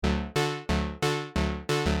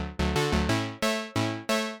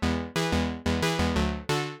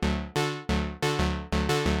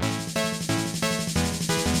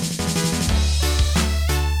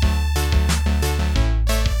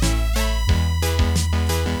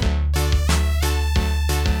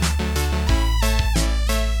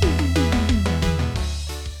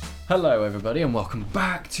Hello everybody and welcome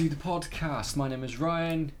back to the podcast. My name is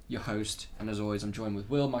Ryan, your host, and as always I'm joined with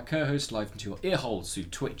Will, my co-host, live into your ear holes through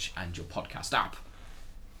Twitch and your podcast app.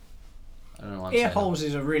 I don't know why I'm ear saying holes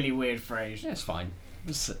is a really weird phrase. Yeah, it's fine.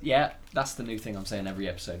 That's the new thing I'm saying every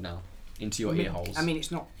episode now. Into your ear holes. I mean, it's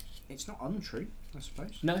not untrue, I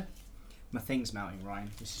suppose. No? My thing's melting, Ryan.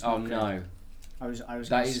 This is Oh not good. no.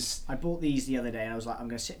 I bought these the other day and I was like, I'm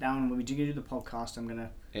going to sit down and when we do the podcast,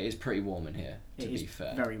 It is pretty warm in here, to be fair.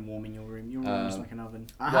 It is very warm in your room. Your room is like an oven.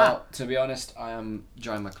 Aha! Well, to be honest, I am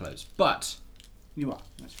drying my clothes. But You are.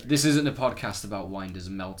 That's right. this isn't a podcast about winders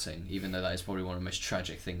melting, even though that is probably one of the most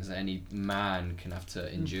tragic things that any man can have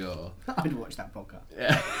to endure. I'd watch that podcast.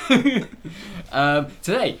 Yeah.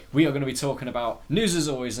 Today, we are going to be talking about news as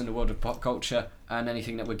always in the world of pop culture and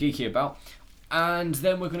anything that we're geeky about. And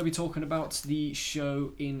then we're going to be talking about the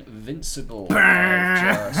show Invincible.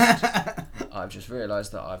 I've just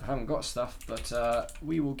realised that I haven't got stuff, but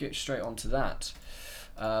we will get straight on to that.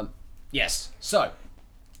 Yes, so,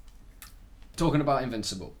 talking about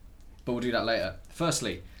Invincible, but we'll do that later.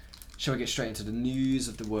 Firstly, shall we get straight into the news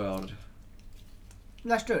of the world?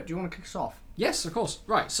 Let's do it. Do you want to kick us off? Yes, of course.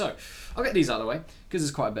 Right, so, I'll get these out of the way, because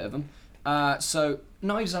there's quite a bit of them. So,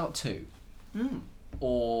 Knives Out 2.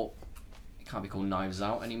 Or... can't be called Knives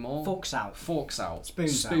Out anymore. Forks out. Forks out.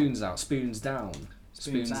 Spoons out. Spoons down.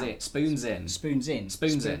 Spoons out. in. Spoons in. Spoons in.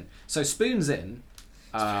 Spoons in. So Spoons in.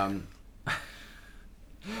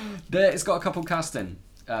 It's got a couple casting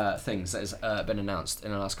things that has been announced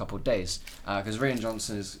in the last couple of days. Because Rian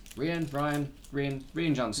Johnson is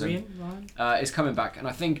Rian Johnson is coming back, and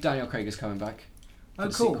I think Daniel Craig is coming back for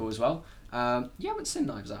the sequel as well. You haven't seen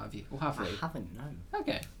Knives Out, have you? Or have we? I haven't, no.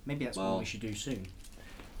 Okay. Maybe that's what we should do soon.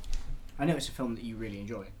 I know it's a film that you really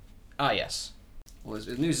enjoy. Ah, yes. Well,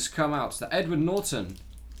 the news has come out that Edward Norton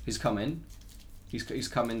is coming. He's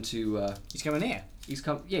coming to... He's coming here. He's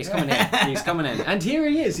coming in. He's coming in. And here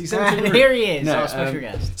he is. He's entering the room. Here he is, No, our special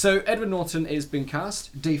guest. So Edward Norton has been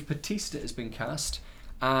cast. Dave Bautista has been cast.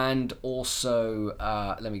 And also,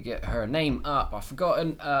 let me get her name up. I've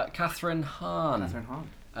forgotten. Catherine Hahn. Catherine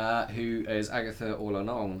Hahn. Who is Agatha all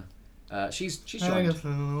along. She's joined.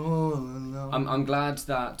 I'm glad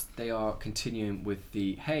that they are continuing with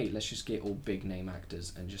the hey, let's just get all big name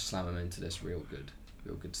actors and just slam them into this real good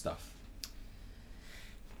stuff.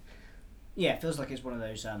 Yeah, it feels like it's one of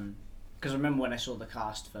those. Because I remember when I saw the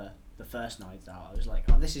cast for the first Knives Out, I was like,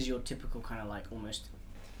 oh, this is your typical kind of like almost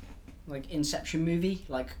like Inception movie,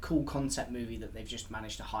 like cool concept movie that they've just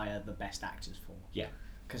managed to hire the best actors for. Yeah.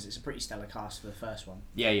 Because it's a pretty stellar cast for the first one.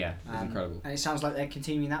 Yeah, it's incredible. And it sounds like they're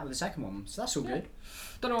continuing that with the second one, so that's all good.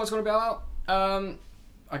 Don't know what it's going to be about.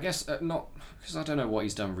 I guess not, because I don't know what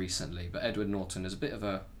he's done recently, but Edward Norton is a bit of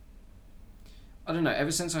a... I don't know,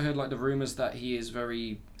 ever since I heard like the rumours that he is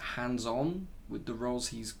very hands-on with the roles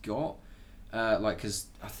he's got, because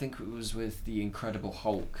I think it was with The Incredible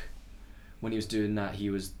Hulk, when he was doing that, he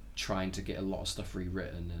was trying to get a lot of stuff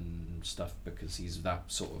rewritten and stuff because he's that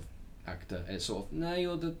sort of actor. It's sort of, no,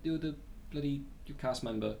 you're the bloody cast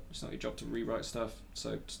member. It's not your job to rewrite stuff,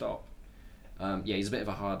 so stop. He's a bit of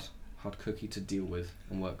a hard cookie to deal with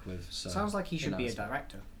and work with. So sounds like he should be a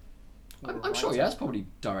director. I'm sure he has probably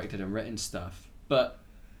directed and written stuff, but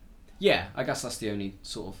yeah, I guess that's the only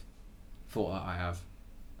sort of thought that I have.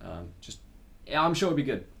 I'm sure it'll be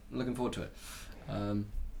good. I'm looking forward to it.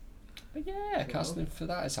 But yeah, casting for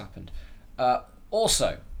that has happened.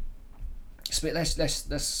 Also.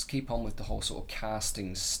 Let's keep on with the whole sort of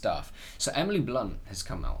casting stuff. So Emily Blunt has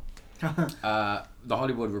come out. The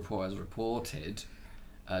Hollywood Reporter has reported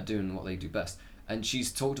doing what they do best, and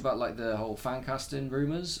she's talked about like the whole fan casting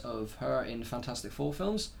rumors of her in Fantastic Four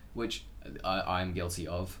films, which I'm guilty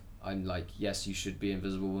of. I'm like, yes, you should be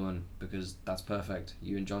Invisible Woman because that's perfect.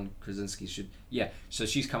 You and John Krasinski should. Yeah. So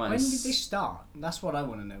she's come out. When did this start? That's what I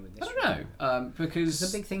want to know with this. I don't know. Because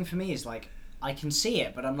the big thing for me is like, I can see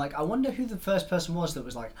it, but I'm like, I wonder who the first person was that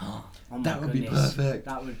was like, oh my that would goodness, be perfect.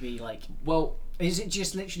 That would be like, well, is it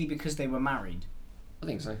just literally because they were married? I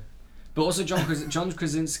think so. But also John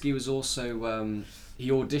Krasinski was also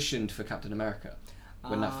he auditioned for Captain America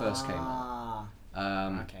when that first came out.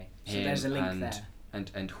 Okay, so there's a link there.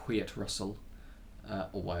 And Wyatt Russell,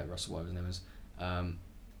 or Wyatt Russell, whatever his name is.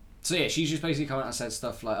 So yeah, she's just basically come out and said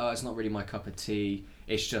stuff like, oh, it's not really my cup of tea.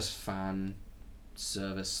 It's just fan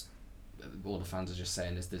service. All the fans are just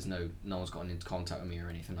saying this. There's no one's gotten into contact with me or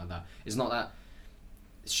anything like that. It's not that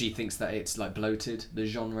she thinks that it's like bloated, the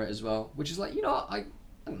genre as well, which is like, you know, I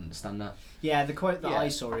don't understand that. Yeah, the quote that I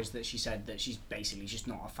saw is that she said that she's basically just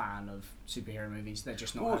not a fan of superhero movies. They're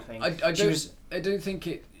just not her thing. I don't think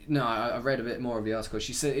it. No, I read a bit more of the article.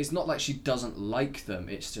 She said it's not like she doesn't like them.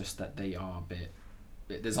 It's just that they are a bit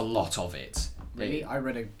there's a lot of it. Really, I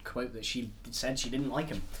read a quote that she said she didn't like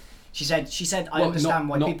them. She said I Well, understand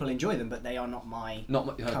why not- people enjoy them, but they are not my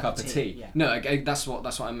her cup of tea. Yeah. No, that's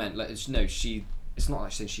what I meant. Like, no, it's not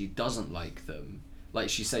like she doesn't like them. Like,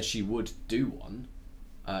 she said she would do one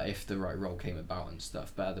if the right role came about and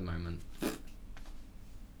stuff. But at the moment,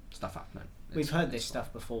 stuff happening. We've heard this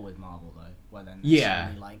stuff before with Marvel though, where then Yeah.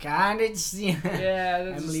 suddenly like, and it's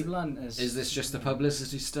Yeah, Emily Blunt as Is this just a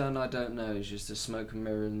publicity stunt? I don't know. It's just a smoke and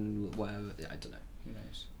mirror and whatever. I don't know. Who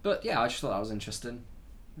knows? But yeah, I just thought that was interesting.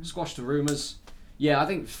 Squash the rumours. Yeah, I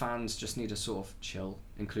think fans just need to sort of chill,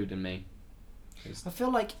 including me. I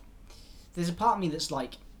feel like there's a part of me that's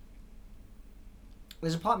like,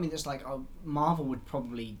 oh, Marvel would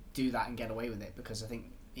probably do that and get away with it because I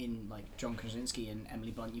think in like John Krasinski and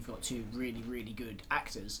Emily Blunt, you've got two really, really good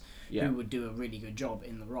actors who would do a really good job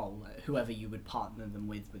in the role. Whoever you would partner them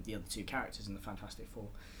with the other two characters in the Fantastic Four.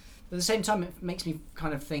 But at the same time, it makes me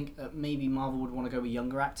kind of think that maybe Marvel would want to go with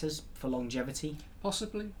younger actors for longevity.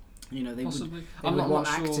 Possibly. You know, they Possibly. would want not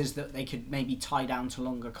sure. actors that they could maybe tie down to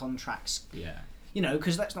longer contracts. Yeah. You know,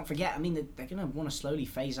 because let's not forget, I mean, they're going to want to slowly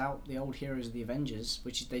phase out the old heroes of the Avengers,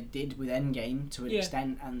 which they did with Endgame to an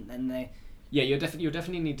extent, and then they... Yeah, you'll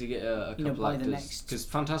definitely need to get a couple by the actors next... because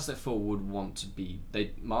Fantastic Four would want to be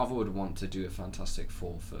Marvel would want to do a Fantastic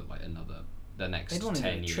Four for like the next 10 years. They'd want to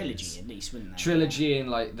do a trilogy at least, wouldn't they? Trilogy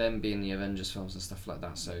and like them being the Avengers films and stuff like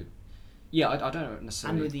that. So yeah, I don't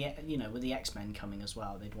necessarily. And with the X-Men coming as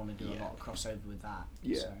well, they'd want to do a lot of crossover with that.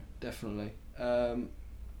 Yeah, so. definitely.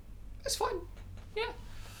 It's fine. Yeah,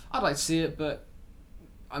 I'd like to see it, but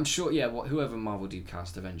I'm sure. Yeah, whoever Marvel do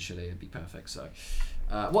cast eventually, it'd be perfect. So,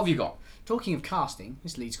 what have you got? Talking of casting,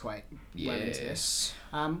 this leads quite well into this.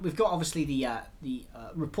 Yes. We've got obviously the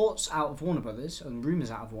reports out of Warner Brothers and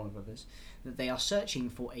rumours out of Warner Brothers that they are searching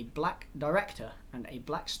for a black director and a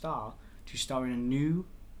black star to star in a new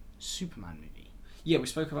Superman movie. Yeah, we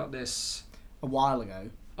spoke about this a while ago,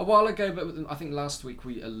 but I think last week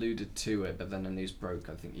we alluded to it, but then the news broke,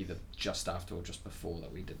 I think either just after or just before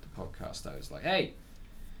that we did the podcast. I was like, hey,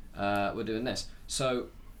 we're doing this. So,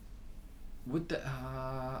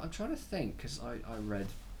 I'm trying to think, because I read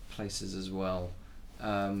places as well.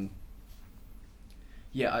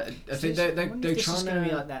 Yeah, I think they're trying to... This is going to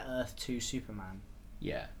be like that Earth 2 Superman.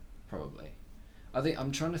 Yeah, probably.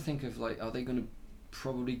 I'm trying to think of, like, are they going to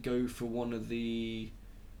probably go for one of the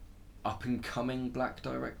up-and-coming black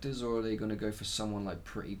directors, or are they going to go for someone, like,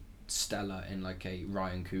 pretty stellar in, like, a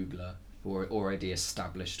Ryan Coogler, or already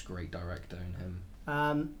established great director in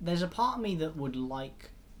him? There's a part of me that would like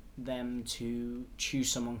them to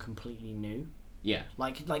choose someone completely new. Yeah.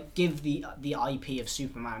 Like give the IP of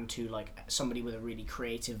Superman to like somebody with a really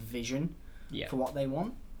creative vision for what they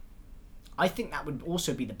want. I think that would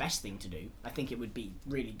also be the best thing to do. I think it would be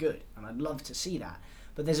really good, and I'd love to see that.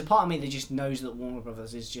 But there's a part of me that just knows that Warner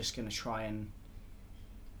Brothers is just going to try and...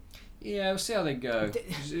 Yeah, we'll see how they go.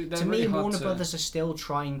 To me, Warner Brothers are still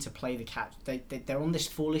trying to play the catch... They're on this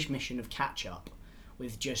foolish mission of catch-up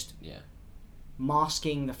with just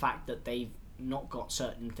masking the fact that they've not got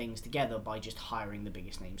certain things together by just hiring the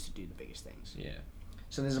biggest names to do the biggest things. Yeah.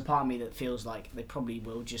 So there's a part of me that feels like they probably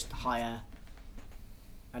will just hire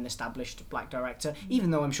an established black director, even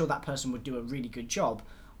though I'm sure that person would do a really good job.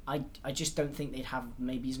 I just don't think they'd have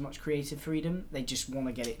maybe as much creative freedom. They just want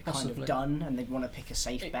to get it kind of done, and they'd want to pick a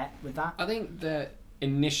safe bet with that. I think that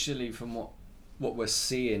initially, from what we're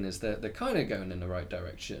seeing, is that they're kind of going in the right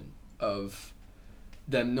direction of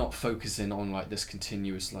them not focusing on like this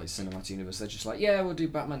continuous like cinematic universe. They're just like, yeah, we'll do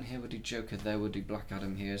Batman here, we'll do Joker there, we'll do Black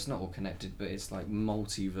Adam here. It's not all connected, but it's like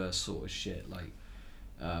multiverse sort of shit, like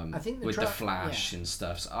I think with the Flash and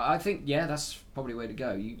stuff. So I think that's probably the way to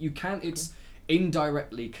go. You can it's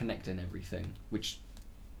indirectly connecting everything, which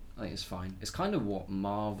I think is fine. It's kind of what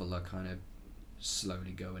Marvel are kind of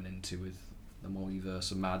slowly going into with the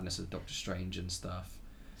multiverse of madness of Doctor Strange and stuff.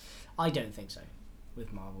 I don't think so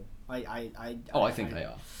with Marvel. I think they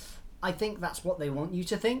are. I think that's what they want you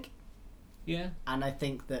to think. Yeah. And I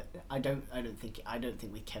think that I don't think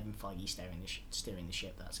with Kevin Feige steering the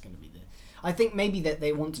ship that's going to be the. I think maybe that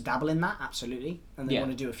they want to dabble in that, absolutely, and they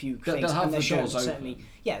want to do a few things. They'll have and the doors open.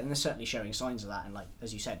 And they're certainly showing signs of that. And like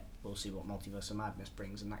as you said, we'll see what Multiverse of Madness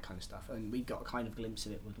brings and that kind of stuff. And we got a kind of glimpse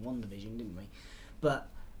of it with WandaVision, didn't we? But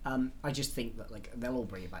I just think that like they'll all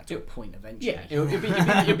bring it back to a point eventually. Yeah,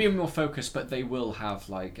 it'll be more focused, but they will have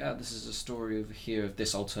like this is a story over here of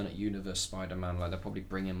this alternate universe Spider-Man. Like they'll probably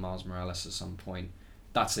bring in Miles Morales at some point.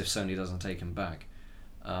 That's if Sony doesn't take him back.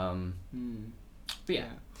 But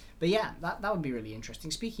yeah, that would be really interesting.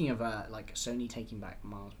 Speaking of like Sony taking back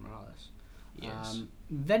Miles Morales, yes.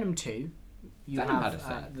 Venom 2 you Venom have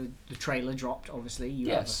had a thing. the trailer dropped. Obviously, you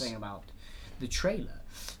Yes. have a thing about the trailer.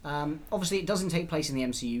 Obviously, it doesn't take place in the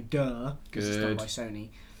MCU. Duh, because it's done Good. by Sony.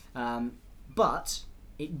 But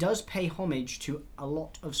it does pay homage to a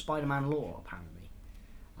lot of Spider-Man lore, apparently.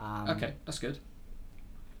 Okay, that's good.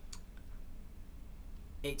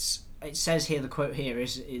 It says here, the quote here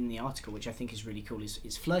is in the article, which I think is really cool.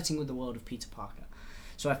 Is flirting with the world of Peter Parker.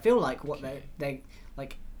 So I feel like what they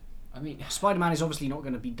like. I mean, Spider-Man is obviously not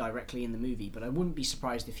going to be directly in the movie, but I wouldn't be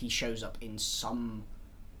surprised if he shows up in some.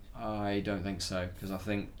 I don't think so, because I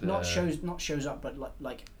think Not shows up, but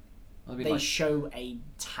like I mean, they like, show a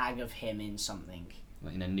tag of him in something,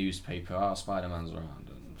 like in a newspaper. Oh, Spider-Man's around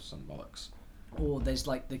and some bollocks. or there's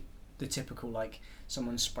like the typical like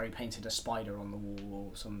someone spray painted a spider on the wall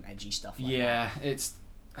or some edgy stuff. Like Yeah, it's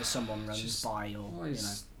that, as someone runs just, by, or what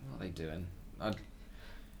are they doing?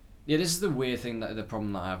 Yeah, this is the weird thing, that the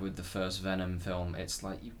problem that I have with the first Venom film. It's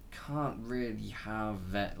like you can't really have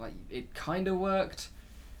like it kind of worked,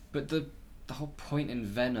 but the whole point in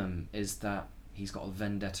Venom is that he's got a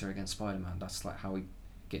vendetta against Spider-Man. That's like how he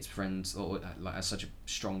gets friends, or like has such a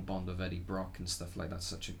strong bond with Eddie Brock and stuff like that.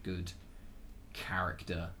 Such a good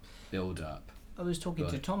character build up. I was talking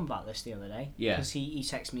to But- Tom about this the other day. Yeah. Because he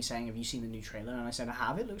texted me saying, "Have you seen the new trailer?" And I said, "I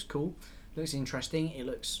have. It looks cool. Looks interesting. It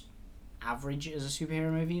looks average as a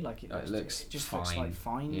superhero movie. Like It looks it just fine. looks like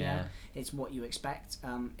fine. Yeah. It's what you expect.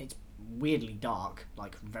 It's weirdly dark,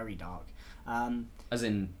 like very dark. As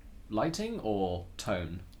in lighting or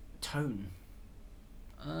tone? Tone.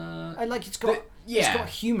 Uh, I like it's got yeah. it's got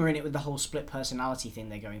humor in it with the whole split personality thing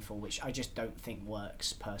they're going for, which I just don't think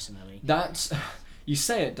works personally. That's you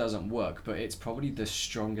say it doesn't work, but it's probably the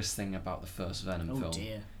strongest thing about the first Venom Oh film.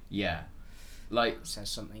 dear, Yeah, like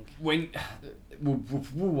says something. when we'll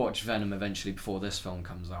watch Venom eventually before this film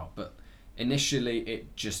comes out, but initially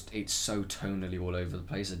it's so tonally all over the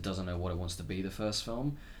place. It doesn't know what it wants to be, the first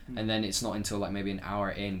film, and then it's not until like maybe an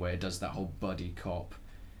hour in where it does that whole buddy cop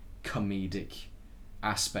comedic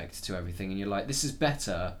aspect to everything, and you're like, this is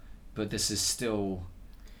better, but this is still.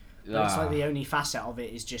 But it's like the only facet of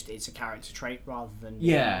it is just it's a character trait rather than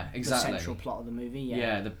Yeah, exactly. the central plot of the movie.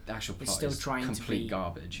 Yeah, the actual plot It's still is trying to complete be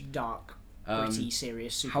garbage. dark, Um, gritty,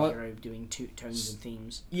 serious how- superhero doing tones and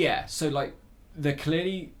themes. Yeah, so like they're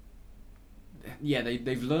clearly, yeah,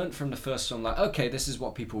 they've learned from the first film, like, okay, this is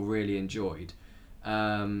what people really enjoyed,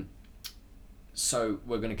 so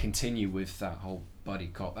we're going to continue with that whole buddy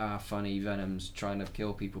cop, funny, Venom's trying to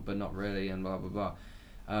kill people but not really, and blah blah blah,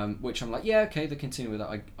 which I'm like, yeah, okay, they continue with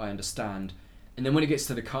that, I understand. And then when it gets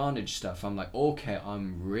to the Carnage stuff, I'm like, okay,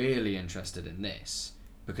 I'm really interested in this,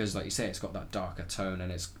 because like you say, it's got that darker tone,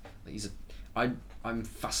 and I'm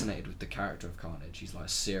fascinated with the character of Carnage. He's like a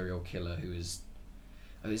serial killer who is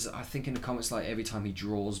I think in the comics, like every time he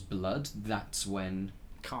draws blood, that's when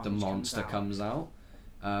Carnage the monster comes out.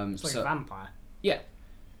 It's like a vampire. Yeah.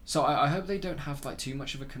 So I hope they don't have like too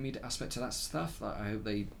much of a comedic aspect to that stuff. Like I hope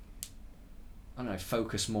they, I don't know,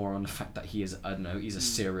 focus more on the fact that he is, I don't know, he's a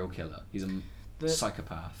serial killer. He's a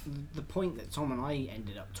psychopath. The point that Tom and I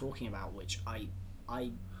ended up talking about, which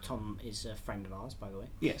Tom is a friend of ours, by the way.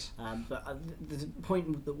 Yes. But the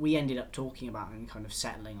point that we ended up talking about and kind of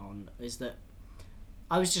settling on is that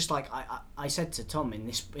I was just like, I said to Tom in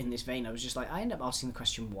this vein, I was just like, I end up asking the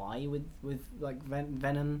question why with like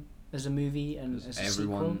Venom as a movie and as a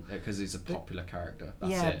everyone, sequel. because he's a popular character.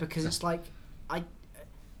 That's Yeah, it. because it's like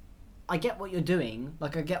I get what you're doing.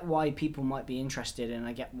 Like I get why people might be interested, and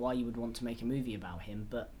I get why you would want to make a movie about him.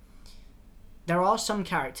 But there are some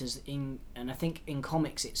characters and I think in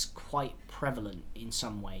comics it's quite prevalent in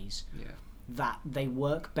some ways. Yeah. That they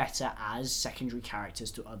work better as secondary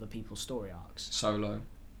characters to other people's story arcs. Solo.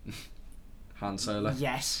 Han Solo.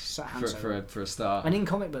 Yes, so Han Solo. For a start. And in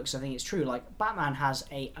comic books, I think it's true. Like Batman has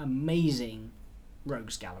a amazing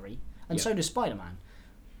rogues gallery, and Yeah. so does Spider-Man.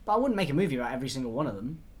 But I wouldn't make a movie about every single one of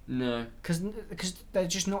them No. because they're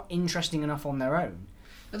just not interesting enough on their own.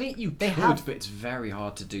 I think you They could, have- but it's very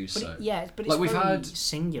hard to do But so. but it's Like, we've very had-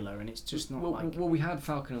 singular, and it's just not well, like. well, we had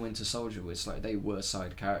Falcon and Winter Soldier, where it's like they were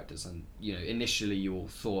side characters, and you know, initially you all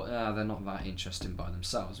thought, they're not that interesting by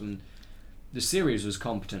themselves. When the series was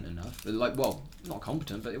competent enough, like, well, not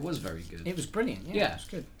competent, but it was very good. It was brilliant. Yeah, Yeah. it was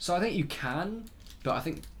good. So I think you can, but I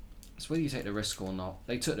think it's whether you take the risk or not.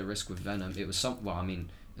 They took the risk with Venom. It was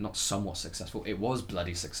not somewhat successful. It was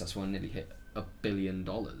bloody successful and nearly hit $1 billion.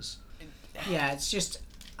 Yeah, it's just.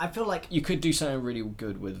 I feel like You could do something really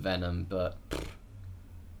good with Venom, but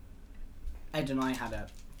Ed and I had a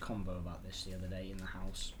convo about this the other day in the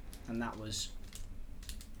house, and that was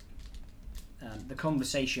the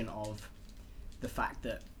conversation of the fact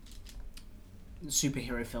that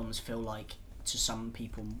superhero films feel like to some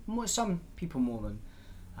people more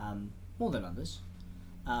than others,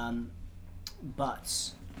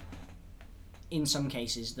 but in some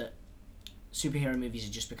cases that superhero movies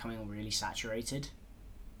are just becoming really saturated.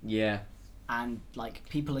 Yeah. And like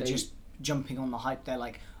people are just jumping on the hype. They're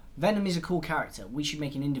like, Venom is a cool character. We should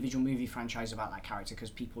make an individual movie franchise about that character because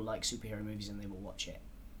people like superhero movies and they will watch it.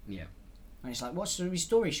 Yeah. And it's like, what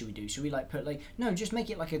story should we do? Should we like put like no, just make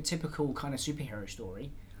it like a typical kind of superhero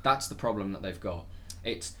story. That's the problem that they've got.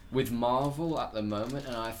 It's with Marvel at the moment,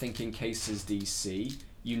 and I think in cases DC,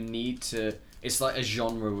 you need to. It's like a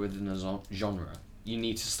genre within a genre. You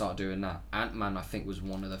need to start doing that. Ant-Man, I think, was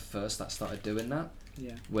one of the first that started doing that.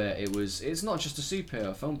 Yeah. Where it's not just a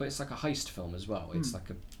superhero film, but it's like a heist film as well. It's like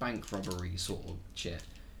a bank robbery sort of shit.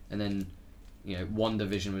 And then,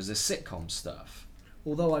 WandaVision was this sitcom stuff.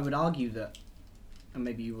 Although I would argue that, and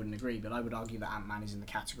maybe you wouldn't agree, but I would argue that Ant-Man is in the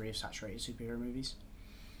category of saturated superhero movies.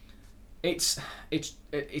 It's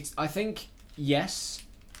I think yes,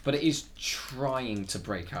 but it is trying to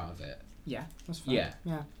break out of it. Yeah, that's fine.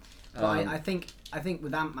 Yeah. But I think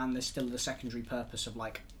with Ant-Man there's still the secondary purpose of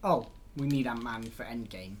like, oh, we need Ant-Man for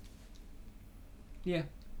Endgame. Yeah.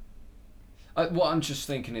 What I'm just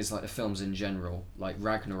thinking is like the films in general, like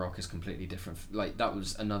Ragnarok is completely different. Like that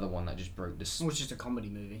was another one that just broke this. It was just a comedy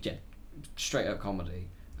movie. Yeah, straight up comedy.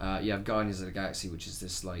 You have Guardians of the Galaxy, which is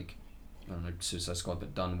this like, I don't know, Suicide Squad,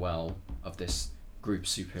 but done well, of this group of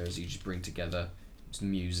superheroes you just bring together. Its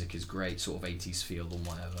music is great, sort of 80s feel and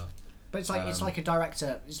whatever. But it's like it's like a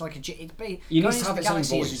director. It's like you need Guardians to of have the its own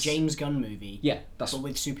Galaxy voice. is a James Gunn movie. Yeah, but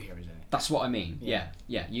with superheroes in it. That's what I mean. Yeah.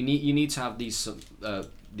 You need to have these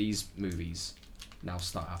movies now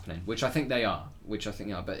start happening, which I think they are.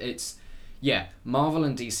 But it's Marvel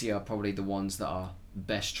and DC are probably the ones that are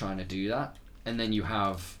best trying to do that, and then you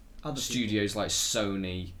have Other studios like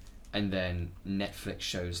Sony, and then Netflix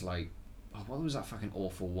shows like what was that fucking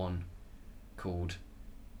awful one called?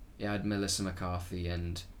 It had Melissa McCarthy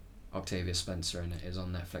and Octavia Spencer in it. Is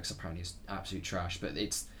on Netflix. Apparently it's absolute trash, but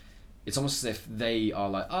it's almost as if they are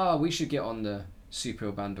like, we should get on the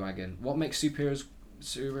superhero bandwagon. What makes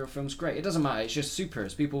superhero films great? It doesn't matter, it's just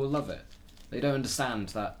superheroes. People will love it. They don't understand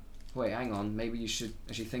that, wait, hang on, maybe you should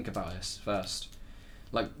actually think about this first.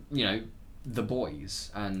 Like, The Boys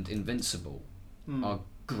and Invincible are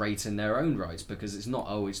great in their own rights because it's not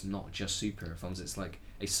always not just superhero films, it's like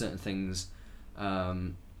a certain things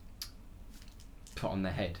put on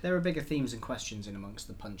their head. There are bigger themes and questions in amongst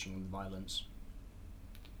the punching and the violence.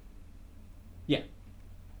 Yeah,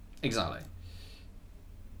 exactly.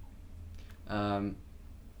 But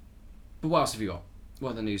what else have you got?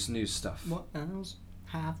 What are the news stuff? What else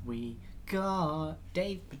have we got?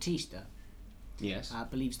 Dave Bautista Yes.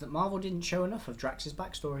 believes that Marvel didn't show enough of Drax's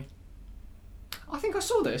backstory. I think I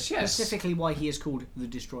saw this, yes. Specifically why he is called the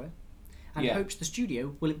Destroyer. And hopes the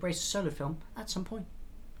studio will embrace a solo film at some point.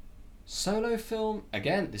 Solo film?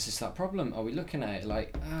 Again, this is that problem. Are we looking at it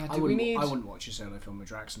like, I wouldn't watch a solo film with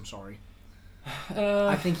Drax, I'm sorry.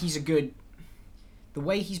 I I think he's a good... The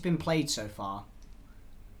way he's been played so far,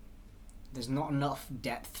 there's not enough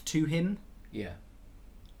depth to him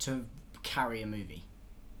to carry a movie.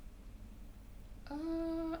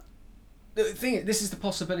 The thing is, this is the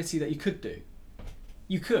possibility that you could do.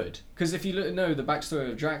 You could, because if you know the backstory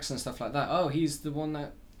of Drax and stuff like that, he's the one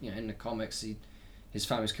that, in the comics, his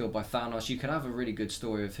family's killed by Thanos. You could have a really good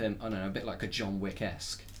story of him, I don't know, a bit like a John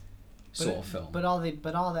Wick-esque sort of film. But are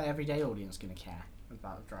the everyday audience going to care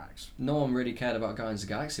about Drax? No one really cared about Guardians of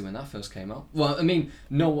the Galaxy when that first came out. Well, I mean,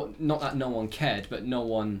 not that no one cared, but no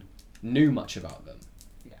one knew much about them.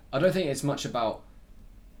 Yeah. I don't think it's much about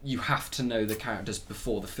you have to know the characters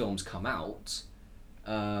before the films come out.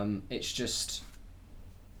 It's just,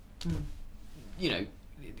 no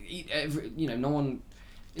one.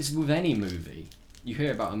 It's with any movie. You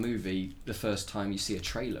hear about a movie the first time you see a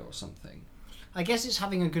trailer or something. I guess it's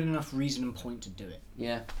having a good enough reason and point to do it.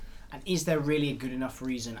 Yeah. And is there really a good enough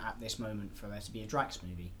reason at this moment for there to be a Drax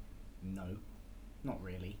movie? No. Not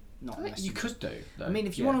really. Not unless you could do, though. I mean,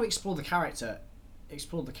 if you want to explore the character,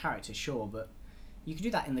 sure, but you could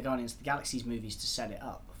do that in the Guardians of the Galaxy's movies to set it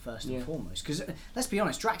up, first and foremost. Because, let's be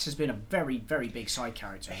honest, Drax has been a very, very big side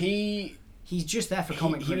character. He's just there for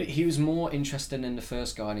comic relief. He was more interested in the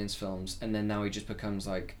first Guardians films, and then now he just becomes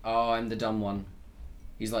like, I'm the dumb one.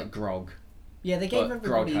 He's like Grog. Yeah, they gave everybody...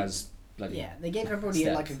 Grog has bloody... Yeah, they gave everybody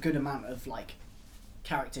like a good amount of like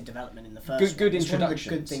character development in the first good one. introductions. One of the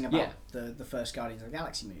good thing about the first Guardians of the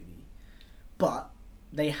Galaxy movie. But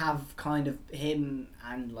they have kind of him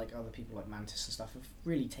and like other people like Mantis and stuff have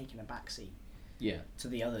really taken a backseat to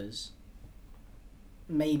the others.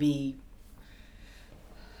 Maybe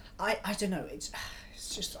I don't know, it's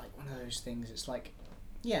it's just like one of those things. It's like,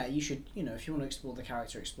 yeah, you should, if you want to explore the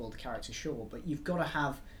character, sure, but you've got to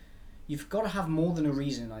have more than a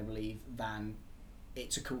reason, I believe, than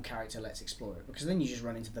it's a cool character, let's explore it, because then you just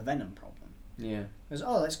run into the Venom problem. Yeah.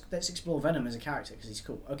 Because let's explore Venom as a character because he's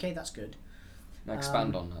cool. Okay, that's good. Now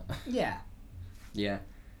expand on that. Yeah. Yeah.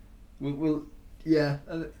 We'll yeah.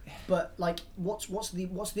 But like, what's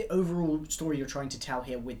the overall story you're trying to tell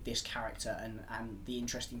here with this character and the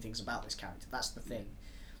interesting things about this character? That's the thing.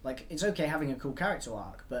 Like, it's okay having a cool character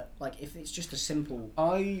arc, but like if it's just a simple,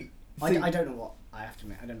 I don't know what I have to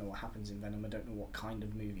admit. I don't know what happens in Venom. I don't know what kind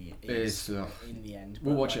of movie it is in the end.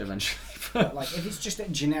 We'll watch it eventually. But like, if it's just a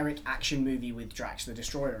generic action movie with Drax the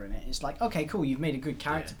Destroyer in it, it's like, okay, cool, you've made a good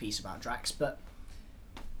character piece about Drax, but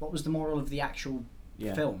what was the moral of the actual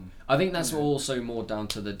film? I think that's also more down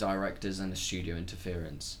to the directors and the studio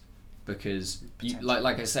interference, because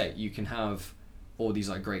like I say, you can have all these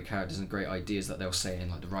like great characters and great ideas that they'll say in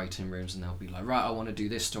like the writing rooms, and they'll be like, right, I want to do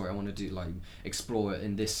this story, I want to do like explore it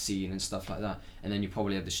in this scene and stuff like that, and then you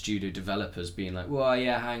probably have the studio developers being like, well,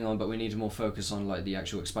 yeah, hang on, but we need to more focus on like the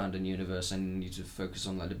actual expanded universe, and you need to focus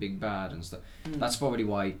on like the big bad and stuff. That's probably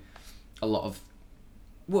why a lot of,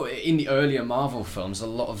 well, in the earlier Marvel films, a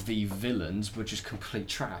lot of the villains were just complete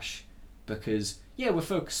trash, because we're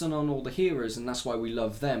focusing on all the heroes, and that's why we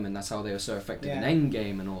love them, and that's how they were so effective in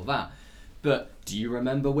Endgame and all that. But do you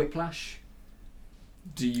remember Whiplash?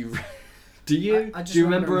 Do you do you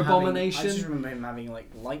remember Abomination? I just remember him having like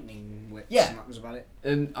lightning whips, and that was about it.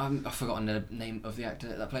 I've forgotten the name of the actor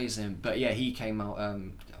that plays him, but yeah, he came out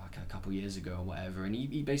like a couple years ago or whatever, and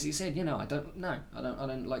he basically said, I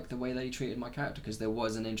don't like the way they treated my character, because there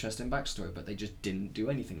was an interesting backstory, but they just didn't do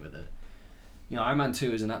anything with it. Iron Man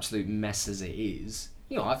 2 is an absolute mess as it is.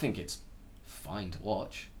 I think it's fine to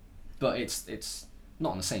watch, but it's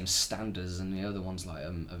not on the same standards as the other ones like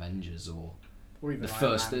Avengers or even the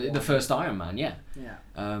first Iron Man. Yeah.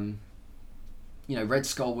 Red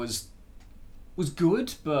Skull was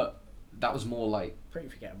good, but that was more like pretty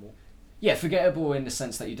forgettable. Yeah, forgettable in the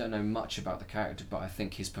sense that you don't know much about the character, but I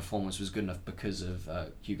think his performance was good enough because of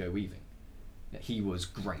Hugo Weaving. He was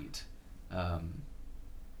great.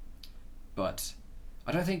 But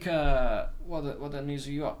I don't think what the news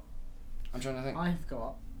have you got? I'm trying to think. I've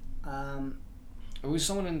got was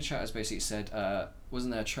someone in the chat has basically said,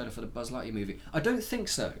 wasn't there a trailer for the Buzz Lightyear movie? I don't think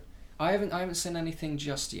so. I haven't seen anything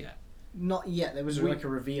just yet. Not yet. There was like a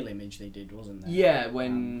reveal image they did, wasn't there? Yeah,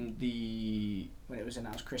 when it was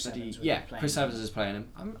announced Chris Evans. Chris Evans is playing him.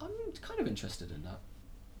 I'm kind of interested in that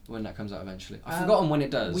when that comes out eventually. I've forgotten when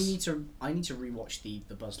it does. I need to rewatch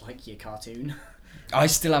the Buzz Lightyear cartoon. I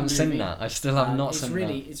still haven't seen that. I still have not seen that.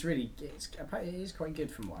 It is quite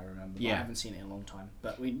good from what I remember. But I haven't seen it in a long time.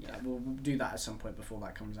 But we'll do that at some point before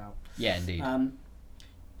that comes out. Yeah, indeed.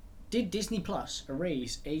 Did Disney Plus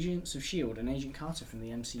erase Agents of S.H.I.E.L.D. and Agent Carter from the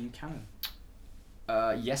MCU canon?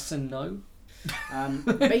 Yes and no.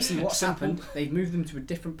 Basically, what's happened? They've moved them to a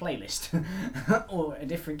different playlist or a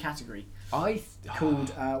different category. Called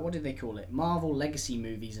what did they call it? Marvel Legacy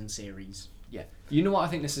Movies and Series. Yeah. You know what I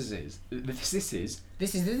think this is? This is.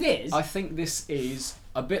 I think this is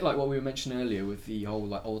a bit like what we were mentioning earlier with the whole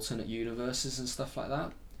like alternate universes and stuff like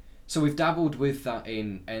that. So we've dabbled with that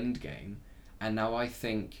in Endgame, and now I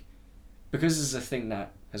think because this is a thing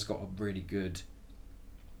that has got a really good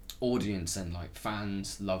audience and like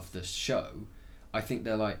fans love the show, I think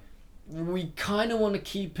they're like, we kind of want to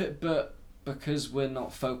keep it, but because we're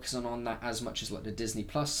not focusing on that as much as like the Disney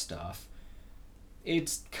Plus stuff,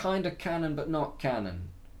 it's kind of canon but not canon.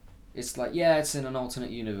 It's like, yeah, it's in an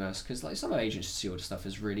alternate universe, because like some of Agents of S.H.I.E.L.D. stuff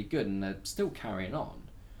is really good and they're still carrying on,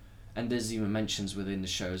 and there's even mentions within the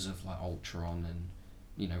shows of like Ultron and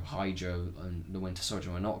Hydra and the Winter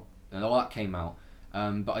Soldier and all that came out.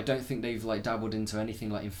 But I don't think they've like dabbled into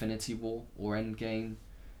anything like Infinity War or Endgame,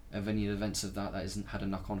 of any events of that hasn't had a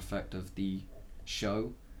knock-on effect of the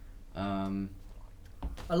show.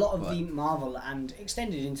 A lot of the Marvel and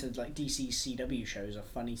extended into like DC CW shows are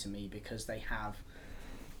funny to me because they're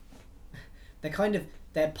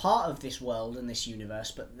part of this world and this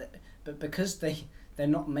universe, but because they're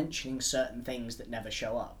not mentioning certain things that never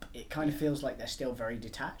show up, it kind of feels like they're still very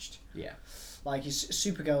detached. Yeah. Like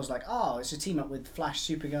Supergirl's like, oh, it's a team up with Flash,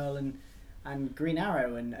 Supergirl, and Green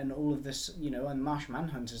Arrow, and all of this, and Martian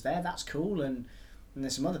Manhunter's there. That's cool, and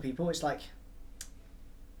there's some other people. It's like,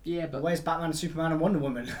 yeah, but where's Batman, Superman, and Wonder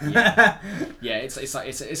Woman? Yeah, it's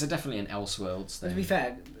definitely an Elseworlds thing. To be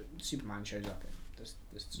fair, Superman shows up in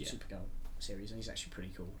the Supergirl series, and he's actually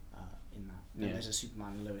pretty cool in that. And there's a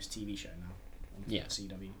Superman and Lois TV show now on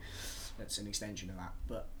CW. That's an extension of that,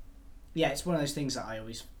 but. Yeah, it's one of those things that I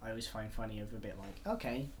always find funny, of a bit like,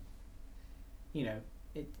 okay,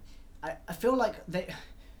 I feel like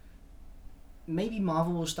maybe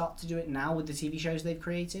Marvel will start to do it now with the TV shows they've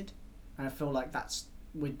created, and I feel like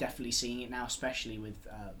we're definitely seeing it now, especially with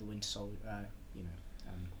the Winter Soldier,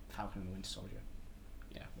 Falcon and the Winter Soldier.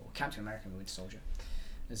 Yeah. Or Captain America and the Winter Soldier,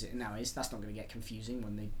 as it now is. That's not going to get confusing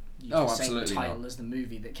when they use Oh, the same absolutely title not. as the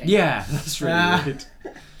movie that came. Yeah, that's really Ah. weird.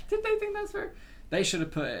 Did they think that's fair? They should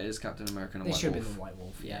have put it as Captain America and They White should Wolf. have been the White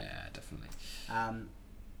Wolf. Yeah, definitely.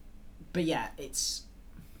 But yeah, it's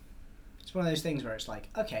one of those things where it's like,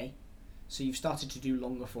 okay, so you've started to do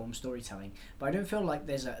longer form storytelling, but I don't feel like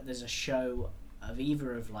there's a show of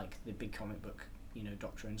either of like the big comic book,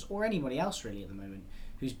 doctrines, or anybody else really at the moment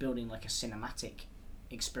who's building like a cinematic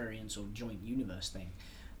experience or joint universe thing.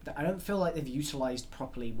 I don't feel like they've utilized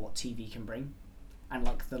properly what TV can bring, and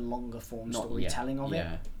like the longer form storytelling of it.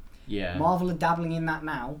 Yeah. Marvel are dabbling in that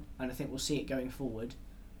now, and I think we'll see it going forward.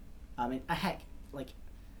 I mean, heck, like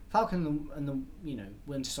Falcon and the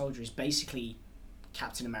Winter Soldier is basically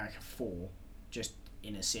Captain America 4, just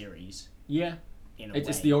in a series. Yeah. In a It's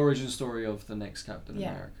way. the origin story of the next Captain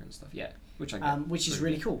Yeah. America and stuff. Yeah, which I get. Which is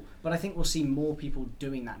really cool. But I think we'll see more people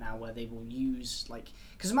doing that now, where they will use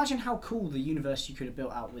because imagine how cool the universe you could have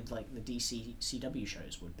built out with like the DC CW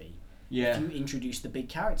shows would be. Yeah. If you introduced the big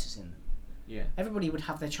characters in them. Yeah. Everybody would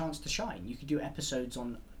have their chance to shine. You could do episodes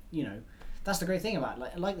on, that's the great thing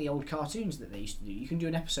about like the old cartoons that they used to do. You can do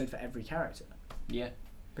an episode for every character Yeah.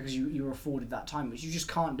 because you're afforded that time, which you just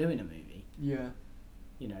can't do in a movie. Yeah.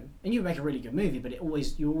 And you make a really good movie, but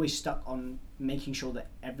you're always stuck on making sure that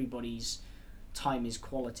everybody's time is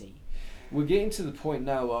quality. We're getting to the point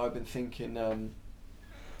now where I've been thinking,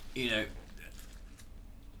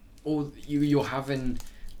 you're having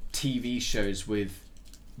TV shows with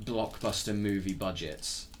blockbuster movie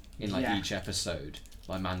budgets in each episode,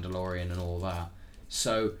 like Mandalorian and all that.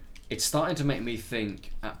 So it's starting to make me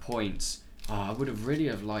think at points, I would have really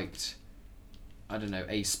liked, I don't know,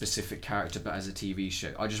 a specific character, but as a TV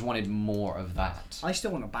show. I just wanted more of that. I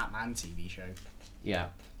still want a Batman TV show, Yeah.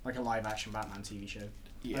 like a live action Batman TV show.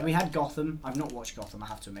 Yeah. And we had Gotham. I've not watched Gotham, I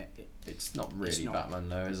have to admit. It's not really not. Batman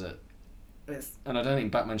though, is it? It's, And I don't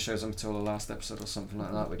think Batman shows up until the last episode or something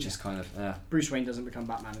like that, which is kind of, Bruce Wayne doesn't become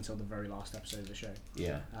Batman until the very last episode of the show.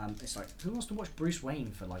 yeah. It's like, who wants to watch Bruce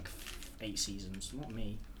Wayne for like 8 seasons? Not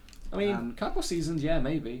me. I mean, couple seasons, yeah,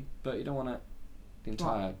 maybe, but you don't want it the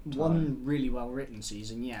entire time. One really well written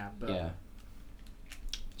season, yeah, but Yeah.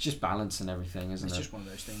 It's just balance and everything, isn't it's it? just one of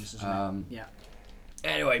those things, isn't it? Yeah.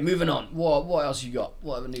 Anyway, moving on. What else you got?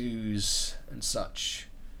 What other news and such?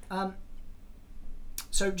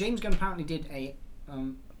 So James Gunn apparently did I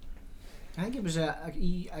think it was a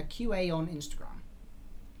QA on Instagram.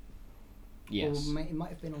 Yes. Or it might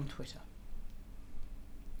have been on Twitter.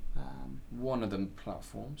 One of them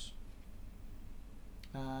platforms.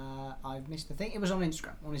 I've missed the thing. It was on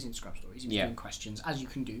Instagram, on his Instagram stories. He was doing questions, as you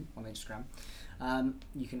can do on Instagram.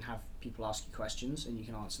 You can have people ask you questions and you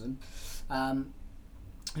can answer them.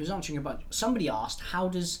 He was answering a bunch. Somebody asked, how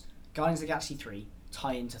does Guardians of the Galaxy 3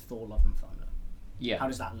 tie into Thor Love and Thunder? Yeah. How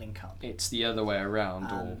does that link up? It's the other way around,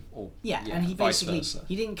 or and he vice basically versa.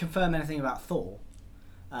 he didn't confirm anything about Thor,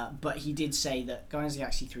 but he did say that Guardians of the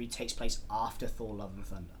Galaxy 3 takes place after Thor Love and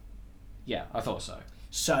Thunder. Yeah, I thought so.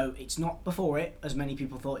 So it's not before it, as many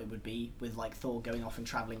people thought it would be, with like Thor going off and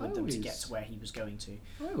travelling with them to get to where he was going to.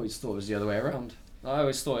 I always thought it was the other way around. I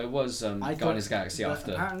always thought it was Guardians of the Galaxy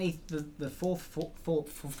after. Apparently, the fourth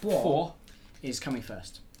Four? is coming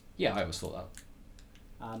first. Yeah, I always thought that.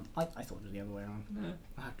 I thought it was the other way around. Yeah.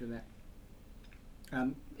 I have to admit.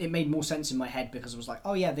 It made more sense in my head because I was like,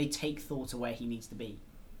 oh yeah, they take Thor to where he needs to be.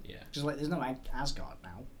 Yeah. Just like, there's no Asgard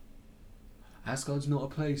now. Asgard's not a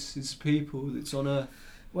place, it's people, it's on Earth.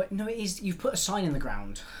 Well, no, it is. You've put a sign in the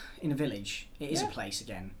ground in a village. It is a Yeah. place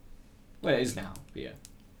again. Well, it is now, but yeah.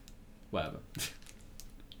 Whatever. It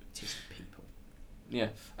is people. Yeah.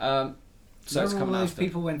 So it's Remember coming all those after.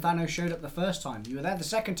 people when Thanos showed up the first time? You were there the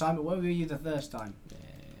second time, but where were you the first time?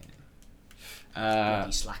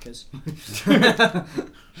 Bloody slackers.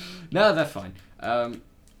 No, they're fine.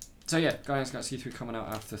 So yeah, Guardians of the Galaxy 3 coming out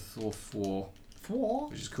after Thor 4, 4?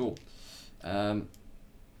 which is cool.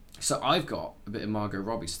 So I've got a bit of Margot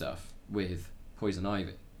Robbie stuff with Poison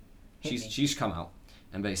Ivy. Hit me. She's come out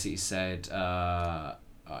and basically said, I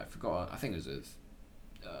forgot, I think it was with,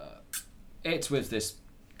 it's with this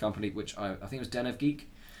company, which I think it was Den of Geek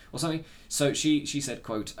or something. So she said,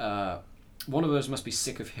 quote, one of us must be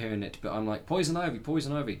sick of hearing it, but I'm like, Poison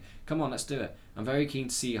Ivy, come on, let's do it. I'm very keen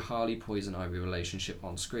to see a Harley Poison Ivy relationship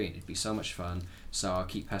on screen. It'd be so much fun, so I'll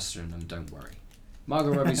keep pestering them, don't worry.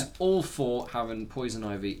 Margot Robbie's all for having Poison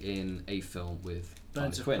Ivy in a film with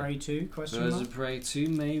Birds of Quinn. Prey 2? Question Birds mark? of Prey 2,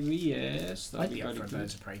 maybe, yes. I'd be up pretty for a good.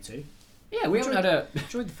 Birds of Prey 2. Yeah, we haven't had a...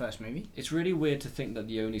 Enjoyed the first movie. It's really weird to think that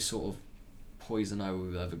the only sort of poison ivy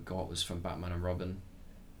we've ever got was from Batman and Robin.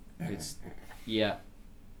 It's... Yeah.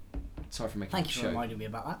 Sorry for making Thank the you show. for reminding me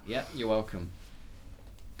about that. Yeah, you're welcome.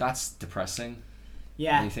 That's depressing when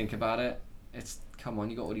Yeah. you think about it. It's... Come on,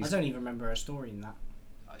 you got all I these... don't even remember a story in that.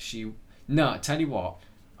 No, tell you what.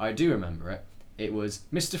 I do remember it. It was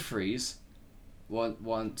Mr. Freeze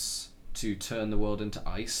wants to turn the world into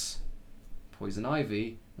ice. Poison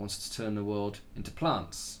Ivy wants to turn the world into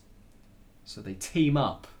plants. So they team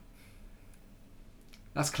up.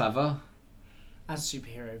 That's clever. As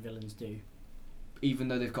superhero villains do. Even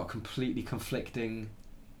though they've got completely conflicting...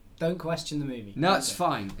 Don't question the movie. No, it's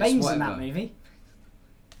fine. It's Bane's in whatever. that movie.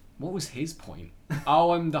 What was his point?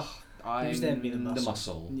 Oh, I'm was there to be the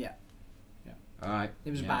muscle. Yeah. Alright. It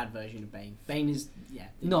was yeah. a bad version of Bane. Bane is... Yeah.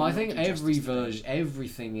 No, I think didn't do every justice to Bane. version,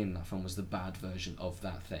 everything in that film was the bad version of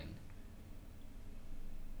that thing.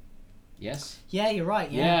 Yes? Yeah, you're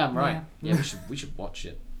right. Yeah, Yeah, I'm right. Yeah, we should watch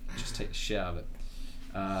it. Just take the shit out of it.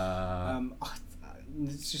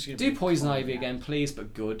 It's just gonna Do be Poison fun, Ivy yeah. again, please,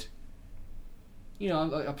 but good. You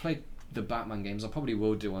know, I played the Batman games. I probably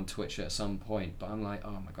will do on Twitch at some point, but I'm like,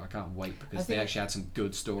 oh my god, I can't wait because they think- actually had some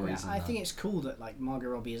good stories. Yeah, in I that. think it's cool that like Margot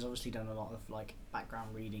Robbie has obviously done a lot of like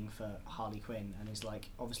background reading for Harley Quinn and is like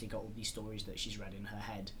obviously got all these stories that she's read in her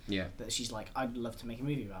head Yeah. that she's like I'd love to make a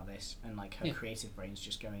movie about this and like her Yeah. creative brain's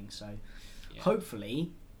just going so Yeah.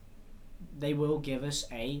 hopefully they will give us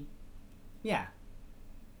a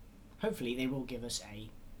hopefully they will give us a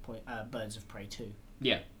Birds of Prey 2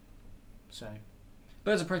 Yeah. so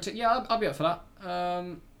Birds of Prey 2. Yeah, I'll be up for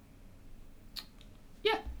that.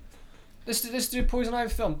 Yeah. Let's do a Poison Ivy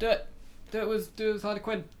film. Do it. Do it with Harley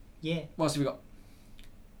Quinn. yeah What else have we got?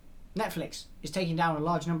 Netflix is taking down a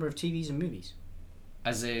large number of TVs and movies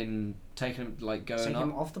As in taking like going taking up.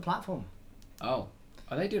 them off the platform. Oh,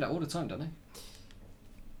 they do that all the time, don't they?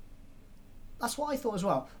 That's what I thought as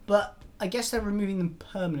well. But I guess they're removing them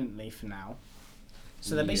permanently for now.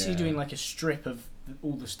 So they're basically Yeah. doing like a strip of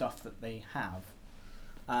all the stuff that they have.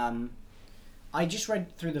 I just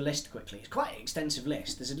read through the list quickly. It's quite an extensive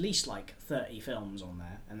list. There's at least like 30 films on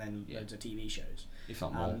there and then Yeah. loads of TV shows. If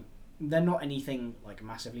not more. They're not anything like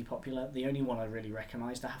massively popular. The only one I really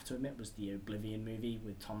recognised, I have to admit, was the Oblivion movie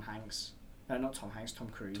with Tom Hanks. No, not Tom Hanks, Tom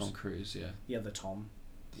Cruise. Tom Cruise, yeah. The other Tom.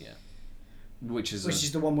 Yeah. Which is Which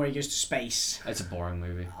is the one where he goes to space. it's a boring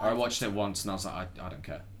movie. I watched it once and I was like, I don't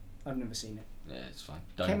care. I've never seen it. Yeah, it's fine.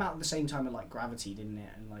 Came out at the same time as like Gravity, didn't it?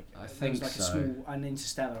 And like I there think was like so. a small and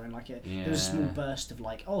Interstellar and like there was a small Yeah. burst of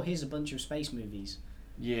like, oh, here's a bunch of space movies.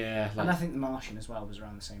 Yeah, And I like think The Martian as well was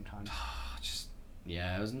around the same time. just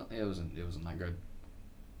yeah, it wasn't that good.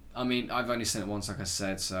 I mean, I've only seen it once, like I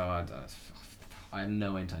said, so I have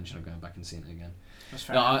no intention of going back and seeing it again. That's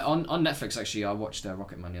fair No, enough. on Netflix actually, I watched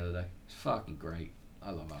Rocket Man the other day. It's fucking great.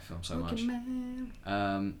 I love that film so much.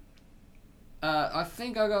 I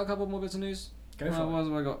think I got a couple more bits of news. Go for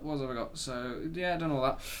What have I got? So yeah, done all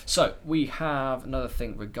that. So we have another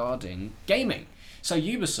thing regarding gaming. So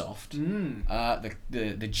Ubisoft,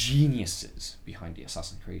 the geniuses behind the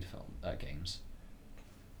Assassin's Creed games.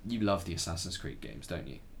 You love the Assassin's Creed games, don't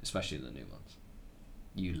you? Especially the new ones.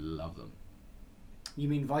 You love them. You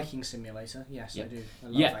mean Viking Simulator? Yes, Yeah. I do. I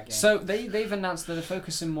love Yeah. that game. So they've announced that they're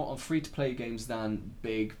focusing more on free to play games than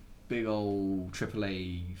big old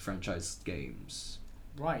AAA franchise games.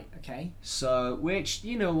 Right, okay. So, which,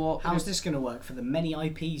 you know what? How's this going to work for the many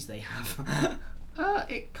IPs they have?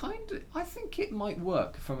 I think it might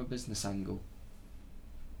work from a business angle.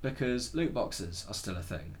 Because loot boxes are still a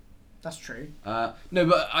thing. That's true. No,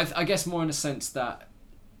 but I guess more in a sense that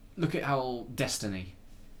look at how Destiny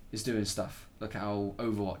is doing stuff. Look at how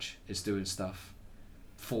Overwatch is doing stuff.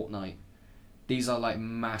 Fortnite. These are like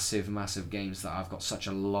massive games that have got such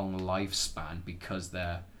a long lifespan because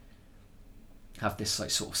they're have this like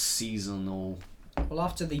sort of seasonal Well,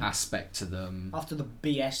 after the aspect to them. after the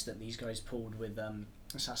BS that these guys pulled with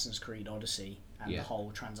Assassin's Creed Odyssey and Yeah. the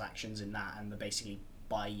whole transactions in that and the basically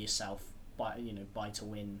buy to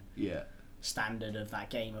win Yeah. standard of that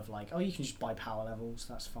game of like, oh, you can just buy power levels,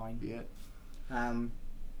 that's fine. Yeah.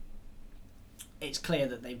 It's clear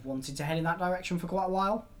that they've wanted to head in that direction for quite a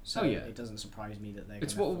while, so Oh, yeah. it doesn't surprise me that they're.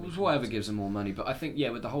 It's gonna what, fully whatever commit. gives them more money, but I think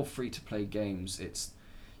with the whole free to play games, it's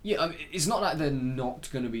I mean, it's not like they're not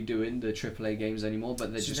going to be doing the AAA games anymore,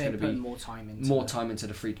 but they're So just they're going to be putting more time into time into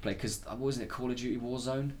the free to play because wasn't it Call of Duty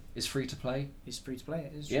Warzone is free to play? It's free to play.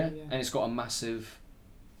 It is Yeah, true, yeah. and it's got a massive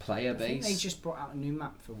player I think base. they just brought out a new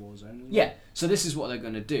map for Warzone. as well. Yeah, so this is what they're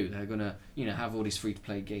going to do. They're going to have all these free to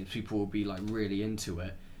play games. People will be like really into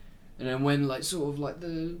it. And then when like sort of like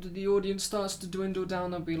the audience starts to dwindle down,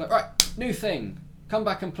 they'll be like, right, new thing, come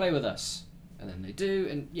back and play with us. And then they do,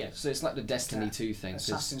 and yeah, so it's like the Destiny 2 thing.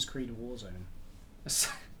 Assassin's Creed Warzone.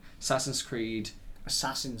 Assassin's Creed.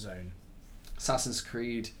 Assassin Zone. Assassin's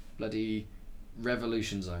Creed bloody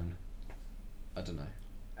Revolution Zone. I don't know.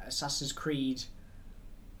 Assassin's Creed.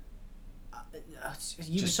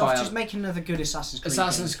 Ubisoft just make another good Assassin's Creed.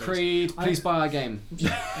 Assassin's game, Creed, please buy our game.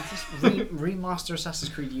 Just remaster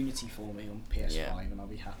Assassin's Creed Unity for me on PS5 and I'll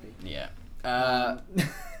be happy. Yeah.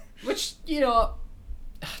 Which, you know what?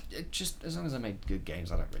 Just as long as I make good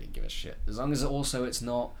games, I don't really give a shit. As long as it's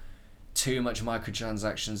not too much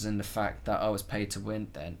microtransactions in the fact that I was paid to win,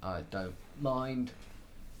 then I don't mind.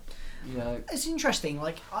 You know, it's interesting.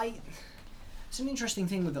 It's an interesting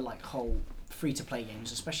thing with the like whole free-to-play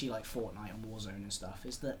games, especially like Fortnite and Warzone and stuff,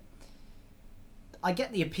 is that I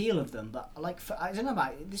get the appeal of them, but I don't know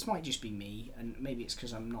about it, this might just be me, and maybe it's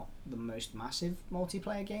because I'm not the most massive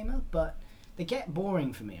multiplayer gamer, but they get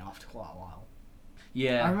boring for me after quite a while.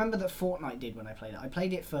 Yeah. I remember that Fortnite did when I played it. I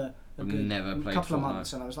played it for a couple of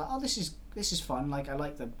months, and I was like, "Oh, this is fun. Like, I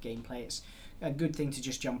like the gameplay. It's a good thing to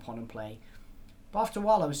just jump on and play." But after a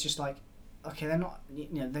while, I was just like, "Okay, they're not. You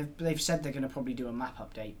know, they've said they're going to probably do a map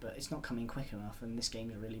update, but it's not coming quick enough, and this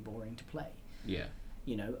game's really boring to play." Yeah.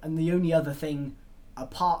 You know, and the only other thing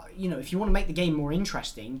apart, you know, if you want to make the game more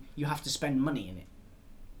interesting, you have to spend money in it.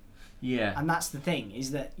 Yeah. And that's the thing,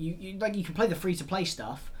 is that you can play the free to play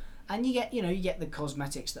stuff. And you get the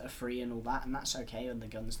cosmetics that are free and all that, and that's okay, and the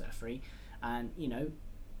guns that are free. And, you know,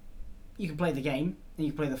 you can play the game, and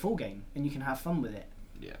you can play the full game, and you can have fun with it.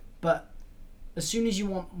 Yeah. But as soon as you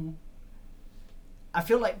want... I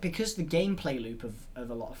feel like because the gameplay loop of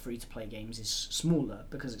a lot of free-to-play games is smaller,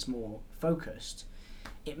 because it's more focused,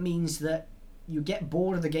 it means that you get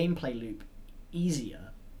bored of the gameplay loop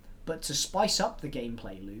easier, but to spice up the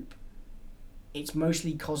gameplay loop, it's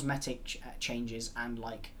mostly cosmetic changes and,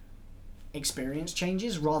 like, experience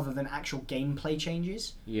changes rather than actual gameplay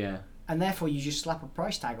changes. Yeah. And therefore you just slap a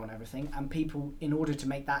price tag on everything, and people, in order to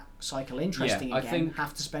make that cycle interesting again,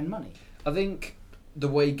 have to spend money. I think the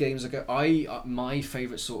way games are my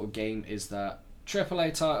favourite sort of game is that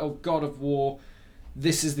AAA title, God of War.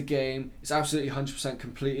 This is the game. It's absolutely 100%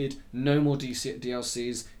 completed. No more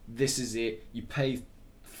DLCs. This is it. You pay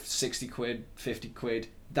 60 quid, 50 quid.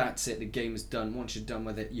 That's it. The game is done. Once you're done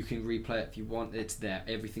with it, you can replay it if you want. It's there.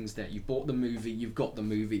 Everything's there. You bought the movie. You've got the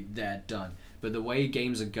movie. They're done. But the way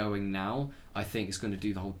games are going now, I think it's going to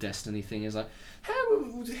do the whole Destiny thing. Is like,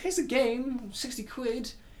 hey, here's a game, 60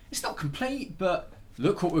 quid. It's not complete, but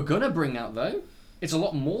look what we're going to bring out, though. It's a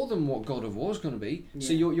lot more than what God of War is going to be. Yeah.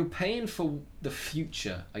 So you're paying for the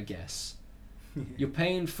future, I guess. You're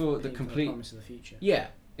paying for the complete... the promise of the future. Yeah,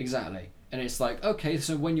 exactly. And it's like, okay,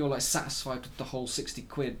 so when you're like satisfied with the whole 60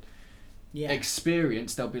 quid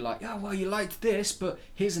experience, they'll be like, oh, well, you liked this, but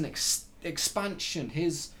here's an expansion.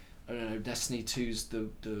 Here's, I don't know, Destiny 2's the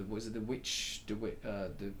Witch Queen.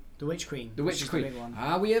 The Witch Queen. The Witch Queen.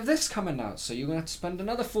 We have this coming out, so you're going to have to spend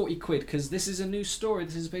another 40 quid because this is a new story.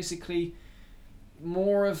 This is basically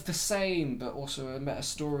more of the same, but also a meta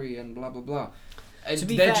story and blah, blah, blah.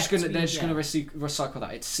 They're just going to recycle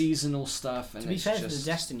that. It's seasonal stuff. And to be fair to the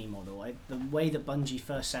Destiny model, the way that Bungie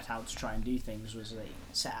first set out to try and do things was they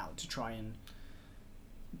set out to try and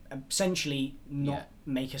essentially not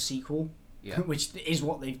make a sequel, which is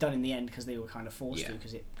what they've done in the end because they were kind of forced to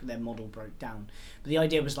because their model broke down. But the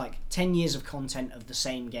idea was like 10 years of content of the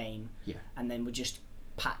same game, and then would just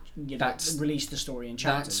release the story in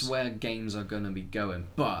chapters. That's where games are going to be going,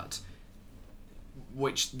 but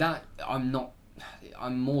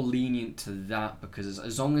I'm more lenient to that because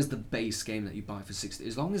as long as the base game that you buy for 60,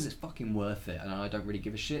 as long as it's fucking worth it, and I don't really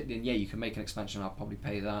give a shit, then you can make an expansion. I'll probably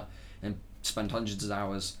pay that and spend hundreds of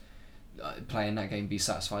hours playing that game, be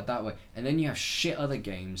satisfied that way. And then you have shit other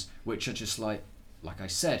games which are just like I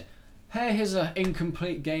said, hey, here's an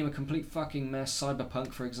incomplete game, a complete fucking mess.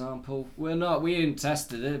 Cyberpunk, for example. We didn't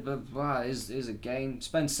tested it, but here's a game.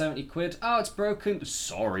 Spend 70 quid. Oh, it's broken.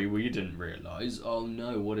 Sorry, we didn't realise. Oh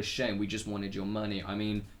no, what a shame. We just wanted your money. I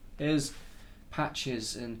mean, here's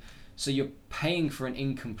patches, and so you're paying for an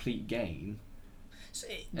incomplete game. So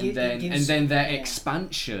and then their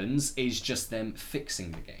expansions is just them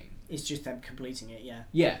fixing the game. It's just them completing it, yeah.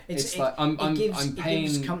 Yeah, I'm paying. It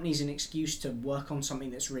gives companies an excuse to work on something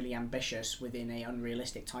that's really ambitious within a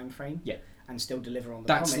unrealistic time frame. Yeah. And still deliver on the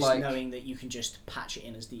promise, knowing that you can just patch it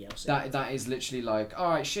in as DLC. That is literally like,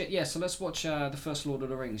 all right, shit, yeah. So let's watch the first Lord of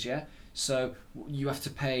the Rings, yeah. So you have to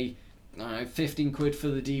pay, I don't know, 15 quid for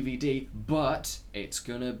the DVD, but it's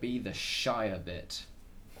gonna be the Shire bit.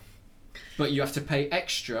 but you have to pay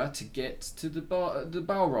extra to get to the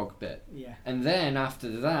Balrog bit, Yeah. and then after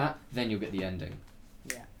that, then you'll get the ending.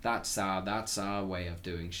 Yeah. That's our way of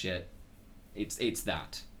doing shit. It's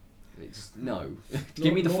that. No.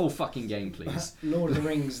 Give me the full fucking game, please. Lord of the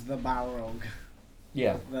Rings, the Balrog.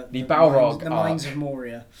 Yeah. The Balrog The Mines of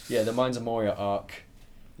Moria. Yeah, the Mines of Moria arc.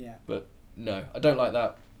 Yeah. But no, I don't like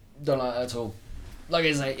that. Don't like that at all. Like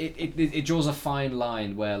I say, it draws a fine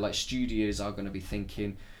line where like studios are going to be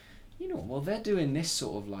thinking, you know, well they're doing this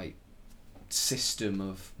sort of like system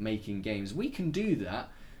of making games. We can do that,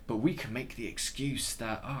 but we can make the excuse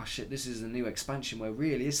that shit, this is a new expansion where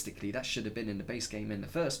realistically that should have been in the base game in the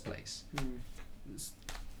first place.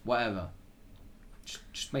 Whatever.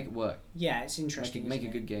 Just make it work. Yeah, it's interesting. Make a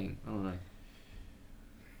good game. I don't know.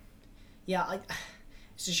 Yeah,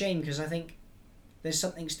 it's a shame because I think there's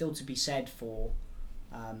something still to be said for.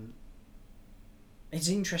 It's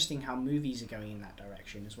interesting how movies are going in that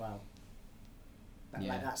direction as well.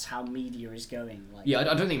 Like, that's how media is going. Like, yeah,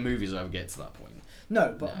 I don't think movies will ever get to that point.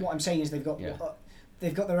 No, but what I'm saying is they've got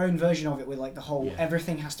their own version of it with like the whole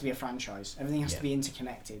everything has to be a franchise. Everything has to be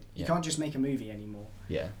interconnected. You can't just make a movie anymore.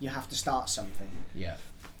 Yeah. You have to start something. Yeah.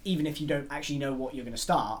 Even if you don't actually know what you're going to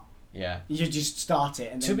start. Yeah. You just start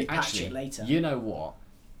it and then you patch it later. You know what?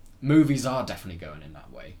 Movies are definitely going in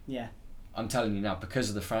that way. Yeah. I'm telling you now, because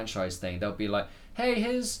of the franchise thing, they'll be like, hey,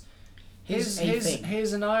 here's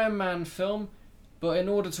an Iron Man film, but in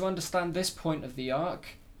order to understand this point of the arc,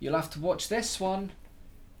 you'll have to watch this one.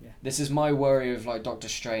 Yeah. This is my worry of like Doctor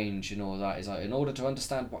Strange and all that, is like, in order to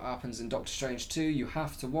understand what happens in Doctor Strange 2, you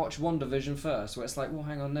have to watch WandaVision first, where it's like, well,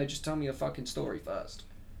 hang on, no, just tell me your fucking story first.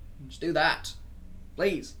 Just do that.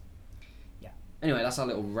 Please. Yeah. Anyway, that's our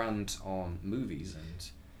little rant on movies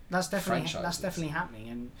and that's definitely happening,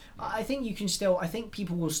 and I think I think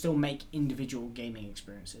people will still make individual gaming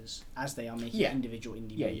experiences as they are making individual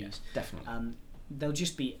indie movies. Yeah, definitely. There'll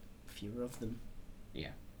just be fewer of them. Yeah,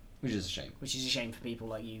 which is a shame. Which is a shame for people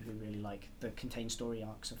like you who really like the contained story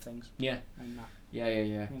arcs of things. Yeah. And that.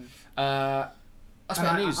 Yeah. That's and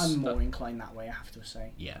bit of news. I'm more inclined that way, I have to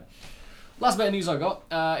say. Yeah. Last bit of news I got,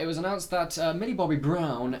 it was announced that Millie Bobby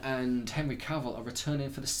Brown and Henry Cavill are returning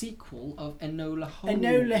for the sequel of Enola Holmes.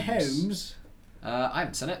 Enola Holmes? I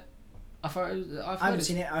haven't seen it. I haven't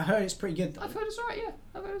seen it. I heard it's pretty good though. I've heard it's alright, yeah.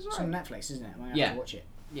 It's on Netflix, isn't it? I might have to watch it.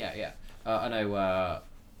 Yeah. I know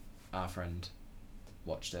our friend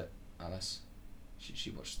watched it, Alice. She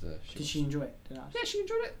watched the... Did she enjoy it? Yeah, she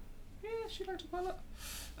enjoyed it. Yeah, she liked it quite a lot.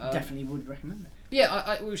 Definitely would recommend it.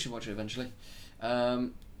 Yeah, we should watch it eventually.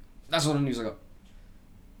 That's all the news I got.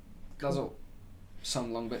 That's all.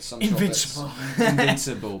 Some long bits, some short bits.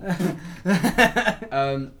 Invincible.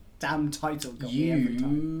 Damn title got you me every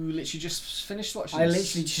time. Literally just finished watching I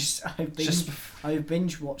this. literally I've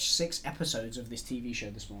binge watched 6 episodes of this TV show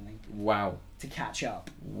this morning. Wow. To catch up.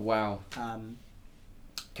 Wow.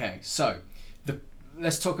 Okay, so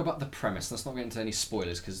let's talk about the premise. Let's not get into any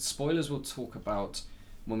spoilers, because spoilers we'll talk about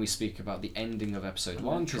when we speak about the ending of episode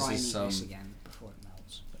 1. Try and eat this again before it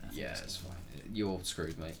melts. Yeah, it's fine. You're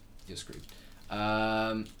screwed, mate. You're screwed.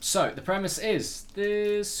 So the premise is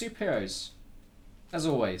there's superheroes, as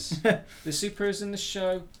always. There's superheroes in the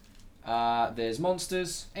show. There's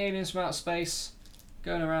monsters, aliens from outer space,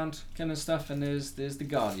 going around killing stuff, and there's the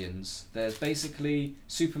Guardians. There's basically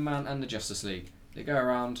Superman and the Justice League. They go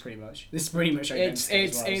around. Pretty much. This is pretty much.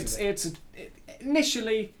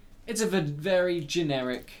 Initially it's a very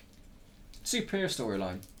generic superhero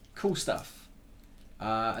storyline. Cool stuff.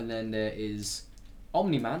 And then there is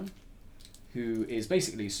Omni-Man, who is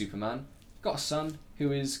basically Superman, got a son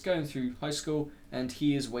who is going through high school, and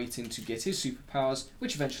he is waiting to get his superpowers,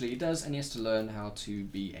 which eventually he does, and he has to learn how to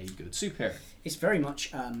be a good superhero. It's very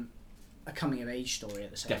much a coming of age story at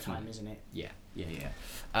the same time, isn't it? Yeah.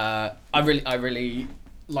 I really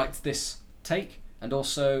liked this take, and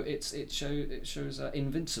also it shows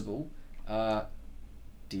Invincible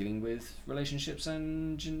dealing with relationships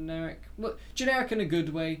and generic in a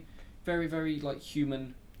good way, very very like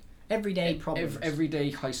human, everyday problems,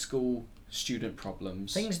 everyday high school student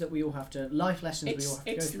problems, things that we all have to, life lessons we all have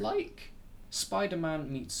to go through. It's like Spider-Man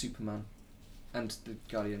meets Superman and the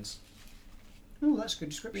Guardians. Oh, that's a good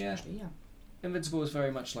description, actually. Yeah. Invincible is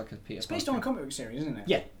very much like a Peter. It's based on a comic book series, isn't it?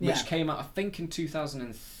 Yeah, which came out I think in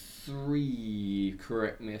 2003.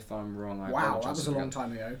 Correct me if I'm wrong. Wow, that was a long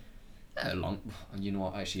time ago. You know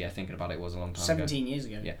what? Actually, thinking about it was a long time 17 years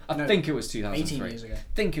ago. Yeah, I think it was 2003. 18 years ago.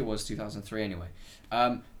 I think it was 2003 anyway.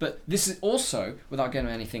 But this is also, without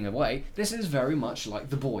giving anything away, this is very much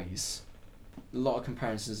like The Boys. A lot of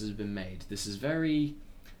comparisons have been made. This is very...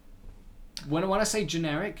 When I say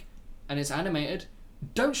generic and it's animated,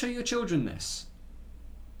 don't show your children this.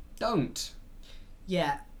 Don't.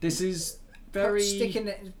 Yeah. This is very...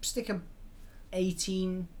 Stick a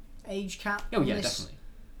 18 age cap. Oh on yeah, this. definitely.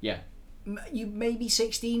 Yeah. You may be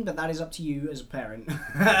 16, but that is up to you as a parent.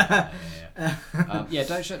 Yeah.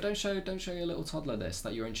 Don't show your little toddler this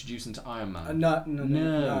that you're introducing to Iron Man. No.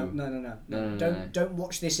 Don't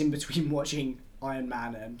watch this in between watching Iron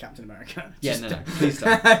Man and Captain America. Please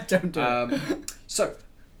don't. Don't do it. So,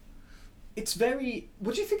 it's very...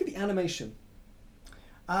 What do you think of the animation?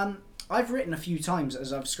 I've written a few times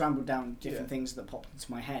as I've scrambled down different things that popped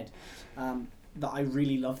into my head that I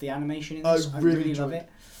really love the animation in this. I really love it.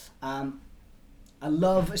 I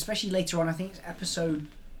love, especially later on, I think it's episode...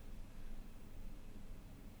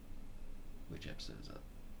 Which episode is that?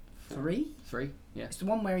 3? 3? Yeah. It's the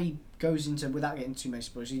one where he goes into, without getting too many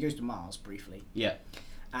spoilers, he goes to Mars briefly. Yeah.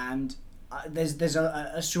 And there's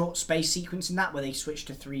a short space sequence in that where they switch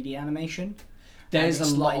to 3D animation. There's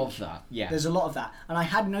a lot of that, yeah. There's a lot of that. And I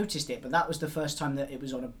had noticed it, but that was the first time that it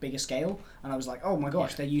was on a bigger scale. And I was like, oh my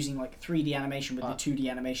gosh, they're using like 3D animation with the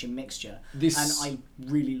 2D animation mixture. And I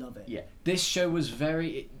really love it. Yeah. This show was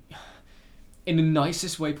very... In the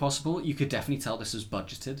nicest way possible, you could definitely tell this was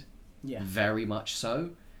budgeted. Yeah. Very much so.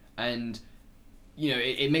 And, you know,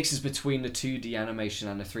 it mixes between the 2D animation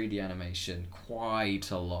and the 3D animation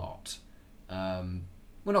quite a lot.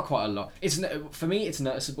 Well, not quite a lot. For me, it's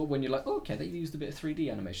noticeable when you're like, oh, okay, they used a bit of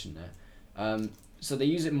 3D animation there. So they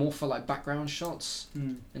use it more for like background shots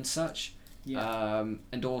and such. Yeah.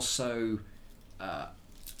 And also,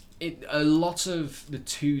 a lot of the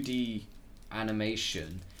 2D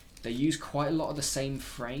animation, they use quite a lot of the same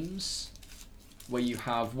frames, where you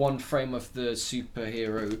have one frame of the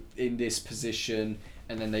superhero in this position,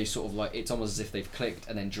 and then they sort of like, it's almost as if they've clicked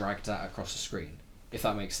and then dragged that across the screen, if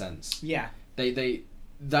that makes sense. Yeah.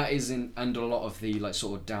 That is and a lot of the like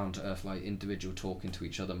sort of down to earth like individual talking to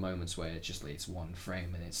each other moments where it's just like it's one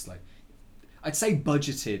frame and it's like, I'd say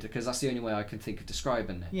budgeted because that's the only way I can think of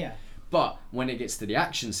describing it. Yeah. But when it gets to the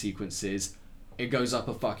action sequences, it goes up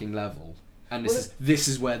a fucking level, and this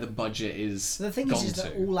is where the budget is. The thing is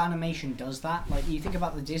that all animation does that. Like you think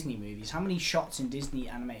about the Disney movies, how many shots in Disney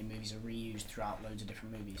animated movies are reused throughout loads of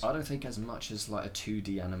different movies? I don't think as much as like a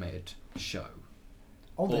 2D animated show.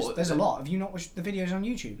 Oh, there's a lot. Have you not watched the videos on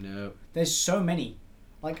YouTube? No. There's so many.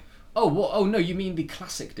 Like. Oh, what? Oh no, you mean the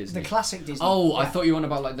classic Disney? The classic Disney. Oh, yeah. I thought you were on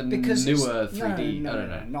about like the newer 3D.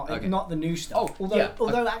 No, not the new stuff. Oh,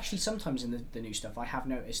 although actually sometimes in the new stuff I have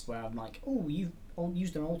noticed where I'm like, oh, you've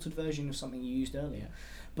used an altered version of something you used earlier,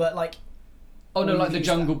 but like. Oh no, like the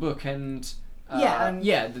Jungle Book and. The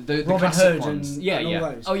Robin classic Hood ones. and yeah.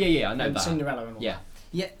 all those. Oh yeah, I know and that. Cinderella and all yeah. that.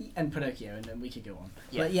 Yeah, and Pinocchio, and then we could go on.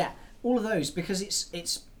 Yeah. But yeah, all of those because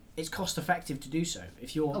it's cost effective to do so.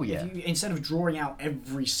 If you instead of drawing out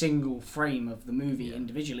every single frame of the movie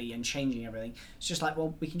individually and changing everything, it's just like,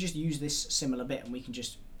 well, we can just use this similar bit and we can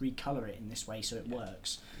just recolor it in this way so it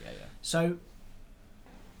works. Yeah. So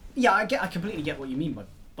yeah, I completely get what you mean by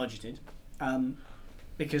budgeted,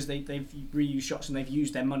 because they've reused shots and they've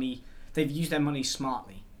used their money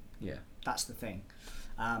smartly. Yeah, that's the thing.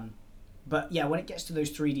 But yeah, when it gets to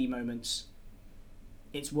those 3D moments,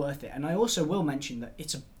 it's worth it. And I also will mention that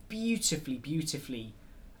it's a beautifully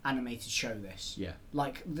animated show, this. Yeah.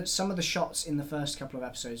 Like, some of the shots in the first couple of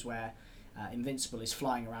episodes where Invincible is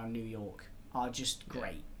flying around New York are just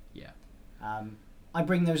great. Yeah. I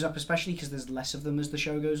bring those up especially because there's less of them as the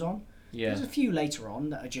show goes on. Yeah. There's a few later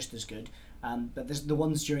on that are just as good. But there's the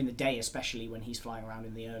ones during the day, especially when he's flying around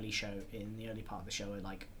in the early part of the show, are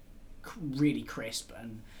like really crisp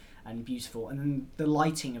and beautiful. And then the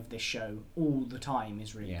lighting of this show all the time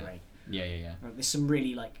is really great. Yeah. There's some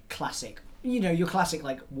really like classic, your classic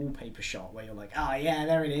like wallpaper shot where you're like, oh yeah,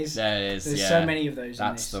 there it is. There it is. There's so many of those.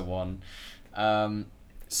 That's the one.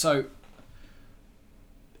 So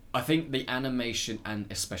I think the animation and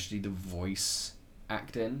especially the voice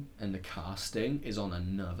acting and the casting is on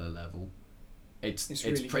another level. It's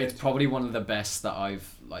probably one of the best that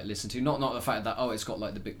I've like listened to. Not the fact that it's got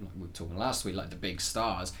like the big, we were talking last week, like the big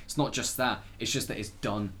stars. It's not just that. It's just that it's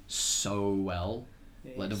done so well.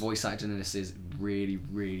 The voice acting in this is really,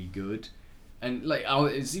 really good. And like I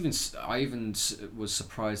even was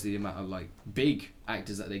surprised the amount of like big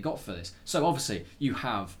actors that they got for this. So obviously you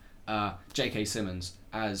have J.K. Simmons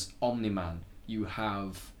as Omni-Man. You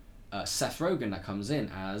have Seth Rogen that comes in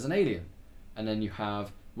as an alien, and then you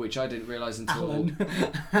have, which I didn't realise until Alan.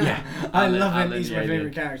 I love him. He's my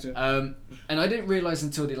favourite character. And I didn't realise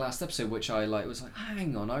until the last episode, which I was like,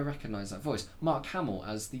 hang on, I recognise that voice. Mark Hamill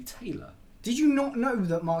as the tailor. Did you not know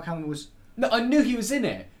that Mark Hamill was? No, I knew he was in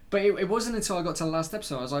it, but it wasn't until I got to the last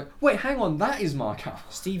episode I was like, wait, hang on, that is Mark Hamill.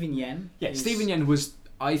 Stephen Yen. Yeah, Stephen Yen was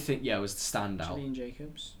I think it was the standout. Julian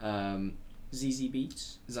Jacobs. Um, ZZ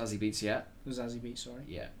Beats. Zazie Beetz, yeah. Zazie Beats, sorry.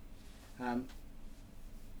 Yeah.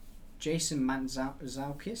 Jason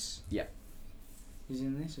Mantzoukas. Yeah. He's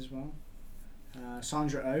in this as well.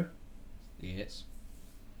 Sandra Oh. Yes.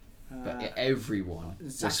 But everyone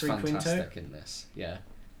was Zachary fantastic Quinto. in this. Yeah.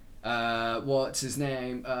 What's his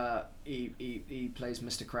name? He plays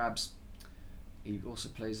Mr. Krabs. He also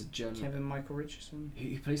plays a German. Kevin Michael Richardson.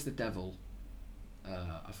 He plays the devil.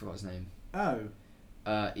 I forgot his name. Oh.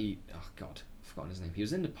 Oh God, I've forgotten his name. He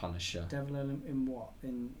was in The Punisher. Devil in what?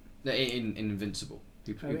 In Invincible.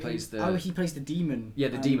 Who plays the? he plays the demon. Yeah,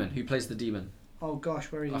 the demon. Who plays the demon? Oh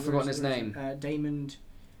gosh, where is he? I've forgotten his name. Damon.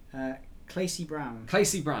 Clancy Brown.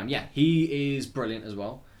 Clancy Brown. Yeah, he is brilliant as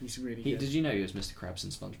well. He's really good. Did you know he was Mr. Krabs in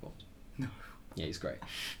SpongeBob? No. Yeah, he's great.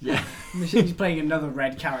 Yeah. He's playing another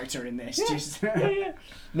red character in this. Just Yeah.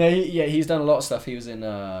 No, he's done a lot of stuff. He was in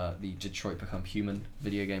the Detroit Become Human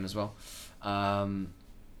video game as well. No,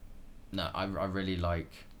 I really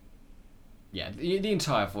like. Yeah, the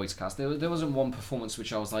entire voice cast. There wasn't one performance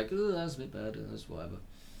which I was like, oh, that's a bit bad. That's whatever.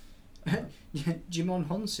 Jimon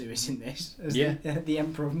Honsu is in this as Yeah. the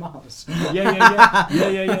Emperor of Mars.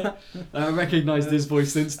 Yeah. I recognised his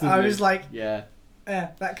voice instantly. I was like, yeah.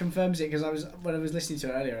 that confirms it because when I was listening to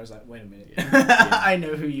it earlier, I was like, wait a minute, Yeah. I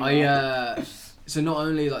know who you are. So not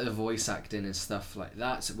only like the voice acting and stuff like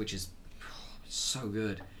that, which is so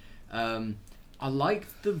good. I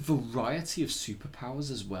like the variety of superpowers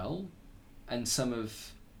as well, and some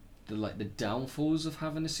of the downfalls of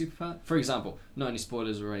having a superpower. For example, not any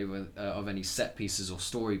spoilers or any of any set pieces or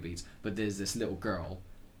story beats, but there's this little girl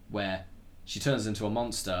where she turns into a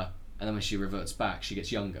monster, and then when she reverts back, she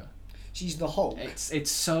gets younger. She's the Hulk.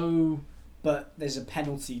 It's so. But there's a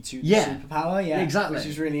penalty to the Yeah. superpower, Exactly. which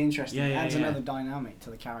is really interesting. Yeah, It yeah, adds yeah. another dynamic to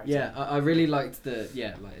the character. Yeah, I really liked like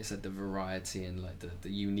I said, the variety and like the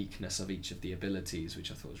uniqueness of each of the abilities, which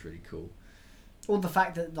I thought was really cool. Or the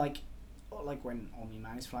fact that like when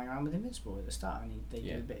Omni-Man is flying around with Invincible at the start and they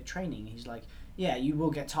Yeah. do a bit of training, he's like, yeah, you will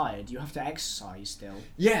get tired. You have to exercise still.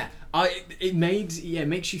 Yeah, it makes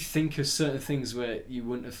you think of certain things where you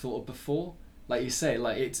wouldn't have thought of before. Like you say,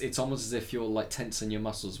 like it's almost as if you're like tensing your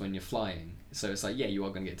muscles when you're flying. So it's like, yeah, you are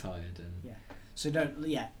going to get tired. And So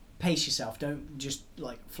pace yourself. Don't just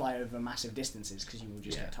like fly over massive distances because you will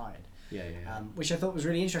just get tired. Yeah. Which I thought was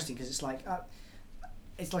really interesting because it's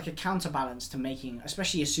like a counterbalance to making,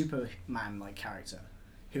 especially a Superman like character,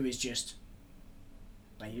 who is just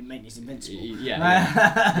like he's invincible.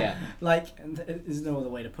 Yeah. Like, and there's no other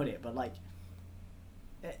way to put it, but like,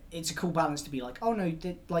 it's a cool balance to be like, oh no,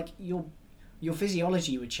 like your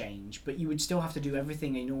physiology would change, but you would still have to do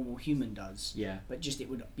everything a normal human does. Yeah. But just it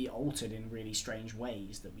would be altered in really strange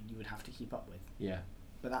ways that you would have to keep up with. Yeah.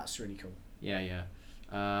 But that's really cool. Yeah.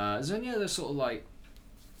 Is there any other sort of like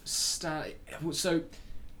so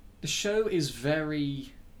the show is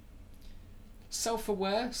very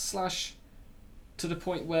self-aware / to the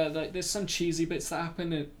point where like there's some cheesy bits that happen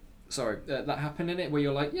that happen in it where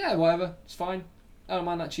you're like, yeah, whatever, it's fine, I don't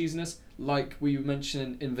mind that cheesiness. Like we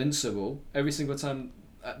mentioned Invincible, every single time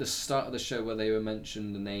at the start of the show where they were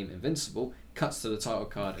mentioned the name Invincible, cuts to the title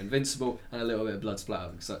card Invincible and a little bit of blood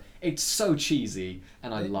splatter. So it's so cheesy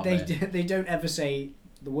and I love it. They don't ever say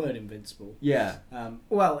the word invincible. Yeah.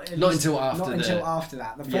 Well, Not until after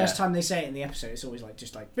that. The first time they say it in the episode, it's always like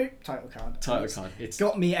just like boop, title card. It's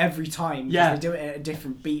got me every time. Yeah. They do it at a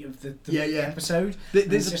different beat of the Yeah. episode.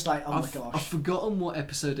 There's just like, oh my gosh. I've forgotten what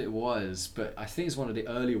episode it was, but I think it's one of the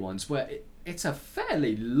early ones where it's a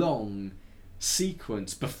fairly long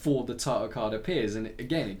sequence before the title card appears, and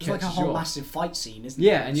again it It's catches like a whole you off. massive fight scene, isn't it?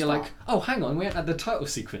 Yeah, and you're like, oh, hang on, we haven't had the title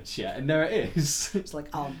sequence yet, and there it is. It's like,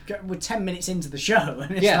 oh, we're 10 minutes into the show,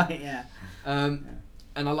 and it's Yeah. like, yeah. And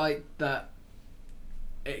I like that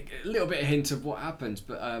a little bit of hint of what happens,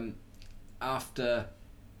 but after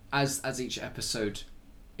as each episode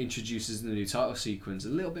introduces the new title sequence, a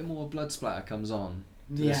little bit more blood splatter comes on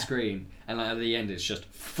to the screen, and like, at the end it's just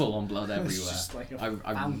full on blood everywhere. It's just like a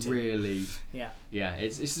I fountain. really Yeah.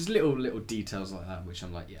 it's just little details like that which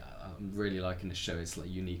I'm like, yeah, I'm really liking the show. It's like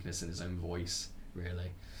uniqueness in its own voice,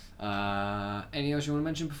 really. Anything else you want to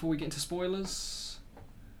mention before we get into spoilers?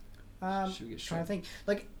 Should we get Trying to think.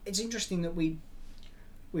 Like, it's interesting that we've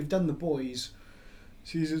done The Boys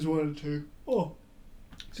seasons 1 and 2. Oh,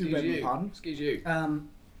 Excuse you. pardon. Excuse you. And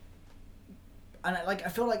I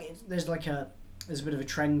feel like there's a bit of a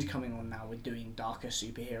trend coming on now with doing darker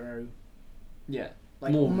superhero, Yeah.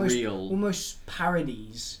 like More almost, real. almost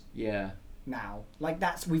parodies Yeah. now. Like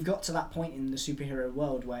we've got to that point in the superhero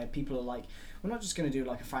world where people are like, we're not just going to do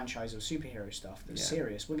like a franchise of superhero stuff that's Yeah.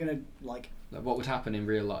 serious. We're going to like what would happen in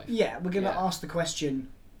real life? we're going to Yeah. ask the question.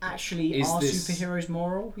 Actually, Is are this- superheroes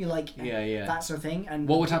moral? You're like, Yeah. that's the thing. And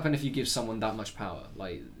What would happen if you give someone that much power?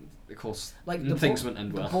 Like, of course, like things wouldn't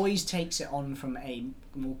end The well. Boys takes it on from a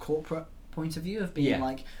more corporate point of view of being Yeah.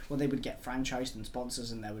 like, well, they would get franchised and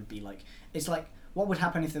sponsors, and there would be like, it's like, what would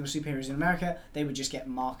happen if there were superheroes in America? They would just get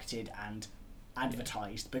marketed and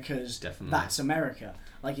advertised because Definitely. that's America.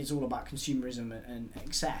 Like, it's all about consumerism and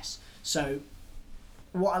excess. So,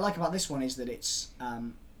 what I like about this one is that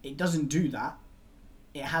it doesn't do that.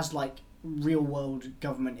 It has like real world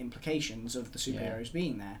government implications of the superheroes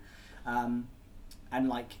being there, and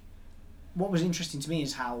like, what was interesting to me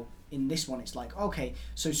is how in this one it's like, okay,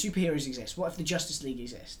 so superheroes exist. What if the Justice League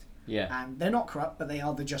exist? Yeah. And they're not corrupt, but they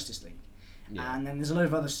are the Justice League. Yeah. And then there's a load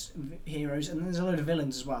of other heroes, and then there's a load of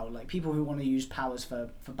villains as well, like people who want to use powers for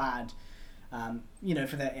bad,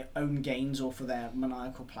 for their own gains or for their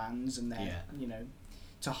maniacal plans and their,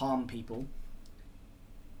 to harm people.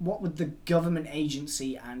 What would the government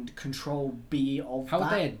agency and control be of How that?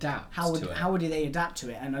 would they adapt to it? How would they adapt to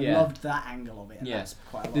it? And I Yeah. loved that angle of it. And Yeah. that's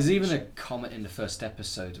quite a lot There's of even the a show. comment in the first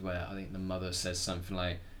episode where I think the mother says something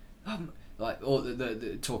or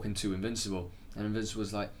the talking to Invincible, and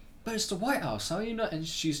Invincible's like, but it's the White House, are you not? And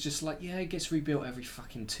she's just like, yeah, it gets rebuilt every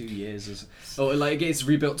fucking 2 years, or like it gets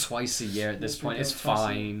rebuilt twice a year at this point. It's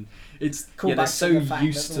fine. It's Call they're back so to the fact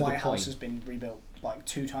used that to the White the House point. has been rebuilt like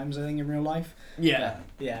 2 times, I think, in real life. Yeah.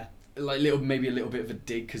 Yeah. Like maybe a little bit of a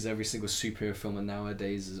dig because every single superhero film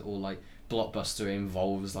nowadays is all like blockbuster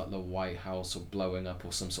involves like the White House or blowing up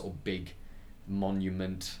or some sort of big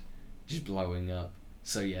monument just blowing up.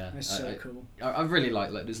 So yeah, It's so cool. I really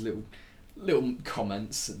like those little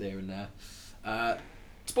comments there and there.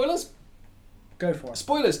 Spoilers. Go for it.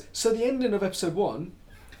 Spoilers. So the ending of episode 1.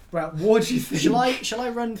 Right, What do you think? shall I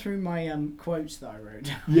run through my quotes that I wrote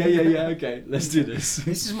down? Yeah. Okay, let's do this.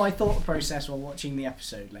 This is my thought process while watching the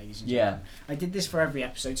episode, ladies and Yeah. gentlemen. I did this for every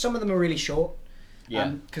episode. Some of them are really short. Yeah.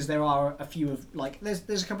 Because there are a few of like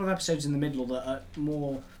there's a couple of episodes in the middle that are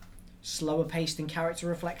more slower paced and character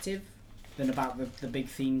reflective than about the big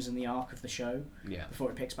themes and the arc of the show Yeah. before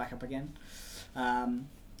it picks back up again.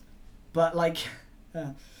 But like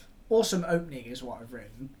awesome opening is what I've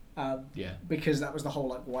written. Yeah. Because that was the whole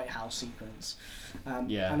like White House sequence.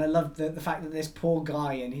 Yeah. And I loved the fact that this poor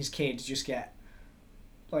guy and his kids just get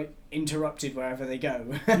like interrupted wherever they go.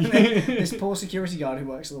 This poor security guard who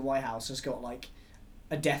works at the White House has got like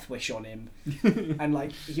a death wish on him, and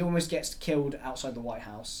like he almost gets killed outside the White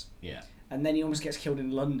House, Yeah. and then he almost gets killed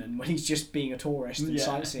in London when he's just being a tourist and Yeah.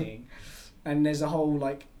 sightseeing. And there's a whole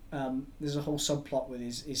subplot with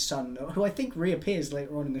his son, who I think reappears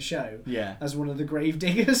later on in the show Yeah. as one of the grave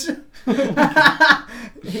diggers.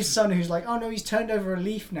 His son, who's like, oh no, he's turned over a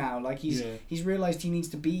leaf now. Like he's realised he needs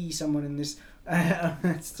to be someone in this.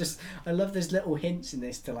 It's just, I love there's little hints in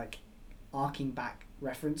this to like arcing back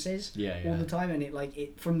references Yeah. all the time, and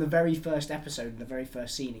it from the very first episode, the very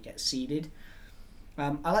first scene, it gets seeded.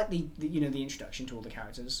 I like the introduction to all the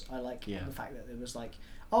characters. I like the fact that it was like,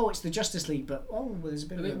 oh, it's the Justice League, but there's a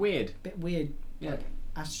bit weird. weird Yeah. like,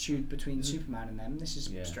 attitude between Superman and them. This is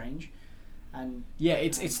strange. And Yeah,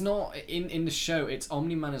 it's not in the show. It's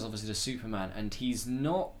Omni-Man is obviously the Superman, and he's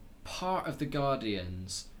not part of the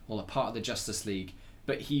Guardians or a part of the Justice League,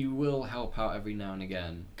 but he will help out every now and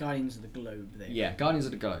again. Guardians of the Globe. Yeah, Guardians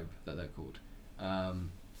of the Globe that they're called.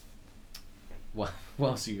 What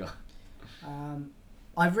else you got?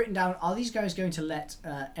 I've written down, are these guys going to let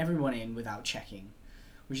everyone in without checking?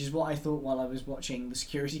 Which is what I thought while I was watching the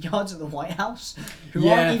security guards at the White House, who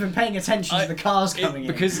aren't even paying attention to the cars coming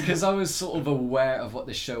in. Because I was sort of aware of what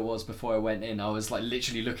this show was before I went in. I was like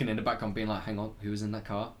literally looking in the background being like, hang on, who was in that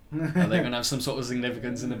car? Are they going to have some sort of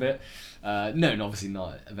significance in a bit? No, obviously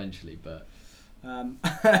not eventually, but...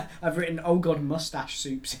 I've written, oh god, Mustache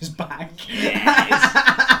Soups is back.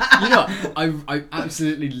 You know, I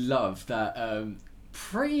absolutely love that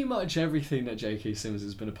pretty much everything that J.K. Simmons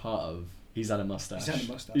has been a part of, he's had a mustache. He's had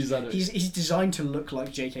a mustache. He's designed to look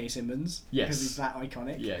like J.K. Simmons. Yes. Because he's that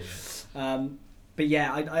iconic. Yeah. But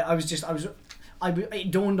yeah, it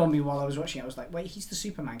dawned on me while I was watching it. I was like, wait, he's the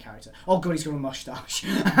Superman character. Oh god, he's got a mustache.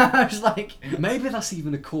 I was like... Maybe that's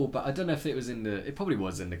even a call, but I don't know if it was it probably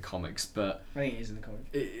was in the comics, but... I think it is in the comic.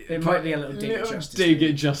 It might be a little dig at Justice League. Dig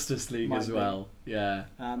at Justice League Might as be. well. Yeah.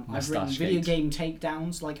 I've written video game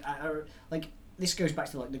takedowns. Like this goes back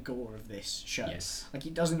to like the gore of this show. Yes. Like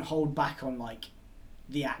it doesn't hold back on like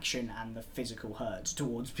the action and the physical hurt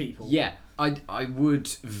towards people. Yeah, I would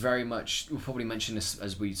very much... We'll probably mention this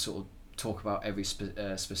as we sort of talk about every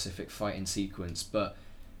specific fighting sequence, but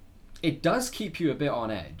it does keep you a bit on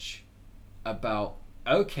edge. about,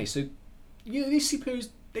 okay, so these superheroes,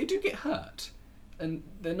 they do get hurt, and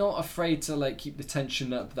they're not afraid to like keep the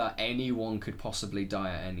tension up that anyone could possibly die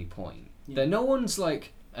at any point. Yeah. No one's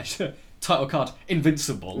like title card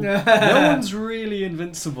invincible. No one's really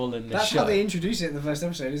invincible in this That's show. how they introduce it in the first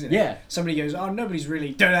episode, isn't it? Yeah. Somebody goes, "Oh, nobody's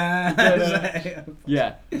really." Yeah.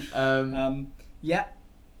 Yeah.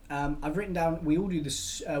 I've written down. We all do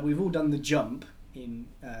this. We've all done the jump in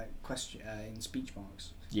in speech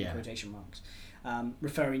marks, Yeah. quotation marks,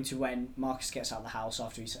 referring to when Marcus gets out of the house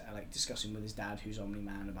after he's like discussing with his dad, who's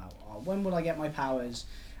Omni-Man, about when will I get my powers,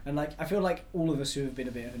 and like I feel like all of us who have been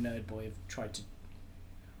a bit of a nerd boy have tried to.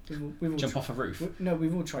 We've all Jump off a roof.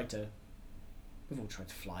 We've all tried to. We've all tried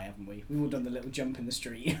to fly, haven't we? We've all done the little jump in the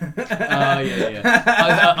street.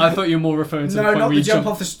 Yeah. I thought you were more referring to the point not where the you jump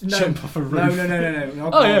off the jump off a roof. No.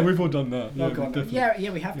 Oh yeah, we've all done that. Oh Yeah, god. definitely.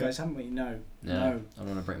 Yeah, we have, guys, haven't we? No. I don't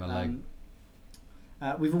want to break my leg.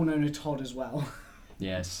 We've all known a Todd as well.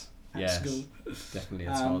 Yes. At Yes. school. Definitely a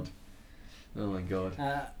Todd. Oh my god.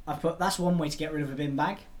 I put that's one way to get rid of a bin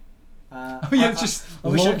bag. Oh yeah, just I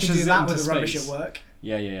wish I could launches do that into with the rubbish space. at work.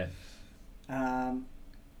 Yeah.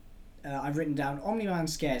 I've written down Omni-Man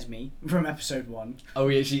scares me from episode 1. Oh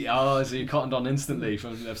yeah, so you cottoned on instantly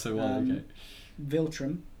from episode 1. Okay.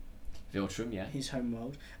 Viltrum, Viltrum, yeah. his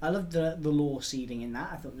homeworld. I loved the lore seeding in that.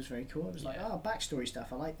 I thought it was very cool. It was like, Yeah. backstory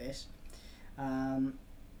stuff. I like this. Peeing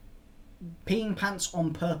pants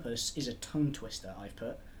on purpose is a tongue twister. I've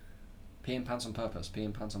put Peeing pants on purpose.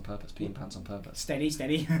 Peeing pants on purpose. Peeing pants on purpose.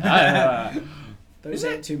 steady. Ah. Don't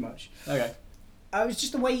say it too much. Okay. It was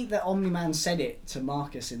just the way that Omni-Man said it to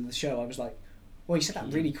Marcus in the show. I was like, well, he said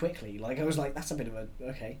that really quickly. Like, I was like, that's a bit of a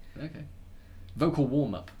okay. Okay. Vocal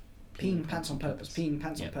warm up. Peeing pants on purpose. Peeing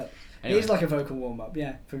pants on purpose. Anyway. It is like a vocal warm up,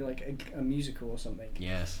 yeah, for like a musical or something.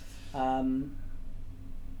 Yes. I've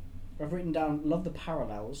written down love the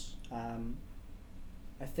parallels.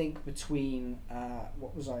 I think between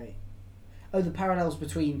what was I? Oh, the parallels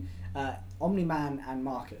between Omni-Man and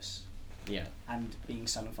Marcus. Yeah. And being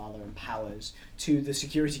son and father and powers to the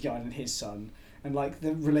security guard and his son, and like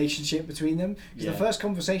the relationship between them. Because the first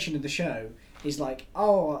conversation of the show is like,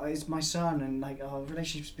 oh, it's my son, and like, oh, the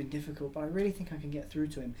relationship's been difficult, but I really think I can get through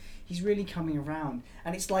to him. He's really coming around,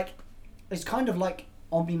 and it's like, it's kind of like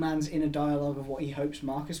Omni-Man's inner dialogue of what he hopes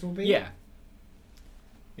Marcus will be. Yeah.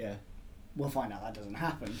 Yeah. We'll find out that doesn't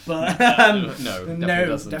happen, but no, definitely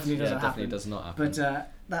doesn't. Definitely doesn't happen. Definitely does not happen.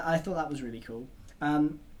 But I thought that was really cool.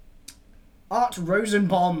 Art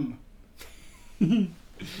Rosenbaum.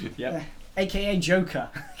 Yep. AKA Joker.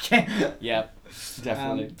 Yep.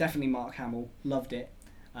 Definitely. Definitely Mark Hamill. Loved it.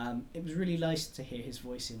 It was really nice to hear his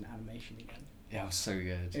voice in animation again. Yeah, it was so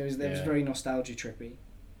good. It was very nostalgia trippy.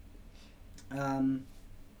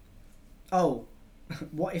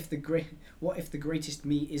 What if the greatest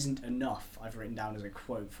me isn't enough? I've written down as a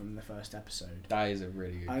quote from the first episode. That is a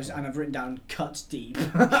really good quote. And I've written down cut deep.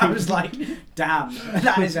 I was like, damn,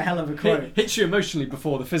 that is a hell of a quote. Hits you emotionally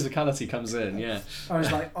before the physicality comes in. Yeah. I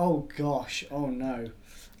was like, oh gosh, oh no.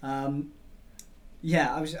 I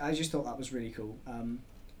just thought that was really cool.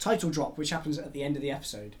 Title drop, which happens at the end of the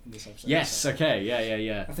episode in this episode. Yes. So Okay.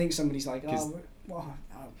 Yeah. I think somebody's like,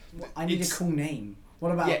 I need a cool name.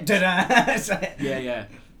 What about? Yeah.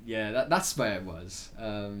 That's where it was.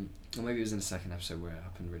 Or maybe it was in the second episode where it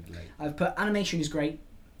happened really late. I've put animation is great.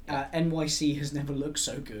 NYC has never looked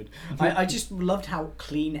so good. I just loved how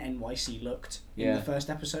clean NYC looked in the first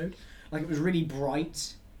episode. Like, it was really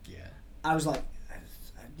bright. Yeah. I was like,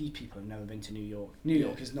 these people have never been to New York. New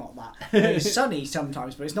York is not that. It's sunny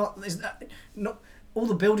sometimes, but it's not. All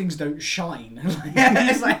the buildings don't shine.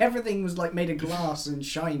 It's like everything was like made of glass and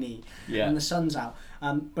shiny, and the sun's out.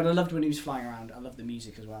 But I loved when he was flying around. I loved the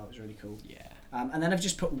music as well. It was really cool. Yeah. And then I've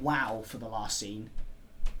just put wow for the last scene.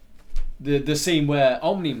 The scene where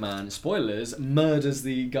Omni-Man, spoilers, murders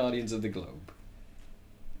the Guardians of the Globe.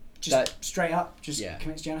 Just straight up, Yeah.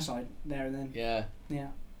 commits genocide there and then. Yeah. Yeah.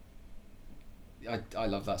 I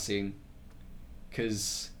love that scene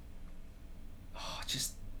because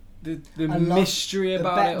just the mystery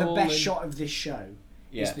about it all. The best shot of this show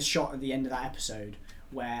Yeah. is the shot at the end of that episode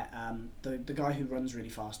where the guy who runs really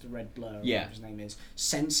fast, the red blur, whatever his name is,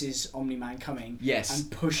 senses Omni-Man coming, Yes.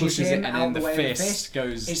 and pushes him it, and out then the the way fist of the fist.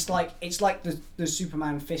 goes. It's like the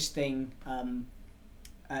Superman fist thing.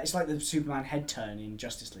 It's like the Superman head turn in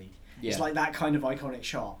Justice League. Yeah. It's like that kind of iconic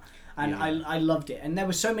shot. And Yeah. I loved it. And there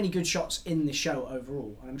were so many good shots in the show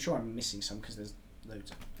overall. And I'm sure I'm missing some because there's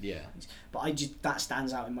loads of them. Yeah. But that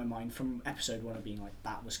stands out in my mind from episode 1 of being like,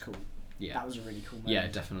 that was cool. Yeah. That was a really cool moment. Yeah,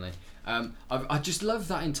 definitely. I just love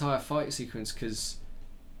that entire fight sequence because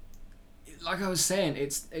like I was saying,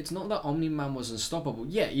 it's not that Omni-Man was unstoppable.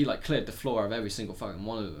 Yeah, he like cleared the floor of every single fucking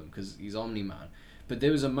one of them because he's Omni-Man. But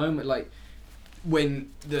there was a moment like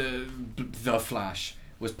when the Flash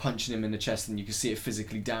was punching him in the chest, and you could see it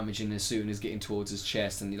physically damaging his suit, and he's getting towards his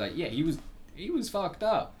chest, and you're like, yeah, he was fucked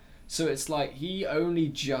up. So it's like he only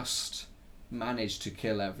just managed to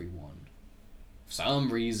kill everyone for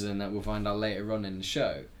some reason that we'll find out later on in the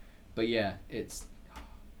show. But yeah, it's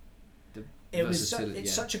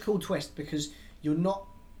such a cool twist because you're not,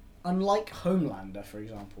 unlike Homelander, for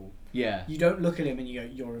example. Yeah. You don't look at him and you go,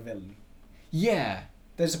 "You're a villain." Yeah.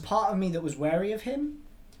 There's a part of me that was wary of him,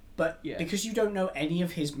 but Yeah. because you don't know any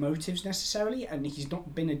of his motives necessarily, and he's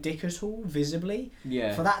not been a dick at all visibly.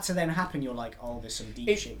 Yeah. For that to then happen, you're like, "Oh, there's some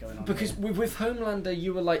deep shit going on." Because here. with Homelander,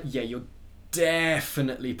 you were like, yeah, you're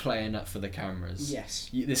definitely playing up for the cameras. Yes.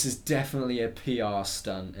 This is definitely a PR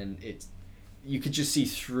stunt, and you could just see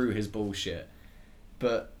through his bullshit.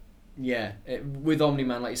 But yeah, with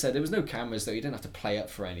Omni-Man, like you said, there was no cameras though. You didn't have to play up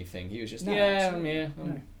for anything. He was just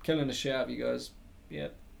I'm killing the shit out of you guys. Yeah,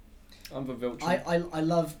 I'm the Viltrum.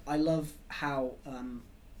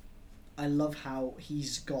 I love how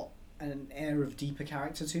he's got an air of deeper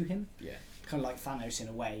character to him. Yeah. Kind of like Thanos in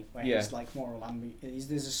a way, where he's like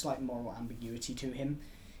there's a slight moral ambiguity to him,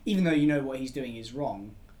 even though you know what he's doing is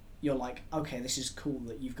wrong. You're like, okay, this is cool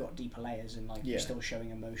that you've got deeper layers and like you're still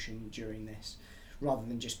showing emotion during this, rather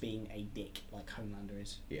than just being a dick like Homelander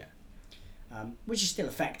is. Yeah. Which is still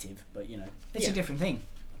effective, but you know, it's a different thing.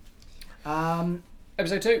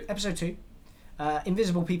 Episode 2. Episode 2.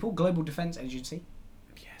 Invisible People, Global Defense Agency.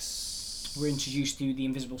 Yes. We're introduced to the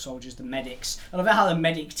Invisible Soldiers, the medics. I love how the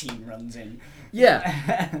medic team runs in.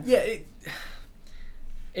 Yeah. Yeah.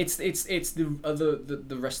 It's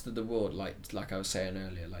the rest of the world, like I was saying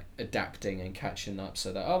earlier, like adapting and catching up,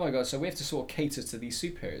 so that, oh my god, so we have to sort of cater to these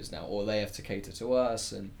superheroes now, or they have to cater to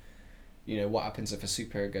us, and you know what happens if a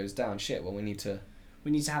superhero goes down? Shit, well we need to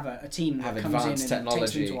have a team that have comes advanced in and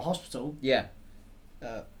takes them technology to a hospital. Yeah.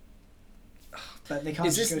 But they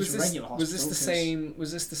can't just go to a regular hospital. Was this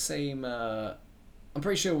the same? I'm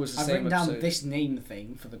pretty sure it was the I've same written down episode. this name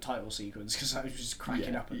thing for the title sequence because I was just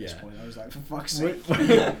cracking up at this point. I was like, for fuck's sake,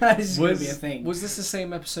 this this is going to be a thing. Was this the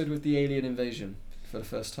same episode with the alien invasion for the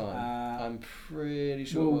first time? I'm pretty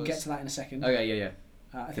sure. We'll get to that in a second. Okay, yeah.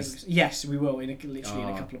 I think yes, we will literally in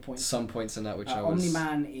a couple of points. Some points in that which I was.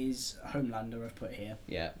 Omni-Man is Homelander. I've put here.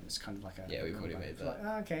 Yeah. It's kind of like a. Yeah, we've already made that. Like,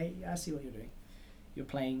 okay, I see what you're doing. You're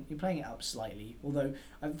playing it up slightly. Although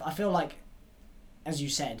I feel like, as you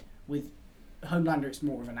said, with Homelander, it's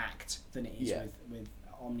more of an act than it is with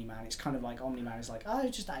Omni-Man. It's kind of like Omni-Man is like, oh,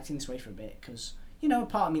 just acting this way for a bit because, you know,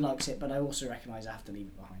 part of me likes it, but I also recognise I have to leave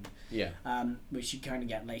it behind. Yeah. Which you kind of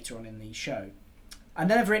get later on in the show. And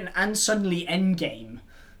then I've written, and suddenly Endgame,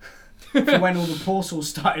 for when all the portals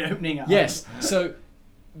started opening up. Yes. So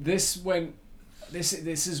this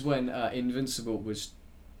is when Invincible was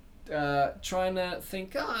trying to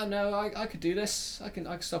think, no, I could do this. I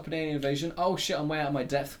can stop an alien invasion. Oh shit, I'm way out of my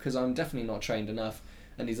depth because I'm definitely not trained enough.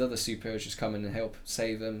 And these other superheroes just come in and help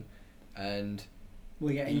save him. And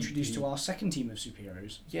we get introduced to our second team of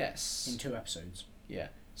superheroes. Yes. In 2 episodes. Yeah.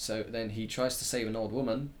 So then he tries to save an old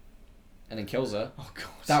woman, and then kills her. Oh god.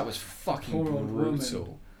 That was fucking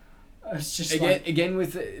brutal. It's just again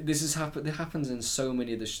with this happens in so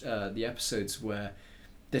many of the episodes where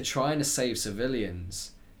they're trying to save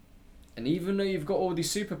civilians. And even though you've got all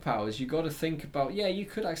these superpowers, you got to think about, you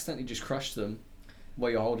could accidentally just crush them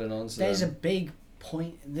while you're holding on to them. There's a big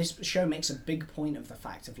point. This show makes a big point of the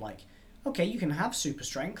fact of like, okay, you can have super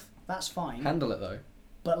strength. That's fine. Handle it though.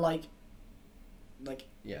 But like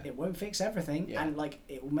it won't fix everything, and like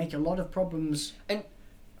it will make a lot of problems. And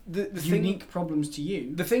the unique problems to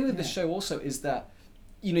you. The thing with the show also is that,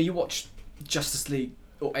 you know, you watch Justice League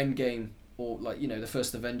or Endgame or like, you know, the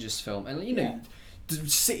first Avengers film, and you know. The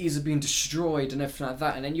cities are being destroyed and everything like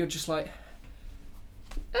that, and then you're just like,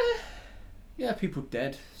 people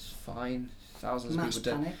dead, it's fine, thousands of people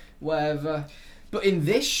dead, whatever. But in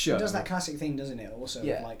this show, it does that classic thing, doesn't it? Also,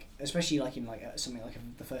 like especially like in like something like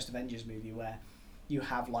the first Avengers movie where you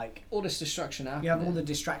have like all this destruction happening. You have all the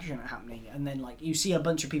distraction happening, and then like you see a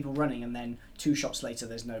bunch of people running, and then 2 shots later,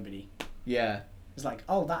 there's nobody. Yeah. It's like,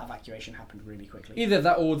 oh, that evacuation happened really quickly. Either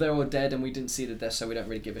that, or they're all dead, and we didn't see the death, so we don't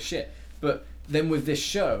really give a shit. But then with this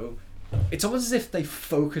show, it's almost as if they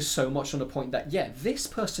focus so much on the point that, this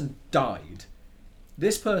person died.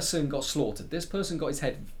 This person got slaughtered. This person got his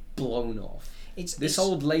head blown off. This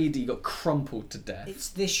old lady got crumpled to death. It's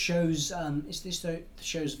the show's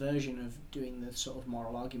version of doing the sort of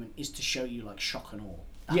moral argument is to show you like shock and awe.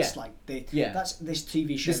 That's that's this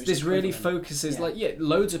TV show. This really equivalent. focuses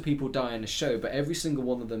loads of people die in the show, but every single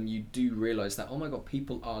one of them you do realise that, oh my god,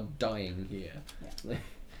 people are dying here. Yeah.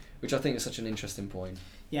 Which I think is such an interesting point.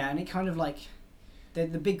 Yeah, and it kind of like the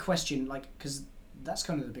big question, like, because that's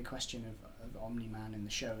kind of the big question of Omni-Man in the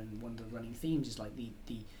show, and one of the running themes is like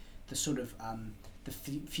the sort of the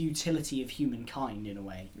futility of humankind in a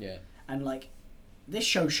way. Yeah. And like this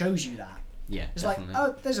show shows you that. Yeah, it's definitely. like,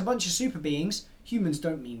 oh, there's a bunch of super beings. Humans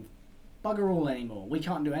don't mean bugger all anymore. We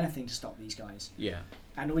can't do anything to stop these guys. Yeah.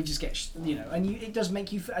 And we just get, it does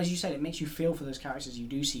make you, as you said, it makes you feel for those characters you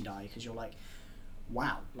do see die, because you're like,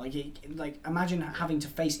 wow, like imagine having to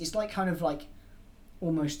face. It's like kind of like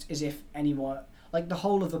almost as if anyone, like the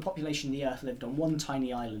whole of the population of the Earth lived on one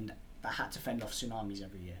tiny island that had to fend off tsunamis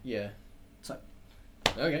every year. Yeah. It's like,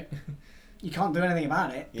 okay. You can't do anything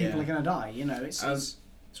about it. People Yeah. are gonna die.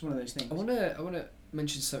 It's one of those things. I wanna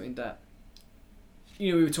mention something that,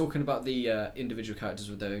 we were talking about the individual characters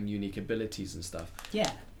with their own unique abilities and stuff.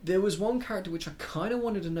 Yeah. There was one character which I kind of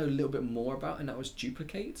wanted to know a little bit more about, and that was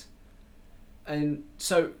Duplicate. And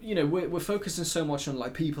so, we're focusing so much on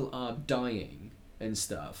like people are dying and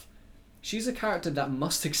stuff. She's a character that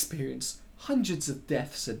must experience hundreds of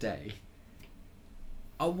deaths a day.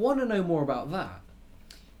 I want to know more about that.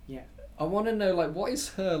 Yeah. I want to know, like, what is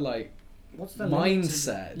her, like, what's the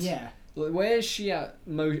mindset? Yeah. Like, where is she at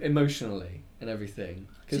emotionally and everything?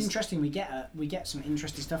 It's interesting. We get some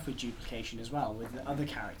interesting stuff with Duplication as well, with the other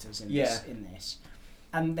characters in this,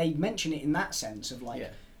 and they mention it in that sense of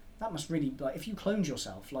like, that must really, like, if you cloned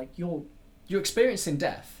yourself, like you're experiencing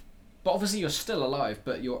death, but obviously you're still alive,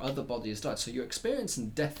 but your other body has died, so you're experiencing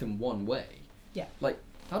death in one way. Yeah. Like,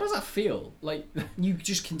 how does that feel? Like, you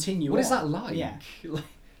just continue. What is that like? Yeah. Like,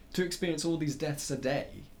 to experience all these deaths a day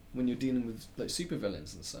when you're dealing with like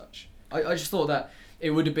supervillains and such. I just thought that it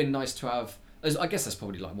would have been nice to have. I guess that's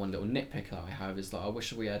probably like one little nitpick that I have, is like, I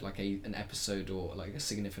wish we had like an episode or like a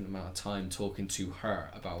significant amount of time talking to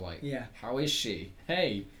her about like, how is she?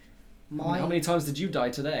 Hey, how many times did you die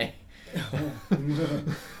today?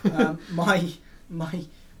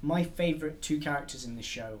 My favourite two characters in this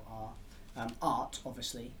show are Art,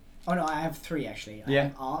 obviously. Oh no, I have three actually.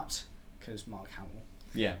 Art, because Mark Hamill.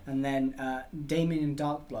 Yeah. And then Damon in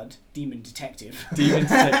Darkblood, Demon Detective. Demon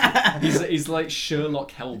Detective. He's like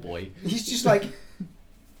Sherlock Hellboy. He's just like,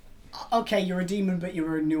 okay, you're a demon, but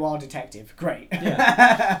you're a noir detective. Great.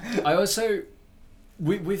 Yeah. I also,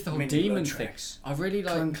 with the whole demon thing, tracks. I really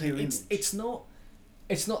like. It's not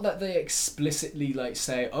that they explicitly like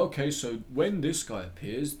say, okay, so when this guy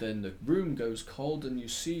appears, then the room goes cold and you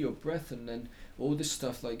see your breath, and then all this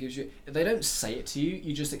stuff like gives you. They don't say it to you.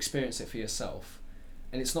 You just experience it for yourself.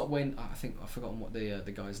 And it's not when I think I've forgotten what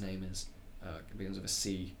the guy's name is. It begins with a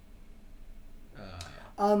C. The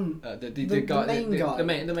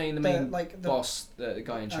main boss, the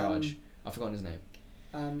guy in charge. I've forgotten his name.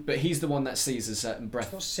 But he's the one that sees a certain breath.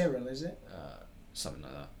 It's not Cyril, is it? Something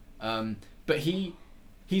like that. But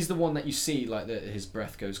he's the one that you see like his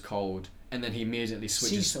breath goes cold, and then he immediately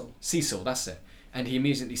switches. Cecil, that's it. And he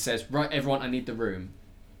immediately says, "Right, everyone, I need the room."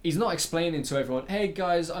 He's not explaining to everyone, hey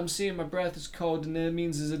guys, I'm seeing my breath is cold and it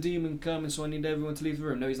means there's a demon coming, so I need everyone to leave the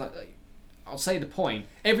room. No, he's like, I'll say the point.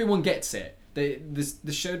 Everyone gets it.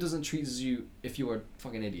 The show doesn't treat you if you're a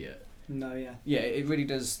fucking idiot. No, yeah. Yeah, it really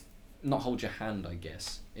does not hold your hand, I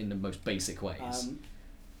guess, in the most basic ways.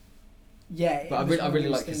 But I really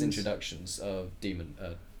like his introductions of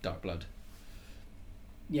Darkblood.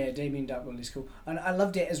 Yeah, Damien Darkblood is cool. And I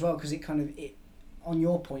loved it as well because it on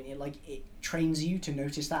your point, it trains you to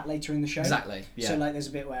notice that later in the show. Exactly. Yeah. So like, there's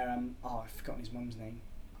a bit where I've forgotten his mum's name.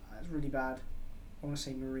 That's really bad. I want to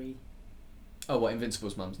say Marie. Oh, what,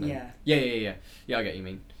 Invincible's mum's name? Yeah. Yeah. Yeah, I get what you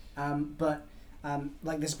mean. But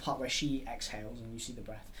like there's a part where she exhales and you see the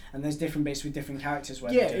breath, and there's different bits with different characters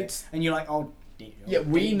where they do it, and you're like, oh. Yeah,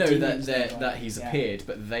 we know that he's appeared,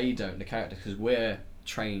 but they don't, the character, because we're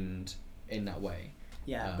trained in that way.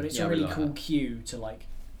 Yeah, but it's a really cool cue to like.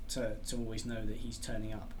 To always know that he's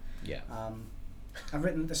turning up. Yeah. I've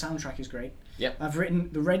written the soundtrack is great. Yep. I've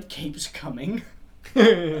written the red cape's coming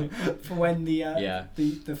for when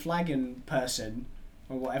the flagon person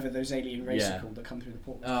or whatever those alien races are called that come through the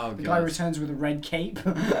portal. Oh, the guy returns with a red cape.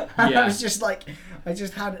 I was just like, I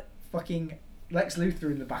just had fucking Lex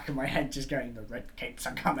Luthor in the back of my head just going, the red capes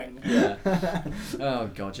are coming. Yeah. Oh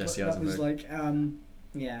god, Jesse That was like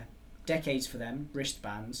decades for them.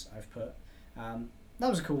 Wristbands I've put. That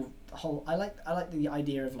was a cool whole. I like the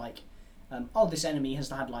idea of like this enemy has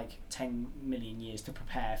had like 10 million years to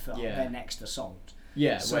prepare for Yeah. their next assault.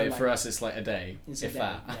 Yeah, So, where like, for us it's like a day, It's if a day,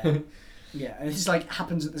 that. yeah. Yeah, and this like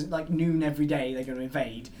happens at like noon every day. They're going to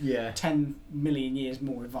invade. Yeah. 10 million years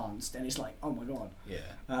more advanced, and it's like, oh my god. Yeah.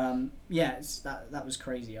 That was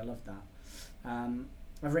crazy. I loved that.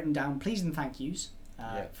 I've written down please and thank yous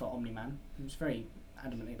Yeah. for Omni-Man. He was very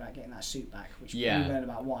adamantly about getting that suit back, which Yeah. we learn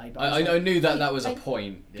about why. But I, was I like, knew that hey, that was a hey,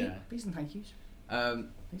 point. Yeah. Please and thank yous.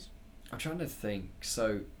 Please. I'm trying to think.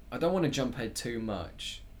 So I don't want to jump ahead too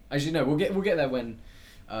much. As you know, we'll get there when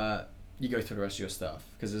you go through the rest of your stuff,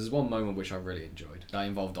 because there's one moment which I really enjoyed that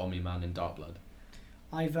involved Omni-Man and Dark Blood.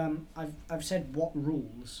 I've said what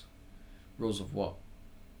rules. Rules of what?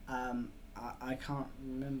 I can't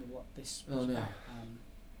remember what this was Oh, no. about.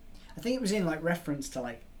 I think it was in like reference to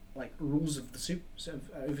like rules of the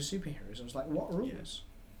over superheroes. I was like, what rules?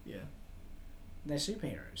 Yeah. They're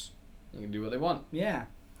superheroes. They can do what they want. Yeah.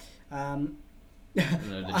 You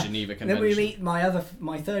know, the Geneva Then Convention. we meet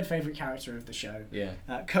my third favourite character of the show, Yeah.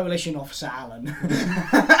 Coalition Officer Alan,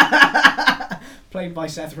 played by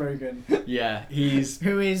Seth Rogen, Yeah, he's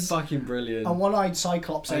who is fucking brilliant. a one-eyed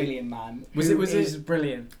Cyclops alien man. Was who it- is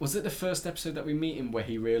brilliant. Was it the first episode that we meet him where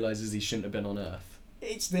he realises he shouldn't have been on Earth?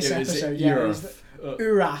 It's this It was episode, yeah. Earth.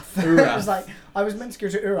 Urath. Urath. It was like, I was meant to go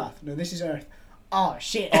to Urath. No, this is Earth. Oh,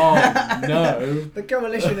 shit. Oh no. The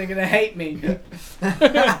Coalition are going to hate me.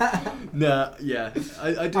 Nah, yeah.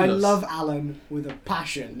 I do I love love Alan with a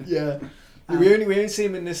passion. Yeah. Um, we only see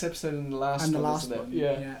him in this episode and the last And the one, last isn't it? one.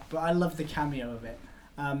 Yeah. But I love the cameo of it.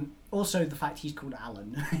 Also, the fact he's called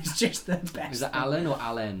Alan is just the best. Is that thing. Alan or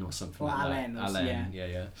Allen or something Or like Allen, that? or- Allen, yeah.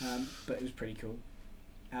 yeah. But it was pretty cool.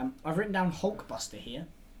 I've written down Hulkbuster here.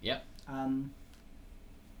 Yep.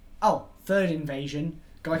 Third invasion.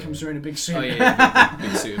 Guy comes through in a big suit. Oh yeah,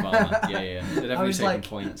 big suit of armour. Yeah. They're I definitely was taking like-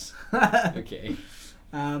 points. Okay.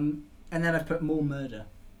 And then I've put more murder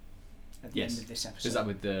at the Yes. end of this episode. Is that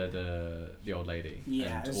with the old lady?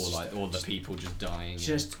 Yeah, And it's all just- like all the people just dying.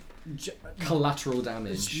 just collateral it's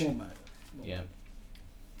damage. more murder.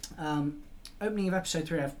 Yeah. Opening of episode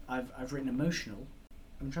 3, I've written emotional.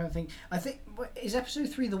 I'm trying to think. I think is episode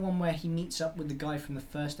 3 the one where he meets up with the guy from the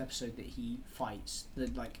first episode that he fights, the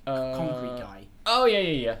concrete guy. Oh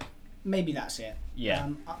yeah. Maybe that's it. Yeah.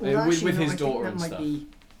 Well, With actually, no, his I think daughter that and might stuff. Be,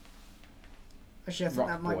 actually, I think Rock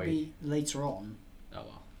that might Boy. be later on. Oh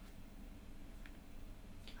well.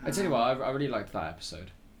 I tell you what, I really liked that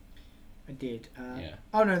episode. I did. Yeah.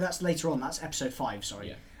 Oh no, that's later on. That's episode 5.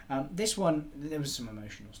 Sorry. Yeah. This one, there was some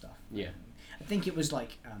emotional stuff. Yeah. I think it was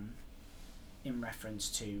like in reference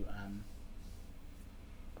to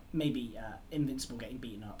maybe Invincible getting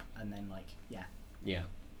beaten up, and then like yeah. Yeah.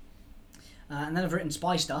 And then I've written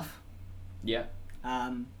spy stuff. Yeah.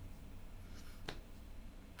 Trying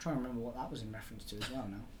to remember what that was in reference to as well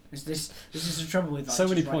now. This is the trouble with like, So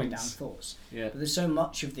just many writing points. down thoughts. Yeah. But there's so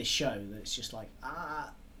much of this show that it's just like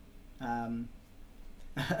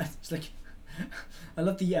it's like I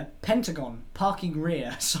love the Pentagon parking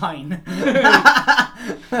rear sign.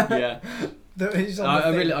 Yeah. That is on the I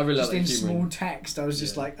thing, really like just that in humour. small text. I was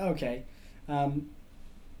just Yeah. like, okay.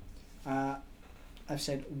 I've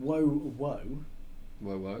said whoa, whoa,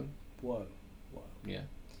 Whoa. whoa. Yeah.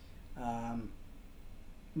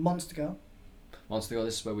 Monster Girl. Monster Girl.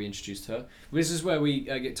 This is where we introduced her. This is where we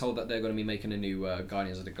get told that they're going to be making a new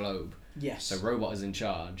Guardians of the Globe. Yes. So Robot is in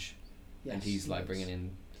charge, Yes, and he's like yes. bringing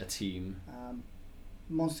in a team.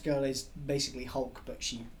 Monster Girl is basically Hulk, but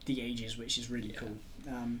she de-ages, which is really Yeah. cool.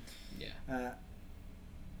 Yeah.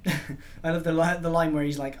 I love the line where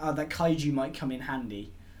he's like, "Oh, that kaiju might come in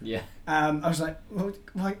handy." Yeah. I was like, well,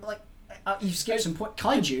 you've skipped some point.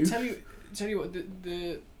 Kaiju. Tell you what,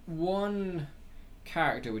 the one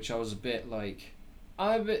character which I was a bit like,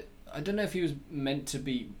 I don't know if he was meant to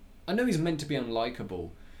be. I know he's meant to be unlikable,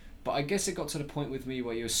 but I guess it got to the point with me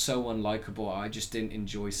where he was so unlikable I just didn't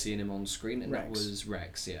enjoy seeing him on screen, and that Rex. was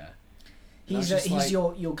Rex. Yeah. And I was He's just like-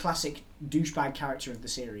 your classic douchebag character of the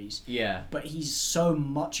series, Yeah. but he's so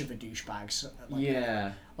much of a douchebag. So,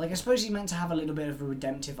 Yeah. Like I suppose he's meant to have a little bit of a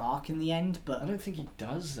redemptive arc in the end, but I don't think he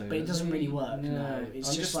does though. But it does doesn't he? really work, no. No, It's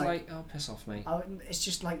I'm just just like- oh, piss off, mate. it's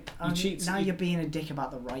just like cheat- now you- you're being a dick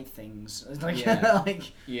about the right things. It's like Yeah.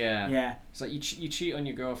 like Yeah. yeah. It's like you cheat on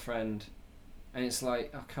your girlfriend, and it's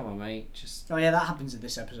like, oh come on, mate, just Oh yeah, that happens in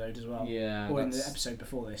this episode as well. yeah. Or in the that's- episode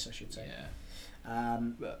before this, I should say. Yeah.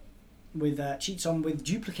 With cheats on with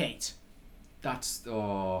duplicate. That's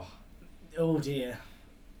Oh dear.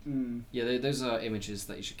 yeah. Those are images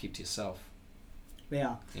that you should keep to yourself. They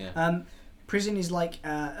are. Yeah. Prison is like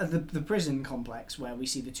the prison complex where we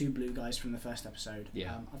see the two blue guys from the first episode.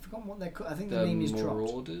 Yeah. I've forgotten what they're called. I think The the name is dropped.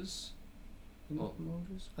 Marauders. What?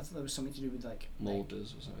 Molders? I thought there was something to do with like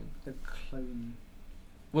Molders or something. the clone.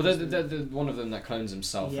 Well, the one of them that clones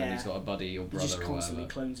himself Yeah. and he's got a buddy or He brother just or constantly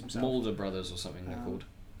whatever. clones himself. Mulder Brothers or something they're called.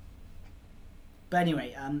 But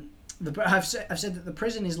anyway, I've said that the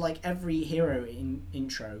prison is like every hero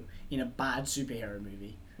intro in a bad superhero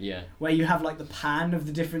movie, Yeah. where you have like the pan of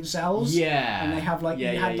the different cells. Yeah. And they have like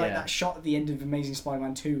yeah, you had yeah, like yeah. that shot at the end of Amazing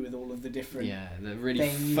Spider-Man 2 with all of the different. Yeah, the really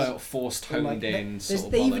things. forced or, honed like, in sort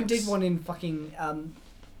of they even bollocks. did one in fucking.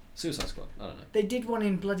 Suicide Squad. I don't know. They did one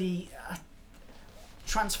in bloody.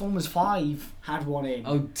 Transformers 5 had one in.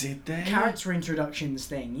 Oh, did they? Character introductions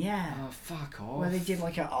thing, yeah. Oh, fuck off. Where they did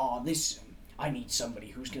like I need somebody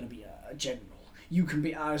who's going to be a general. You can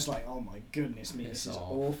be. I was like, oh my goodness me, this is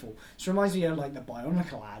awful. This reminds me of like the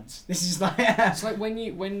Bionicle ads. This is like. It's like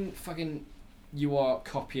when fucking you are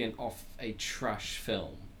copying off a trash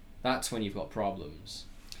film. That's when you've got problems.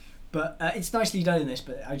 But it's nicely done in this.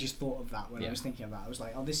 But I just thought of that when I was thinking of that. I was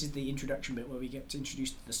like, oh, this is the introduction bit where we get to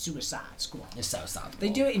introduce the Suicide Squad. It's so sad. They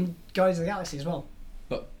do it in Guardians of the Galaxy as well.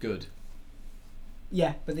 But good.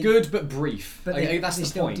 Yeah, but they, Good but brief. But That's they the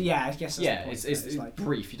still, point. Yeah, I guess. That's Yeah, the point, it's like,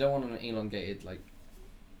 brief. You don't want an elongated like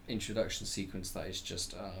introduction sequence that is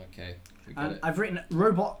just okay. We get it. I've written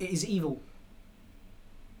robot is evil.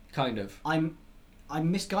 Kind of. I'm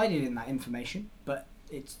misguided in that information, but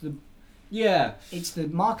it's the Yeah.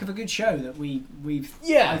 mark of a good show that we've.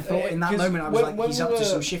 Yeah, I thought in that 'cause moment I was when he's we up to were-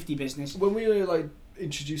 some shifty business. When we were like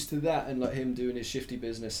introduced to that and like him doing his shifty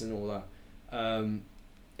business and all that,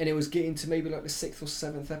 and it was getting to maybe like the 6th or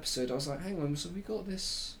 7th episode, I was like, hang on, so we got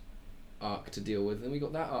this arc to deal with, and we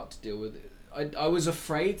got that arc to deal with. I was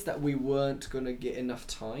afraid that we weren't gonna get enough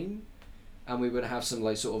time, and we would have some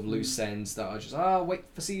like sort of loose ends that are just wait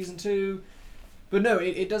for season 2. But no,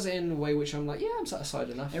 it does it in a way which I'm like, yeah, I'm satisfied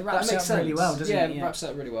enough. It wraps that it makes up really sense. well, doesn't it? It Yeah. wraps it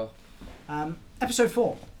up really well. Episode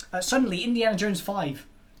 4. Suddenly, Indiana Jones 5.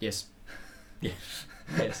 Yes. Yeah.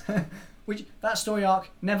 Yes. Which, that story arc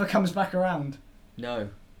never comes back around. No,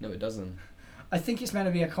 it doesn't. I think it's meant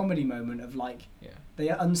to be a comedy moment of like, they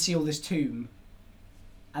unseal this tomb,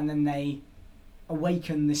 and then they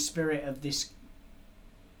awaken the spirit of this,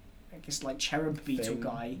 I guess, like cherub beetle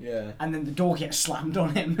guy. Yeah. And then the door gets slammed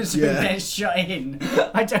on him, so Yeah. he gets shut in.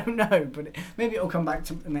 I don't know, but maybe it'll come back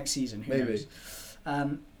to the next season. Who Maybe.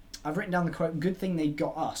 knows? I've written down the quote, good thing they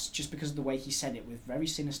got us, just because of the way he said it with very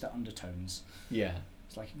sinister undertones. Yeah.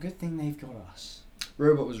 It's like, a good thing they've got us.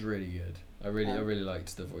 Robot was really good. I really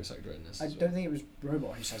liked the voice actor in this. I as don't well. think it was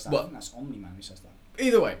Robot who says that. Well- I think that's Omni-Man who says that.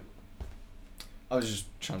 Either way, I was just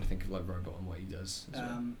trying to think of like Robot and what he does. As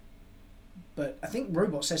well. But I think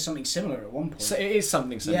Robot says something similar at one point. So it is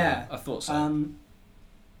something similar. Yeah. I thought so.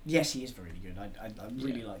 Yes, he is very good. I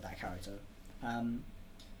really like that character.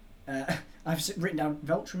 I've written down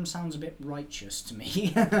Veltrum sounds a bit righteous to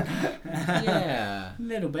me. Yeah. A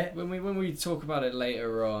little bit. When we talk about it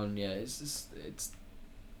later on, yeah, it's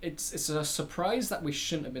a surprise that we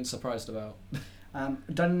shouldn't have been surprised about.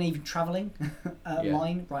 Done an even travelling Yeah.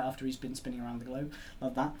 line right after he's been spinning around the globe.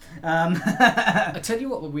 Love that. I tell you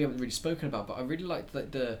what, we haven't really spoken about, but I really liked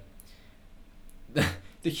like the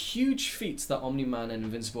huge feats that Omni-Man and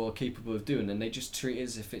Invincible are capable of doing, and they just treat it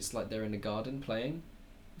as if it's like they're in the garden playing.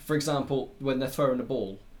 For example, when they're throwing a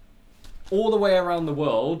ball all the way around the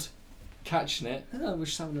world, catching it, we're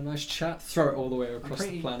just having a nice chat, throw it all the way across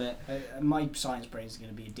the planet. My science brain is going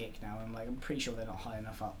to be a dick now. I'm pretty sure they're not high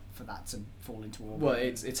enough up for that to fall into orbit. Well,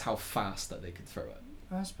 it's how fast that they could throw it.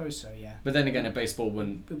 I suppose so, yeah. But then again, a baseball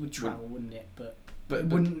wouldn't. It would travel, wouldn't it? But But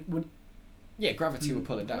would yeah, gravity would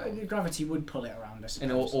pull it down gravity would pull it around us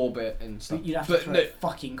in orbit and stuff. But you'd have to throw it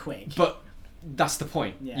fucking quick. But that's the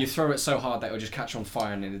point. Yeah. You throw it so hard that it'll just catch on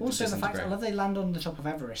fire and it'll Also, the fact disintegrate. I love they land on the top of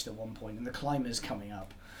Everest at one point and the climber's coming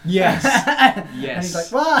up. Yes. And Yes.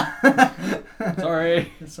 he's like, "Wah!"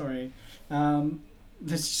 Sorry. Sorry.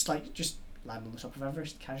 There's just land on the top of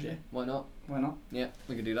Everest casually. Yeah. Why not? Why not? Yeah,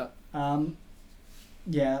 we could do that.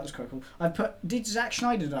 Yeah, that was quite cool. Did Zack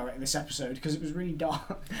Snyder direct this episode because it was really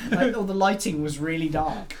dark? Like, all the lighting was really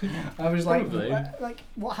dark. I was like, Probably.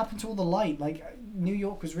 what happened to all the light? Like, New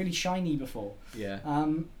York was really shiny before. Yeah.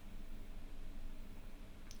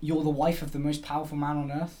 You're the wife of the most powerful man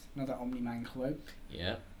on earth. Another Omni-Man quote.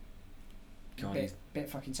 Yeah. God, Bit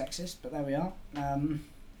fucking sexist, but there we are.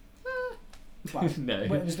 Well, no.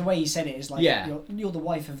 it was the way he said it. Is like, Yeah. you're the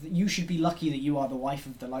wife of. You should be lucky that you are the wife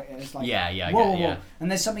of the. Like, it's like. Yeah, yeah, I whoa, get it, whoa, whoa. yeah.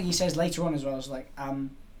 And there's something he says later on as well. It's like,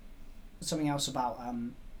 something else about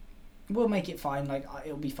we'll make it fine. Like,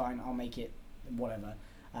 it'll be fine. I'll make it whatever.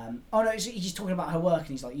 Oh no, he's talking about her work, and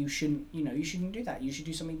he's like, you shouldn't do that. You should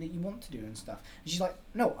do something that you want to do and stuff. And she's like,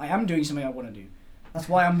 no, I am doing something I want to do. That's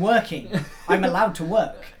why I'm working. I'm allowed to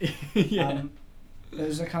work. Yeah.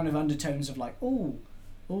 There's a kind of undertones of like, oh,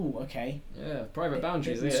 okay. Yeah, private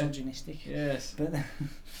boundaries. Bit Yeah. misogynistic. Yes. But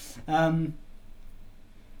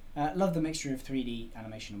love the mixture of 3D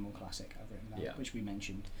animation and more classic. I've written that, Yeah. which we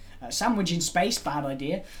mentioned. Sandwich in space, bad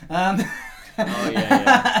idea. Oh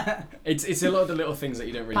yeah. It's a lot of the little things that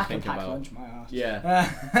you don't really Pack think a pack about. lunch, my ass.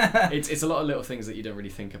 Yeah. It's a lot of little things that you don't really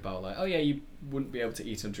think about. Like, oh yeah, you wouldn't be able to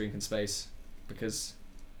eat and drink in space because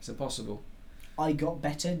it's impossible. I got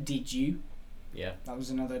better. Did you? Yeah. That was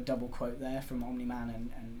another double quote there from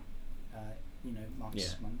Omni-Man and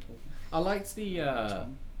Mark's mum talking. I liked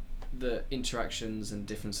the interactions and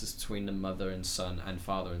differences between the mother and son and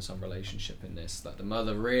father and son relationship in this. Like the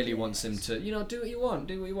mother really wants him to, do what you want,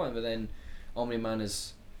 but then Omni-Man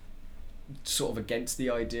is sort of against the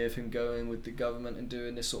idea of him going with the government and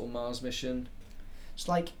doing this sort of Mars mission. It's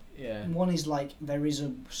like, Yeah. one is like, there is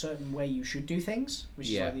a certain way you should do things, which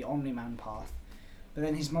is Yeah. like the Omni-Man path. But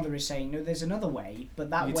then his mother is saying, no, there's another way, but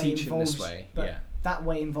that You way teach him involves this way. but Yeah. that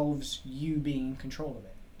way involves you being in control of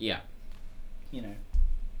it. Yeah.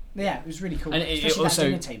 Yeah, it was really cool. And it especially also- that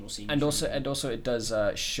dinner table scene. And was also, really it does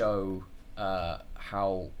show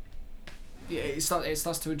how it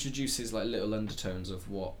starts to introduce his like little undertones of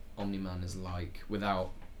what Omni-Man is like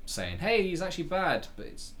without saying, "Hey, he's actually bad." But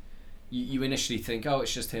it's you initially think, "Oh,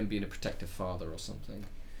 it's just him being a protective father or something."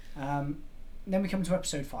 Then we come to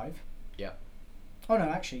episode 5. Yeah. Oh no,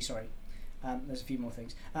 actually, sorry. There's a few more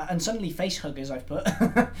things. And suddenly face huggers I've put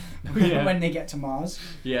Yeah. when they get to Mars.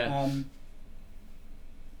 Yeah.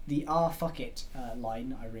 The fuck it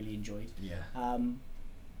line I really enjoyed Yeah.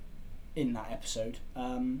 in that episode.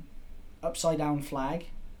 Upside down flag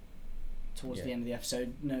towards Yeah. the end of the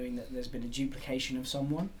episode, knowing that there's been a duplication of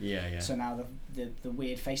someone. Yeah. Yeah. So now the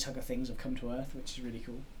weird face hugger things have come to Earth, which is really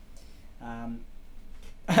cool.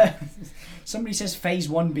 Somebody says phase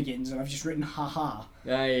 1 begins, and I've just written haha.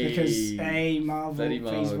 Hey. Because, hey, Marvel, Bloody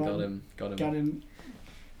phase Marvel 1. got him.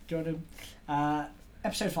 Got him.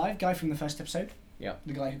 Episode 5, guy from the first episode. Yeah.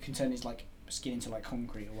 The guy who can turn his like skin into like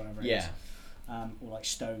concrete or whatever it Yeah. is. Or like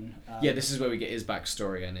stone. Yeah. This is where we get his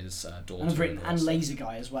backstory and his daughter. And I've written, all and that stuff. Laser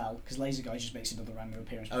Guy as well, because Laser Guy just makes another random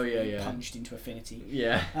appearance. Oh, before yeah, being yeah. Punched into Affinity.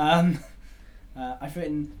 Yeah. I've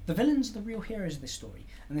written, the villains are the real heroes of this story.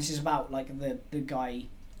 And this is about like the guy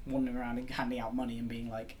wandering around and handing out money and being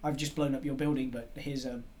like, I've just blown up your building, but here's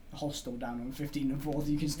a hostel down on 15 and 4th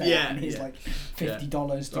you can stay Yeah, at, and here's yeah. like $50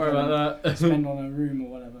 to Sorry go about that. spend on a room or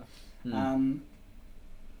whatever. Hmm.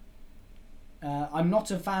 I'm not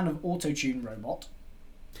a fan of Auto-Tune Robot.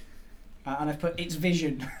 And I've put its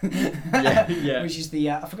vision, Yeah. which is the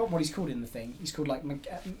I forgot what he's called in the thing. He's called like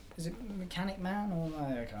is it Mechanic Man or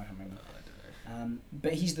I can't remember.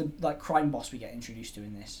 But he's the like crime boss we get introduced to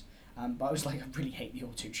in this. But I was like, I really hate the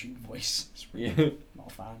Auto-Tune voice. It's really not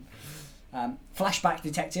a fan. Flashback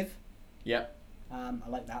detective. Yeah. I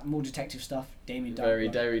like that. More detective stuff. Damien Very,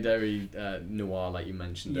 Dark. very noir, like you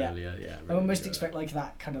mentioned Yeah. earlier. Yeah. I almost expect like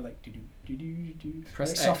that kind of like do Press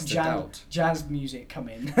like X soft to jazz, doubt. jazz music come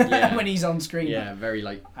in Yeah. when he's on screen. Yeah, very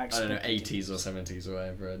like I I don't know, expected it. 80s or 70s or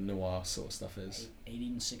whatever noir sort of stuff is.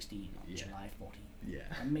 1816 on Yeah. July 14th. Yeah.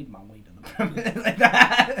 I made my way to the pyramid like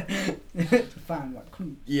that. Fan like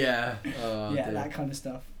clue. Yeah. Oh, Yeah, dear. that kind of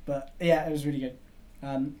stuff. But yeah, it was really good.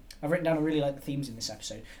 I've written down I really like the themes in this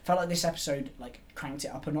episode. Felt like this episode like cranked it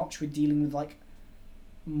up a notch with dealing with like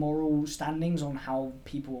moral standings on how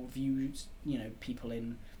people view people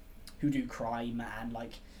in who do crime and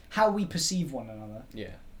like how we perceive one another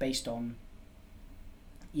Yeah. based on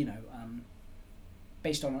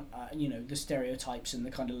the stereotypes and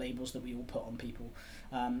the kind of labels that we all put on people.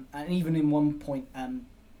 And even in one point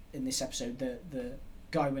in this episode, the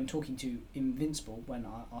guy when talking to Invincible, when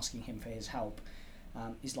asking him for his help,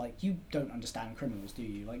 is like, you don't understand criminals, do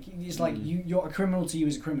you? Like, it's like you're a criminal to you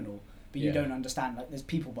as a criminal, but you Yeah. don't understand, like, there's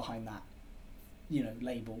people behind that,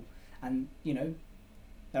 label. And,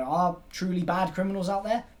 there are truly bad criminals out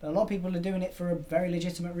there, but a lot of people are doing it for a very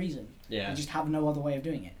legitimate reason. Yeah. They just have no other way of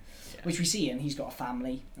doing it. Yeah. Which we see, and he's got a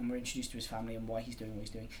family, and we're introduced to his family and why he's doing what he's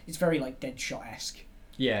doing. It's very, like, Deadshot-esque.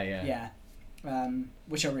 Yeah. Yeah.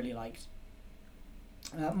 Which I really liked.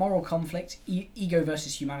 Moral conflict, ego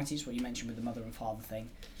versus humanity is what you mentioned with the mother and father thing.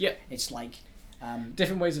 Yeah. It's like...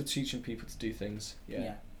 Different ways of teaching people to do things.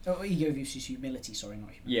 Yeah. Oh, ego versus humility, sorry, not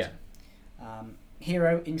humanity. Yeah.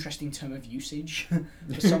 Hero, interesting term of usage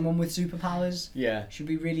for someone with superpowers. Yeah. Should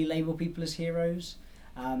we really label people as heroes?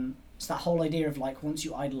 It's that whole idea of like once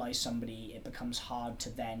you idolize somebody, it becomes hard to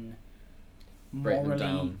then Break them morally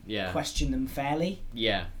down. Yeah. question them fairly.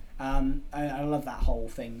 Yeah. I love that whole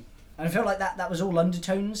thing, and I feel like that was all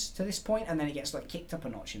undertones to this point, and then it gets like kicked up a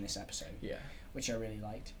notch in this episode, Yeah. which I really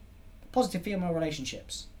liked. positive female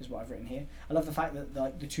relationships is what I've written here. I love the fact that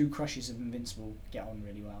like the two crushes of Invincible get on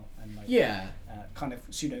really well and like kind of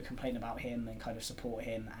pseudo complain about him and kind of support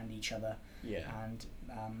him and each other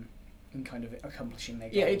and kind of accomplishing their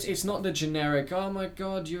goals. Yeah, it's not the generic, oh my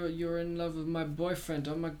god, you're in love with my boyfriend,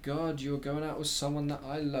 oh my god, you're going out with someone that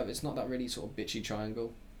I love. It's not that really sort of bitchy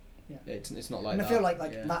triangle. Yeah. It's not like and that. I feel like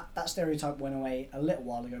that stereotype went away a little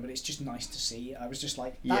while ago, but it's just nice to see. I was just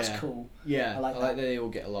like, that's cool. Yeah, I like that they all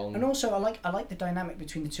get along. And also, I like the dynamic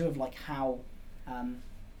between the two of like how,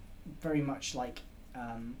 very much like,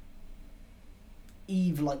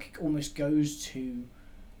 Eve like almost goes to,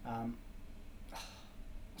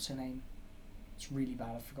 what's her name? It's really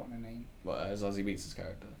bad. I've forgotten her name. What, Zazie Beetz'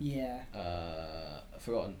 character? Yeah. I've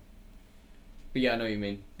forgotten. But yeah, I know what you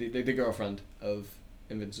mean. The girlfriend of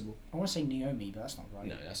Invincible. I want to say Naomi, but that's not right.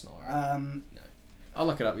 No, that's not right. No. I'll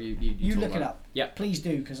look it up. You look it up. Yeah. Please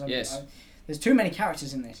do, because yes. There's too many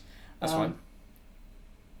characters in this. That's fine.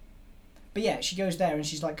 But yeah, she goes there and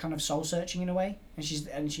she's like kind of soul searching in a way, and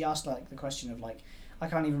she asked like the question of like, I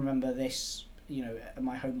can't even remember this,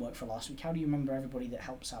 my homework for last week. How do you remember everybody that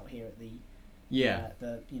helps out here at the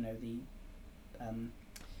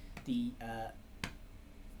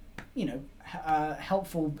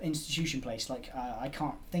helpful institution place? Like I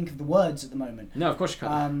can't think of the words at the moment. No, of course you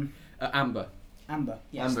can't. Amber. Amber.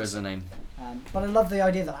 Yes. Amber is her name. But I love the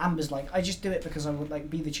idea that Amber's like, I just do it because I would like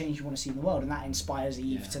be the change you want to see in the world, and that inspires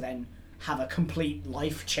Eve to then have a complete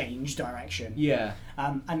life change direction. Yeah.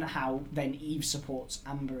 And how then Eve supports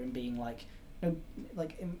Amber in being like, no,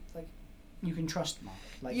 like you can trust Mark.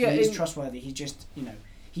 Like he's trustworthy. He's just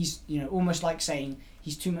he's almost like saying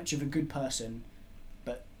he's too much of a good person,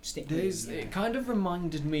 but stick with him. It kind of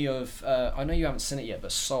reminded me of I know you haven't seen it yet,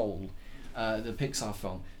 but Soul, the Pixar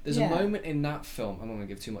film. There's a moment in that film. I'm not going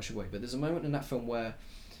to give too much away, but there's a moment in that film where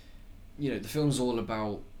the film's all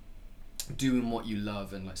about doing what you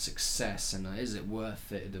love and like success and is it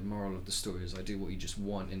worth it. The moral of the story is do what you just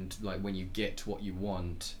want, and like when you get what you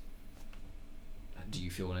want, do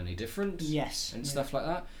you feel any different? Yes. And stuff like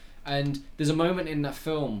that. And there's a moment in that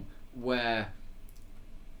film where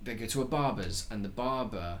they go to a barber's and the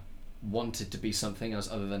barber wanted to be something else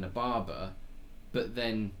other than a barber, but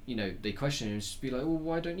then they question him and just be like, well,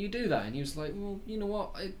 why don't you do that? And he was like, well, you know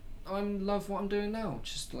what, I love what I'm doing now,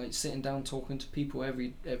 just like sitting down talking to people,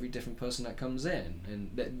 every different person that comes in.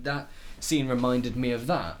 And that scene reminded me of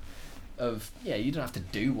that, of you don't have to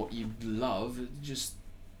do what you love, just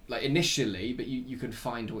like initially, but you can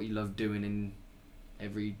find what you love doing in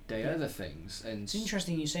everyday other things. And it's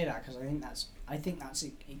interesting you say that, because I think that's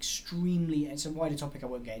extremely. It's a wider topic I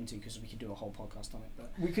won't get into because we could do a whole podcast on it.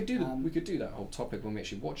 But we could do that whole topic when we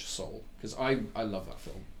actually watch Soul, because I love that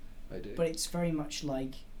film. I do. But it's very much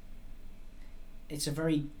like, it's a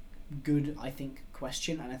very good, I think,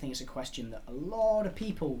 question, and I think it's a question that a lot of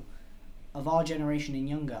people of our generation and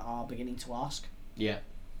younger are beginning to ask. Yeah.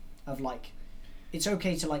 Of like, it's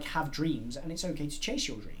okay to like have dreams, and it's okay to chase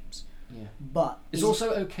your dreams. Yeah. But it's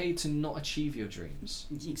also okay to not achieve your dreams.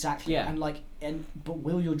 Exactly. Yeah. But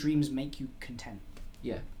will your dreams make you content?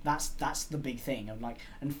 Yeah. That's the big thing.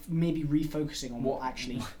 And maybe refocusing on what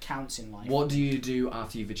actually counts in life. What do you do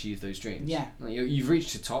after you've achieved those dreams? Yeah. Like you've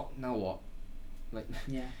reached the top. Now what? Like.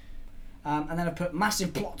 Yeah. And then I put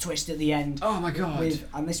massive plot twist at the end. Oh my god!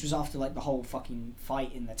 And this was after like the whole fucking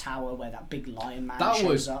fight in the tower where that big lion man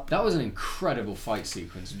shows up. That was an incredible fight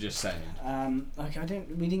sequence. I'm just saying.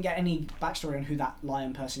 We didn't get any backstory on who that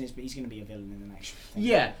lion person is, but he's going to be a villain in the next thing.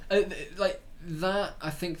 Yeah, like that.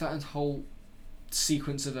 I think that whole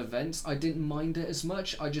sequence of events, I didn't mind it as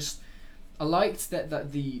much. I liked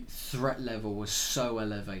that the threat level was so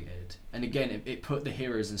elevated, and again it put the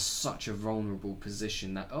heroes in such a vulnerable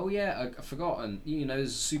position that I've forgotten, there's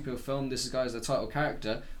a super film, this guy's the title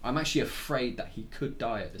character, I'm actually afraid that he could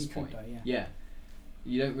die at this point. Could die, yeah.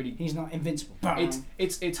 You don't really, he's not invincible.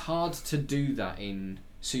 It's hard to do that in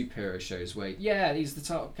superhero shows where he's the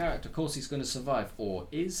title character, of course he's going to survive, or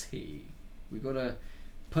is he? We've got to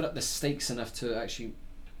put up the stakes enough to actually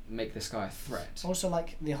make this guy a threat. Also,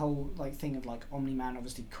 like the whole like thing of like Omni-Man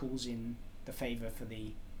obviously calls in the favour for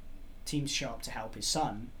the team to show up to help his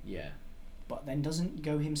son. Yeah. But then doesn't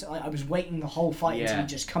go himself. I was waiting the whole fight until he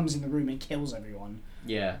just comes in the room and kills everyone.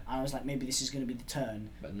 Yeah. And I was like, maybe this is going to be the turn.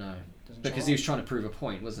 But no. Because he was trying to prove a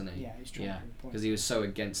point, wasn't he? Yeah, he was trying to prove a point. Because he was so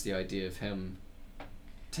against the idea of him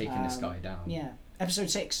taking this guy down. Yeah. Episode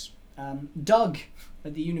 6. Doug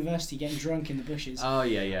at the university getting drunk in the bushes. Oh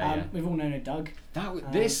yeah. We've all known a Doug.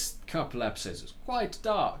 This couple episodes was quite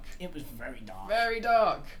dark. It was very dark. Very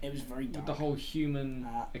dark. It was very dark. With the whole human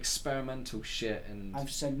experimental shit and. I've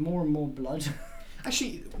said more and more blood.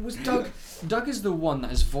 Actually, was Doug... Doug is the one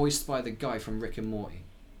that is voiced by the guy from Rick and Morty.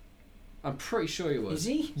 I'm pretty sure he was. Is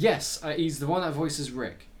he? Yes, he's the one that voices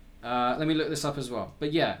Rick. Let me look this up as well.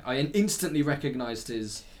 But yeah, I instantly recognised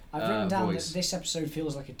his I've written down voice. that this episode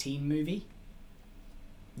feels like a teen movie.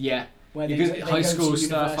 Yeah. Where Because they high go school to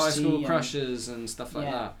stuff, high university school and- crushes and stuff like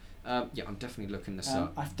Yeah. that. Yeah, I'm definitely looking this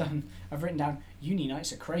up. I've written down uni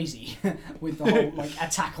nights are crazy with the whole like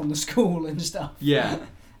attack on the school and stuff. Yeah.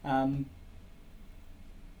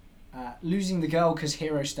 Losing the girl because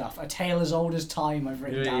hero stuff. A tale as old as time. I've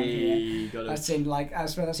written down here. Hey, got it. That's in like I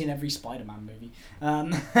swear that's in every Spider-Man movie.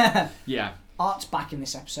 Yeah. Art's back in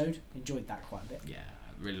this episode. Enjoyed that quite a bit. Yeah,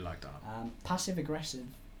 I really liked that. Passive aggressive.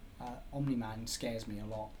 Omni-Man scares me a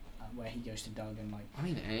lot. Where he goes to Doug and like. I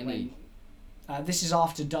mean, any... This is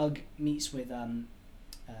after Doug meets with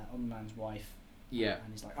Omni-Man's wife. Yeah.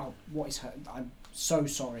 And he's like, "Oh, what is her? I'm so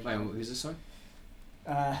sorry." Wait, who's this, sorry?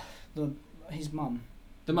 His mum.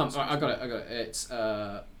 The mum. I got it. It's...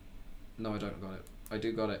 No, I don't got it. I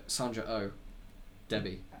do got it. Sandra Oh.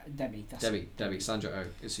 Debbie. Debbie. Debbie. Sandra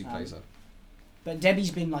Oh is who plays her. But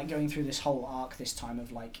Debbie's been like going through this whole arc this time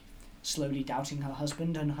of like slowly doubting her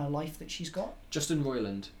husband and her life that she's got, Justin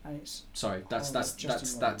Roiland. and it's Sorry, that's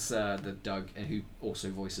Justin the Doug, and who also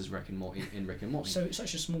voices Rick and Morty in Rick and Morty. so it's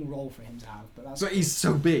such a small role for him to have, but that's. But he's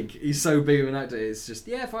so big. He's so big of an actor. It's just,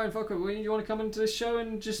 yeah, fine, fuck it. You want to come into this show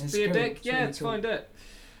and just It's be a cool. dick? It's Yeah, really it's cool. fine, do it.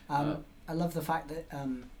 I love the fact that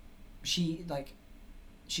she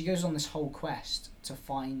goes on this whole quest to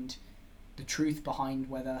find the truth behind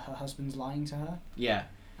whether her husband's lying to her, Yeah.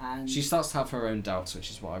 and She starts to have her own doubts, which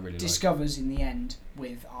is what I really like. discovers in the end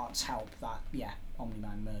with Art's help that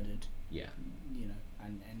Omni-Man murdered, Yeah.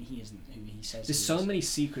 and he isn't who he says. There's he so is. many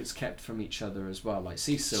secrets kept from each other as well. Like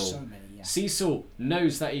Cecil. So many, yeah. Cecil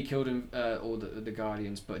knows that he killed him, all the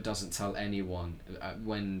Guardians, but doesn't tell anyone.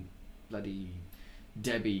 When bloody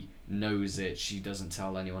Debbie knows it, she doesn't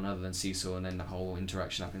tell anyone other than Cecil, and then the whole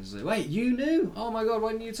interaction happens. Like, wait, you knew? Oh my god,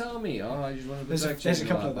 why didn't you tell me? Oh, I just wanted to protect you. There's a and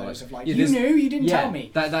couple all of that, those but of like, yeah, you there's- knew, you didn't yeah, tell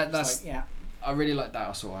me. That's It's like, I really like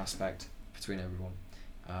that sort of aspect between everyone.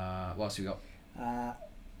 What else we got?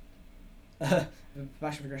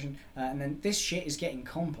 Passive aggression, and then this shit is getting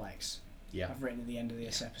complex. Yeah. I've written at the end of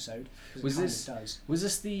this episode. 'Cause Was it kind this- of does. Was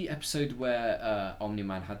this the episode where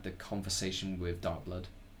Omni-Man had the conversation with Darkblood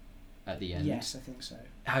at the end? Yes, I think so.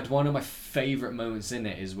 Had one of my favourite moments in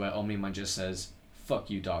it is where Omni-Man just says, "Fuck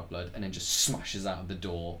you, Darkblood," and then just smashes out of the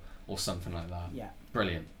door or something like that. Yeah.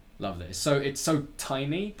 Brilliant. Loved it. It's so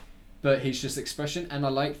tiny, but his just expression, and I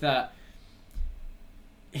like that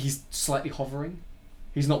he's slightly hovering.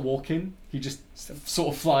 He's not walking. He just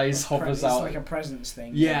sort of flies, hovers It's out. like a presence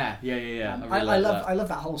thing. Yeah. I I really like that. love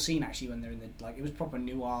that whole scene actually when they're in the like it was proper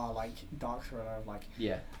noir like dark thriller of like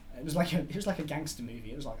Yeah. it was like a gangster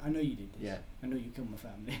movie. It was like I know you did this. Yeah. I know you killed my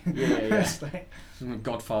family. Yeah. It's like,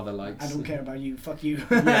 Godfather likes. I don't care about you. Fuck you.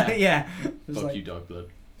 Yeah. Yeah. It was Fuck like, you,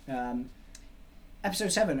 Darkblood.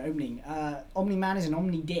 Episode 7 opening. Omni-Man is an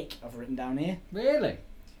Omni-Dick. I've written down here. Really?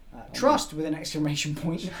 Trust with an exclamation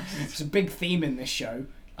point. It's a big theme in this show.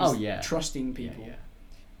 Oh, is yeah. Trusting people.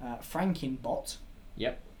 Yeah. Frankenbot.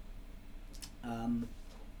 Yep. I think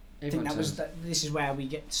Everyone that was says- this is where we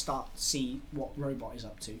get to start to see what Robot is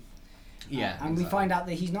up to. Yeah. And we exactly. find out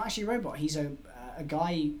that he's not actually a robot. He's a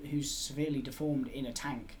guy who's severely deformed in a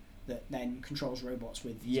tank that then controls robots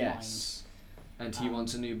with his mind. Yes. And he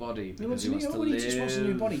wants a new body He wants because he wants to live. He just wants a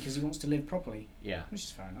new body because he wants to live properly, Yeah. which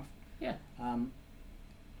is fair enough. Yeah. Um,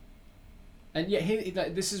 And yeah,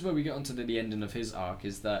 this is where we get onto the ending of his arc,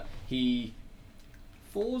 is that he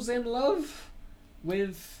falls in love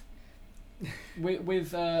with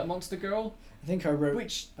Monster Girl, I think I wrote.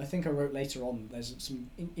 which I think I wrote later on. There's some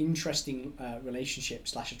interesting relationship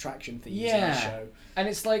 / attraction themes in Yeah. the show. and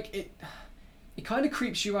it's like it kind of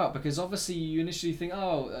creeps you out because obviously you initially think,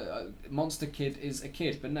 Monster Kid is a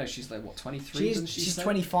kid, but no, she's like what 23. She's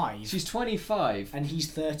 25, She's 25, and he's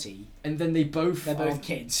 30. and then they're both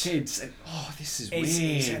kids. and this is It's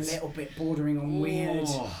weird. a little bit bordering on weird.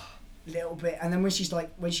 Oh. Little bit, and then when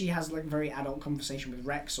she has like a very adult conversation with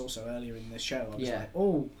Rex also earlier in the show, I was Yeah. like,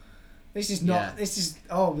 oh, this is not, Yeah.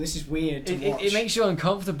 this is weird to watch. It makes you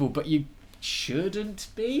uncomfortable, but you shouldn't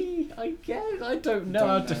be. I guess I don't know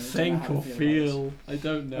how to think or feel. I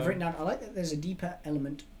don't know. I've written down. I like that there's a deeper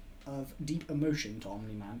element of deep emotion to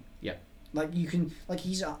Omni-Man. Yeah. Like you can, like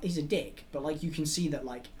he's a dick, but like you can see that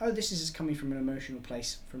like, oh, this is coming from an emotional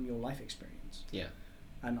place from your life experience. Yeah.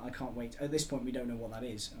 And I can't wait. At this point, we don't know what that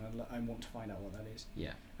is, and I want to find out what that is.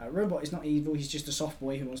 Yeah. Robot is not evil. He's just a soft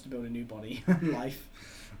boy who wants to build a new body. Life.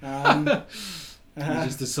 He's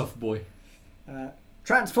just a soft boy.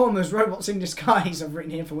 Transformers, robots in disguise. I've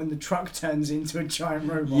written here for when the truck turns into a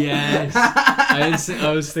giant robot. Yes.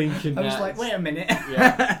 I was thinking I was that. like, wait a minute.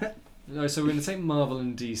 Yeah. No, so we're going to take Marvel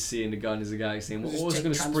and DC and the Guardians of the Galaxy, and we're Just also take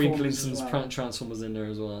going to sprinkle in Transformers some as well. Transformers in there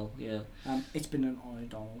as well. Yeah. It's been an honour,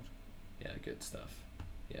 Donald. Yeah, good stuff.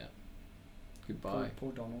 Yeah. Goodbye.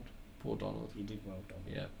 Poor Donald. Poor Donald. You did well,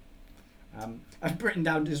 Donald. Yeah. I've written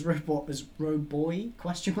down this robot as Roboy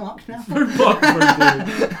question mark now.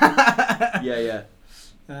 Yeah.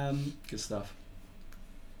 Um, Good stuff.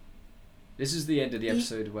 This is the end of the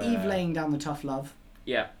episode where Eve laying down the tough love.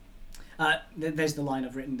 Yeah. There's the line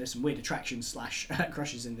I've written. There's some weird attractions /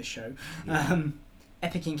 crushes in this show. Yeah.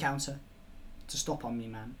 Epic encounter to stop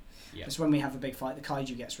Omni-Man. Yeah. It's when we have a big fight. The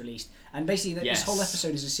kaiju gets released, and basically this Yes. whole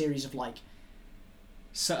episode is a series of like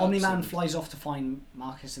Omni-Man flies off to find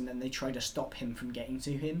Marcus, and then they try to stop him from getting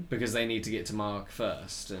to him because they need to get to Mark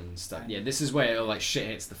first and stuff. And- Yeah, this is where like shit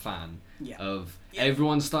hits the fan. Yeah. Of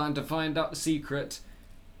everyone's starting to find out the secret.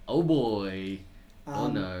 Oh boy. Oh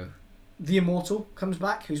no. The Immortal comes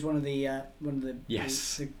back, who's one of the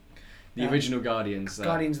Yes. the original Guardians.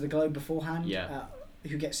 Guardians of the Globe beforehand. Yeah.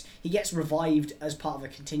 Who gets revived as part of a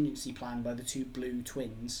contingency plan by the two blue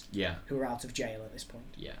twins Yeah. who are out of jail at this point.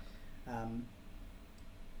 Yeah.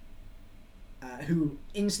 Who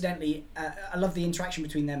incidentally, I love the interaction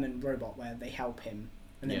between them and Robot where they help him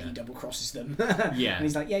and then Yeah. he double crosses them. Yeah. And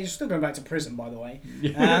he's like, "Yeah, you're still going back to prison, by the way."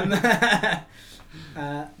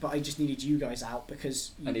 But I just needed you guys out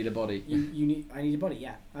because I need a body. I need a body.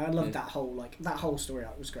 Yeah, I loved Yeah. that whole story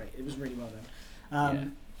arc was great. It was really well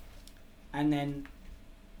done. And then,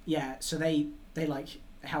 so they like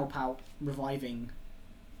help out reviving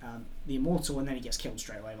the Immortal, and then he gets killed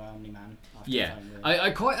straight away by Omni-Man. Yeah,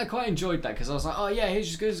 I quite enjoyed that because I was like, oh yeah,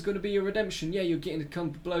 here's going to be your redemption. Yeah, you're getting to come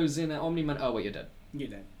blows in at Omni-Man. Oh wait, you're dead. You're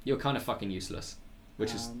dead. You're kind of fucking useless,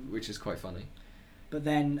 which is quite funny. But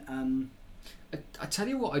then, I tell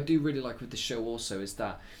you what I do really like with the show also is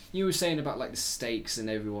that you were saying about like the stakes and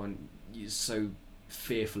everyone is so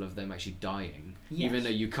fearful of them actually dying, even though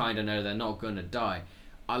you kind of know they're not going to die.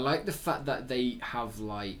 I like the fact that they have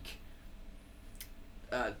like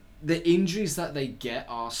the injuries that they get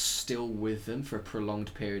are still with them for a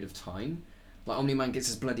prolonged period of time. Like Omni-Man gets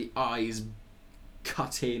his bloody eyes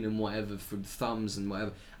cut in and whatever from thumbs and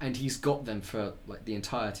whatever, and he's got them for like the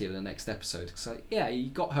entirety of the next episode. So yeah, he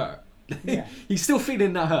got hurt. Yeah. He's still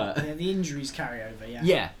feeling that hurt. Yeah, the injuries carry over. Yeah.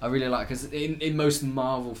 Yeah, I really like because in most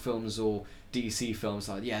Marvel films or DC films,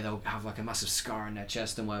 like they'll have like a massive scar on their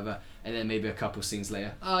chest and whatever, and then maybe a couple scenes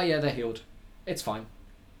later, oh yeah, they're healed. It's fine.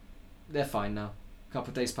 They're fine now. A couple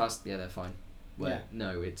of days passed, yeah, they're fine. Well,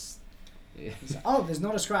 no, it's. He's like, oh, there's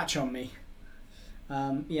not a scratch on me.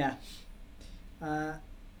 Yeah. I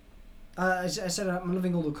said I'm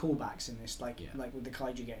loving all the callbacks in this, like with the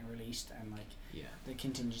kaiju getting released and like the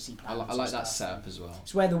contingency plans. I like that setup as well.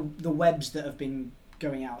 It's where the webs that have been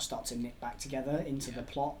going out start to knit back together into the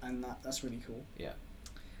plot, and that's really cool. Yeah.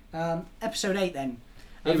 Episode 8 then.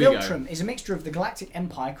 Here we go. Viltrum is a mixture of the Galactic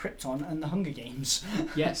Empire, Krypton, and the Hunger Games.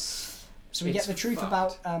 Yes. So we get the truth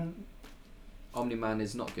about Omni-Man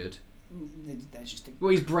is not good. There's just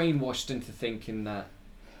Well, he's brainwashed into thinking that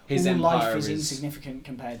his all empire life is insignificant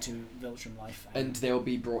compared to Viltrum life, and they'll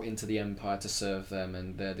be brought into the Empire to serve them,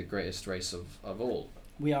 and they're the greatest race of all.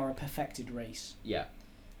 we are a perfected race. Yeah.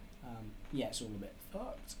 It's all a bit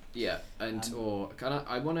fucked. Yeah, and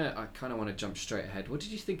I kind of want to jump straight ahead. What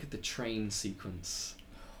did you think of the train sequence?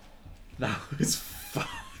 That was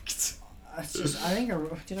fucked. I think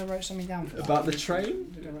did I write something down for that? About the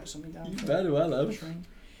train? Did I write something down? You for better well the have, train?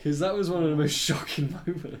 because that was one of the most shocking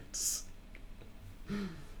moments.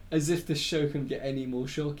 As if the show can get any more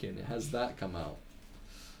shocking, it has that come out.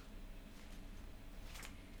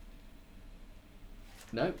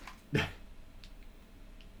 No.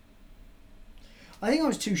 I think I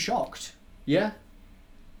was too shocked. Yeah.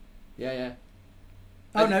 Yeah.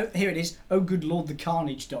 Oh no, here it is. Oh good lord, the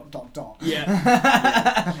carnage ...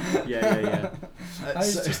 Yeah. Yeah. I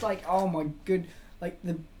was just like, oh my good, like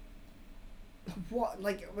it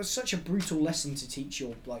was such a brutal lesson to teach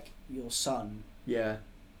your son. Yeah.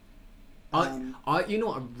 I you know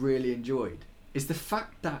what I really enjoyed is the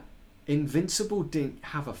fact that Invincible didn't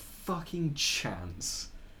have a fucking chance.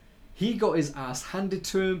 He got his ass handed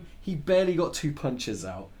to him. He barely got 2 punches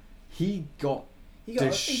out. He got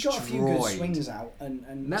a few good swings out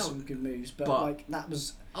and now, some good moves, but that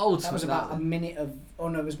was about a minute of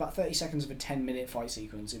it was about 30 seconds of a 10-minute fight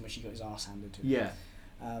sequence in which he got his ass handed to him. Yeah.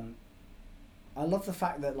 I love the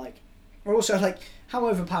fact that also how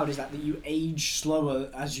overpowered is that you age slower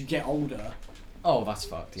as you get older. Oh, that's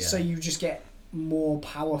fucked. Yeah. So you just get more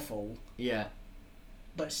powerful. Yeah.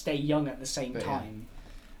 but stay young at the same But, yeah. time.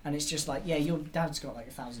 And it's just like, yeah, your dad's got like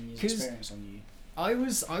 1,000 years 'Cause- experience on you. I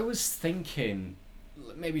was thinking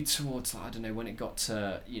maybe towards, I don't know, when it got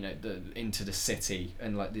to, you know, into the city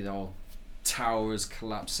and like the whole towers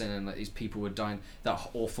collapsing and like these people were dying, that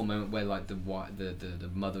awful moment where like the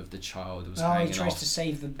mother of the child was Oh, he hanging tries off to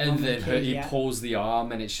save the and mum then kid, he yeah. pulls the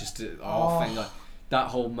arm and it's just off and like that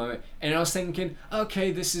whole moment. And I was thinking,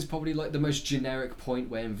 okay, this is probably like the most generic point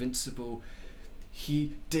where Invincible,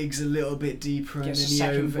 he digs a little bit deeper and Gets then a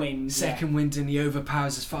he second wind, and he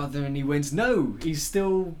overpowers his father and he wins. No, he's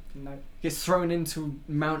still No. gets thrown into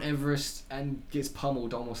Mount Everest and gets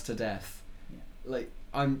pummeled almost to death. Yeah. Like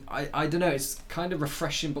I don't know, it's kind of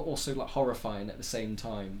refreshing but also like horrifying at the same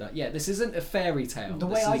time that yeah, this isn't a fairy tale. The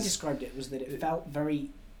This way I is- described it was that it felt very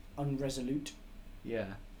unresolute. yeah.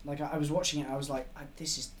 Like I was watching it, I was like,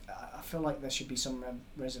 I feel like there should be some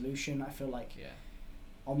resolution. I feel like Yeah.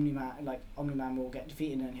 Omni-Man will get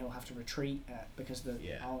defeated and he'll have to retreat because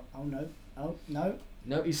Yeah. oh no,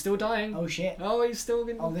 No, he's still dying. oh shit, Oh, he's still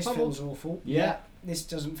getting oh this pummeled. feels awful. Yeah. This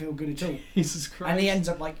doesn't feel good at all. Jesus Christ. And he ends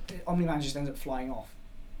up like Omni-Man just ends up flying off.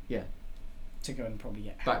 Yeah. To go and probably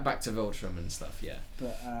get help. back to Voltron and stuff, yeah.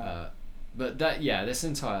 But But that, yeah, this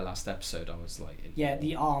entire last episode I was like yeah,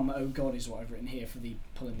 the arm, oh god, is what I've written here for the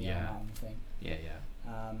pulling the arm Yeah. out of the thing.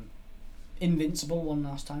 Yeah. Invincible one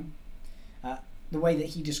last time. The way that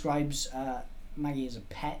he describes Maggie as a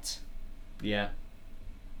pet. Yeah.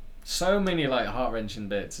 So many like heart-wrenching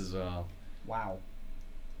bits as well. Wow.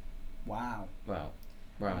 Wow,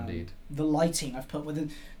 Um, indeed. The lighting I've put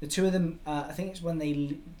with the two of them. I think it's when I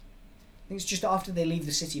think it's just after they leave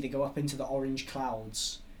the city. They go up into the orange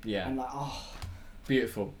clouds. Yeah. And like, oh,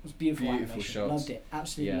 Beautiful. it was beautiful. Beautiful Animation. shots. Loved it.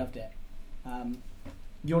 Absolutely Yeah. loved it.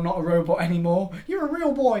 You're not a robot anymore. You're a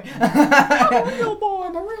real boy. I'm a real boy.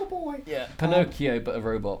 I'm a real boy. Yeah. Pinocchio, but a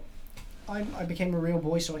robot. I became a real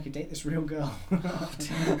boy so I could date this real girl.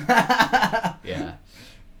 Yeah.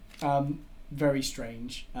 Very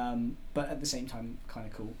strange, but at the same time kind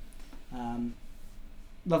of cool.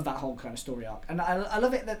 Love that whole kind of story arc, and I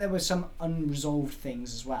love it that there were some unresolved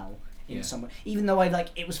things as well in Yeah. some way. Even though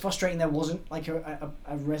it was frustrating there wasn't like a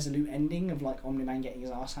resolute ending of like Omni-Man getting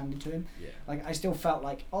his ass handed to him. Yeah. Like I still felt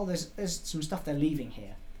like there's some stuff they're leaving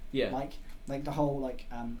here. Yeah. Like the whole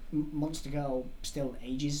Monster Girl still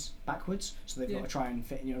ages backwards, so they've got Yeah. to try and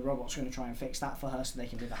fit. Robot's going to try and fix that for her so they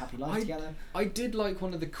can live a happy life together. I did like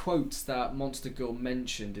one of the quotes that Monster Girl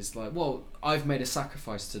mentioned is like, well, I've made a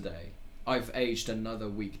sacrifice today. I've aged another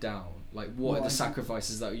week down. Like, what are the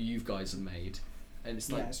sacrifices that you guys have made? And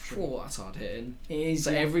it's like, Yeah, it's true. oh, that's hard hitting. It is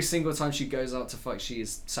So every single time she goes out to fight, she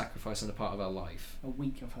is sacrificing a part of her life. a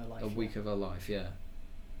week of her life. A week of her life, yeah.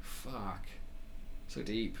 Fuck. So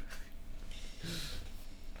deep.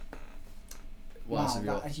 What else have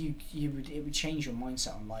you got? It would change your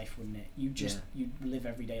mindset on life, wouldn't it? You'd live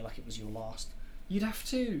every day like it was your last. You'd have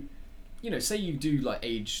to, say you do like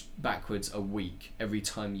age backwards a week every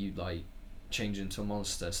time you like change into a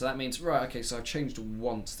monster. So that means, right, okay, so I've changed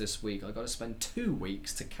once this week. I've got to spend 2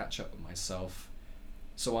 weeks to catch up with myself.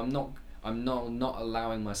 So I'm not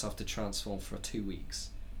allowing myself to transform for 2 weeks.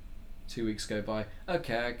 2 weeks go by.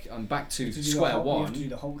 Okay, I'm back to square one. You have to do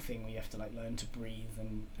the Hulk thing where you have to like learn to breathe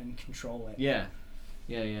and control it. Yeah.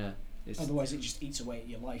 It's Otherwise, it just eats away at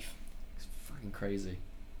your life. fucking crazy.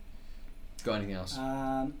 Got anything else?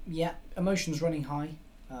 Yeah, emotions running high.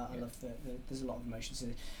 I Yeah. love there's a lot of emotions. I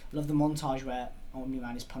love the montage where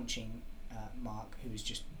Omni-Man is punching Mark, who is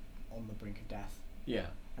just on the brink of death, Yeah.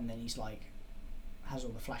 and then he's like has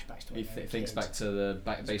all the flashbacks to He when they were thinks kids. back to the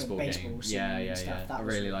baseball baseball game. scene Yeah, and yeah, stuff. yeah. That I was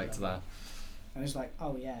really really liked lovely. that. And it's like,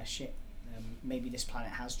 oh yeah, shit. Maybe this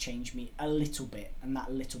planet has changed me a little bit, and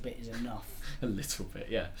that little bit is enough. A little bit,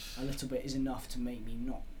 yeah. A little bit is enough to make me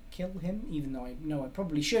not kill him, even though I know I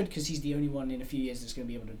probably should, because he's the only one in a few years that's going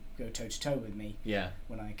to be able to go toe to toe with me Yeah.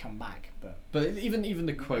 when I come back. But even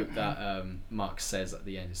the quote that Mark says at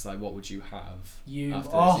the end, it's like, what would you have? You, After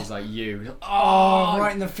oh, this, he's like, you. oh,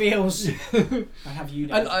 right in the feels. I have you.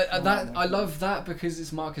 And Down. I love that because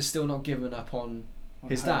it's Mark has still not given up on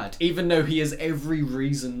his hope. dad, even though he has every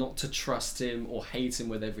reason not to trust him or hate him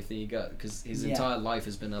with everything he got, because his Yeah. entire life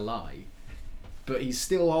has been a lie. But he's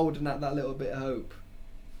still holding out that little bit of hope,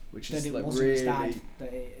 which That is it like wasn't really. his dad.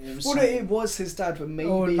 That it was Well, no, something- it was his dad, but maybe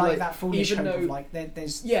or like that foolish even hope though of like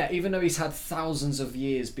there's yeah, even though he's had thousands of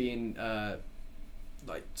years being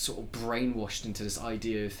like sort of brainwashed into this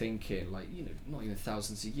idea of thinking, like, not even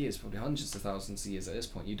thousands of years, probably hundreds of thousands of years at this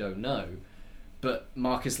point, you don't know. But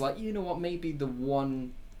Mark is like, you know what, maybe the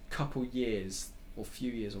one couple years or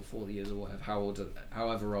few years or 40 years or whatever,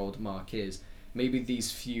 however old Mark is, maybe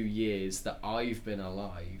these few years that I've been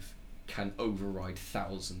alive can override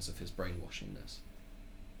thousands of his brainwashingness.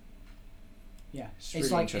 Yeah, It's it's really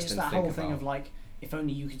like interesting it's to that think whole thing about. of like, if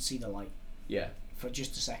only you could see the light Yeah. for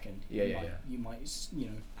just a second. Yeah, you yeah, might, yeah. You might,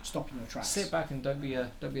 stop in your tracks. Sit back and don't be a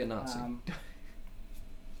Nazi.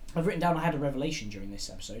 I've written down I had a revelation during this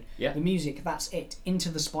episode. Yeah. The music, that's it. Into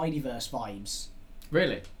the Spideyverse vibes.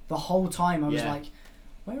 Really? The whole time I was Yeah. like,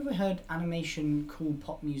 where have I heard animation, cool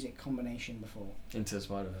pop music combination before? Into the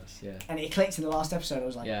Spider-Verse, yeah. And it clicked in the last episode. I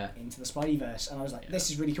was like, Yeah. Into the Spideyverse. And I was like, Yeah. this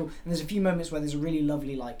is really cool. And there's a few moments where there's a really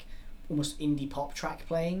lovely, like, almost indie pop track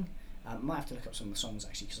playing. Might have to look up some of the songs,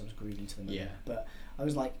 actually, because I was grooving to them. Yeah. But I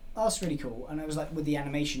was like, oh, that's really cool. And I was like, with the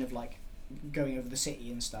animation of, like, going over the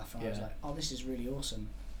city and stuff. And I was Yeah. like, oh, this is really awesome.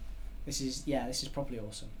 This is properly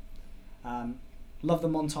awesome. Love the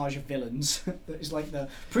montage of villains. That is like the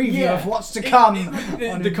preview Yeah. of what's to come.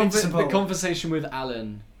 The on the Invincible. conversation with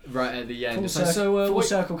Alan right at the end. Full, It's like, so, full what-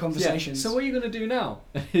 circle yeah, conversations. so what are you going to do now?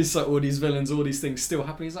 It's like all these villains, all these things still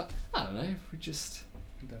happening. He's like, I don't know, we just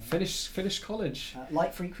finish college.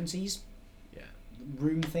 Light frequencies. Yeah. The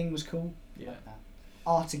room thing was cool. Yeah. Like that.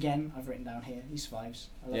 Art again. I've written down here. He survives.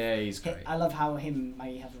 I love, Yeah, he's great. I love how him and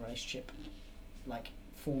Maggie have a relationship, like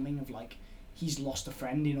forming of like he's lost a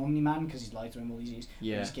friend in Omni-Man because he's lied to him all these years.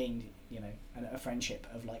 Yeah. He's gained a friendship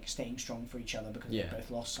of like staying strong for each other because Yeah. they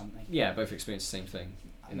both lost something. Yeah, both experience the same thing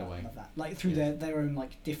in a way. Love that. Like through Yeah. their own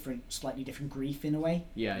like slightly different grief in a way.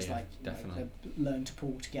 Yeah, It's yeah, like definitely. they learn to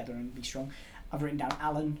pull together and be strong. I've written down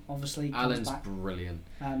Alan, obviously. comes Alan's back. brilliant.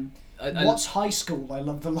 I, What's high school? I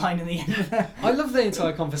love the line at the end of that. I love the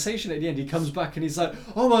entire conversation at the end. He comes back and he's like,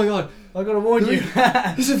 "Oh my god, I gotta warn you.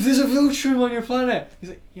 there's a Viltrum on your planet." He's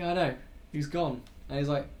like, "Yeah, I know. He's gone." And he's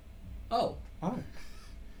like, "Oh, Oh,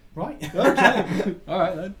 right. okay, all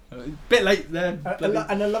right then. Bit late there."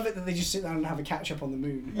 And I love it that they just sit down and have a catch up on the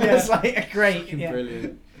moon. Yeah. It's like great. Fucking Yeah.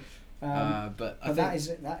 brilliant. But I that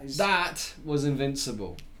think is that was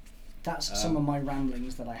Invincible. that's some of my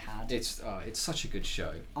ramblings that I had. It's such a good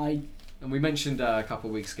show. I And we mentioned a couple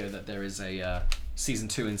of weeks ago that there is a season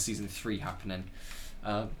 2 and season 3 happening.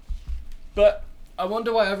 But I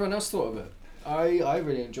wonder what everyone else thought of it. I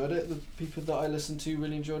really enjoyed it. The people that I listened to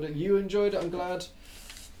really enjoyed it. You enjoyed it, I'm glad.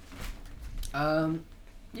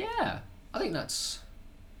 Yeah, I think that's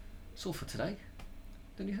all for today.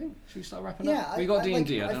 Don't you think? Should we start wrapping up? We got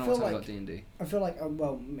D&D. I don't know what time we got D&D. I feel like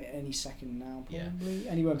any second now probably.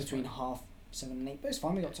 Yeah. Anywhere That's between fine. 7:30 and 8, but it's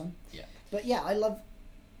fine. We got time. Yeah. But yeah, I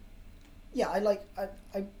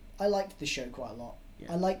liked the show quite a lot.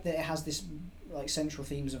 Yeah. I like that it has this like central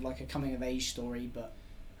themes of like a coming of age story, but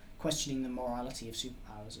questioning the morality of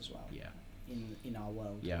superpowers as well. Yeah. In our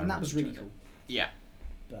world. Yeah, and I that was really really enjoyed cool. Yeah.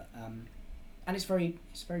 But and it's a very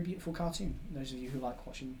beautiful cartoon. Those of you who like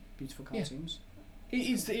watching beautiful Yeah. cartoons.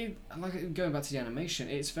 Like going back to the animation.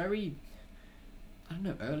 It's very, I don't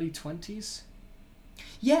know, early 20s.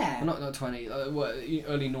 Yeah. Well, not 20.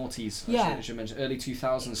 Early noughties. Yeah. I should mention early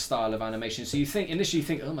 2000s style of animation. So you initially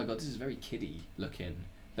think, oh my god, this is very kiddie looking.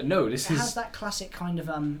 But no, this It is has that classic kind of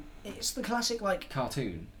it's the classic like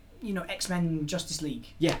cartoon. X-Men Justice League.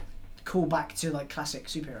 Yeah. Call back to like classic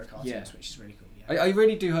superhero cartoons, Yeah. which is really cool. Yeah. I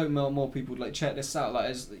really do hope more people like check this out.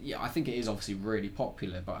 Like, I think it is obviously really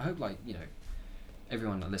popular, but I hope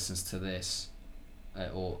everyone that listens to this,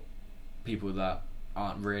 or people that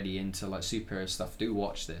aren't really into like superhero stuff, do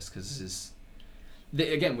watch this because this is.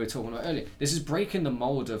 Again, we were talking about earlier. This is breaking the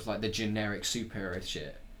mold of like the generic superhero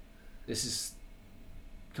shit. This is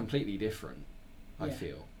completely different. I Yeah.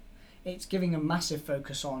 feel. It's giving a massive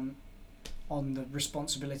focus on the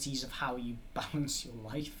responsibilities of how you balance your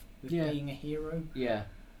life with Yeah. being a hero Yeah.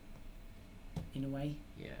 in a way.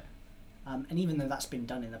 Yeah. And even though that's been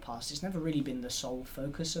done in the past, it's never really been the sole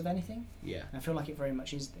focus of anything. Yeah. And I feel like it very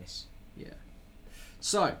much is this. Yeah.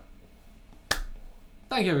 So,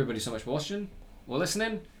 thank you everybody so much for watching or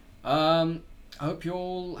listening. I hope you're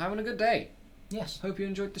all having a good day. Yes. Hope you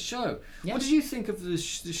enjoyed the show. Yes. What did you think of the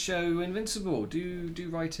show Invincible? Do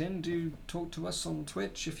write in. Do talk to us on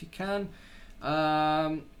Twitch if you can.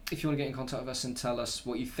 If you want to get in contact with us and tell us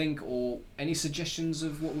what you think or any suggestions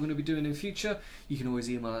of what we're going to be doing in the future, you can always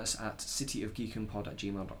email us at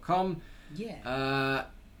cityofgeekenpod@gmail.com. Yeah.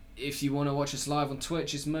 If you want to watch us live on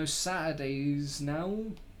Twitch, it's most Saturdays now,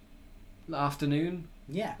 afternoon.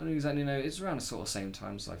 Yeah. I don't exactly know. It's around the sort of same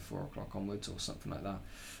times, like 4 o'clock onwards or something like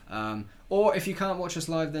that. Or if you can't watch us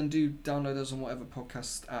live, then do download us on whatever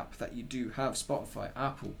podcast app that you do have. Spotify,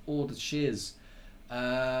 Apple, all the shiz.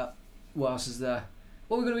 What else is there?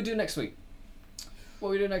 What are we going to be doing next week? What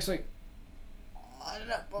are we doing next week? I don't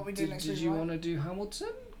know what we do next week. Did you want to do Hamilton?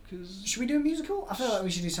 Cause Should we do a musical? I feel like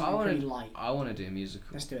we should do something pretty light. I want to do a musical.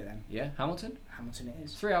 Let's do it then. Yeah, Hamilton? Hamilton it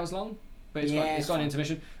is. 3 hours long. but it's Yeah, got an fine.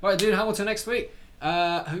 intermission. Right, doing Hamilton next week.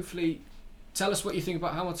 Hopefully, tell us what you think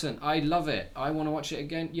about Hamilton. I love it. I want to watch it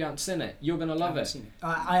again. You haven't seen it. You're gonna love I haven't it. seen it.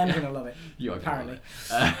 I am gonna love it. You are Apparently.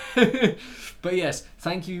 gonna love it. But yes,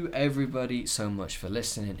 thank you everybody so much for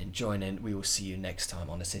listening and joining. We will see you next time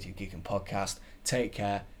on the City of Geekin podcast. Take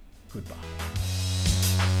care. Goodbye.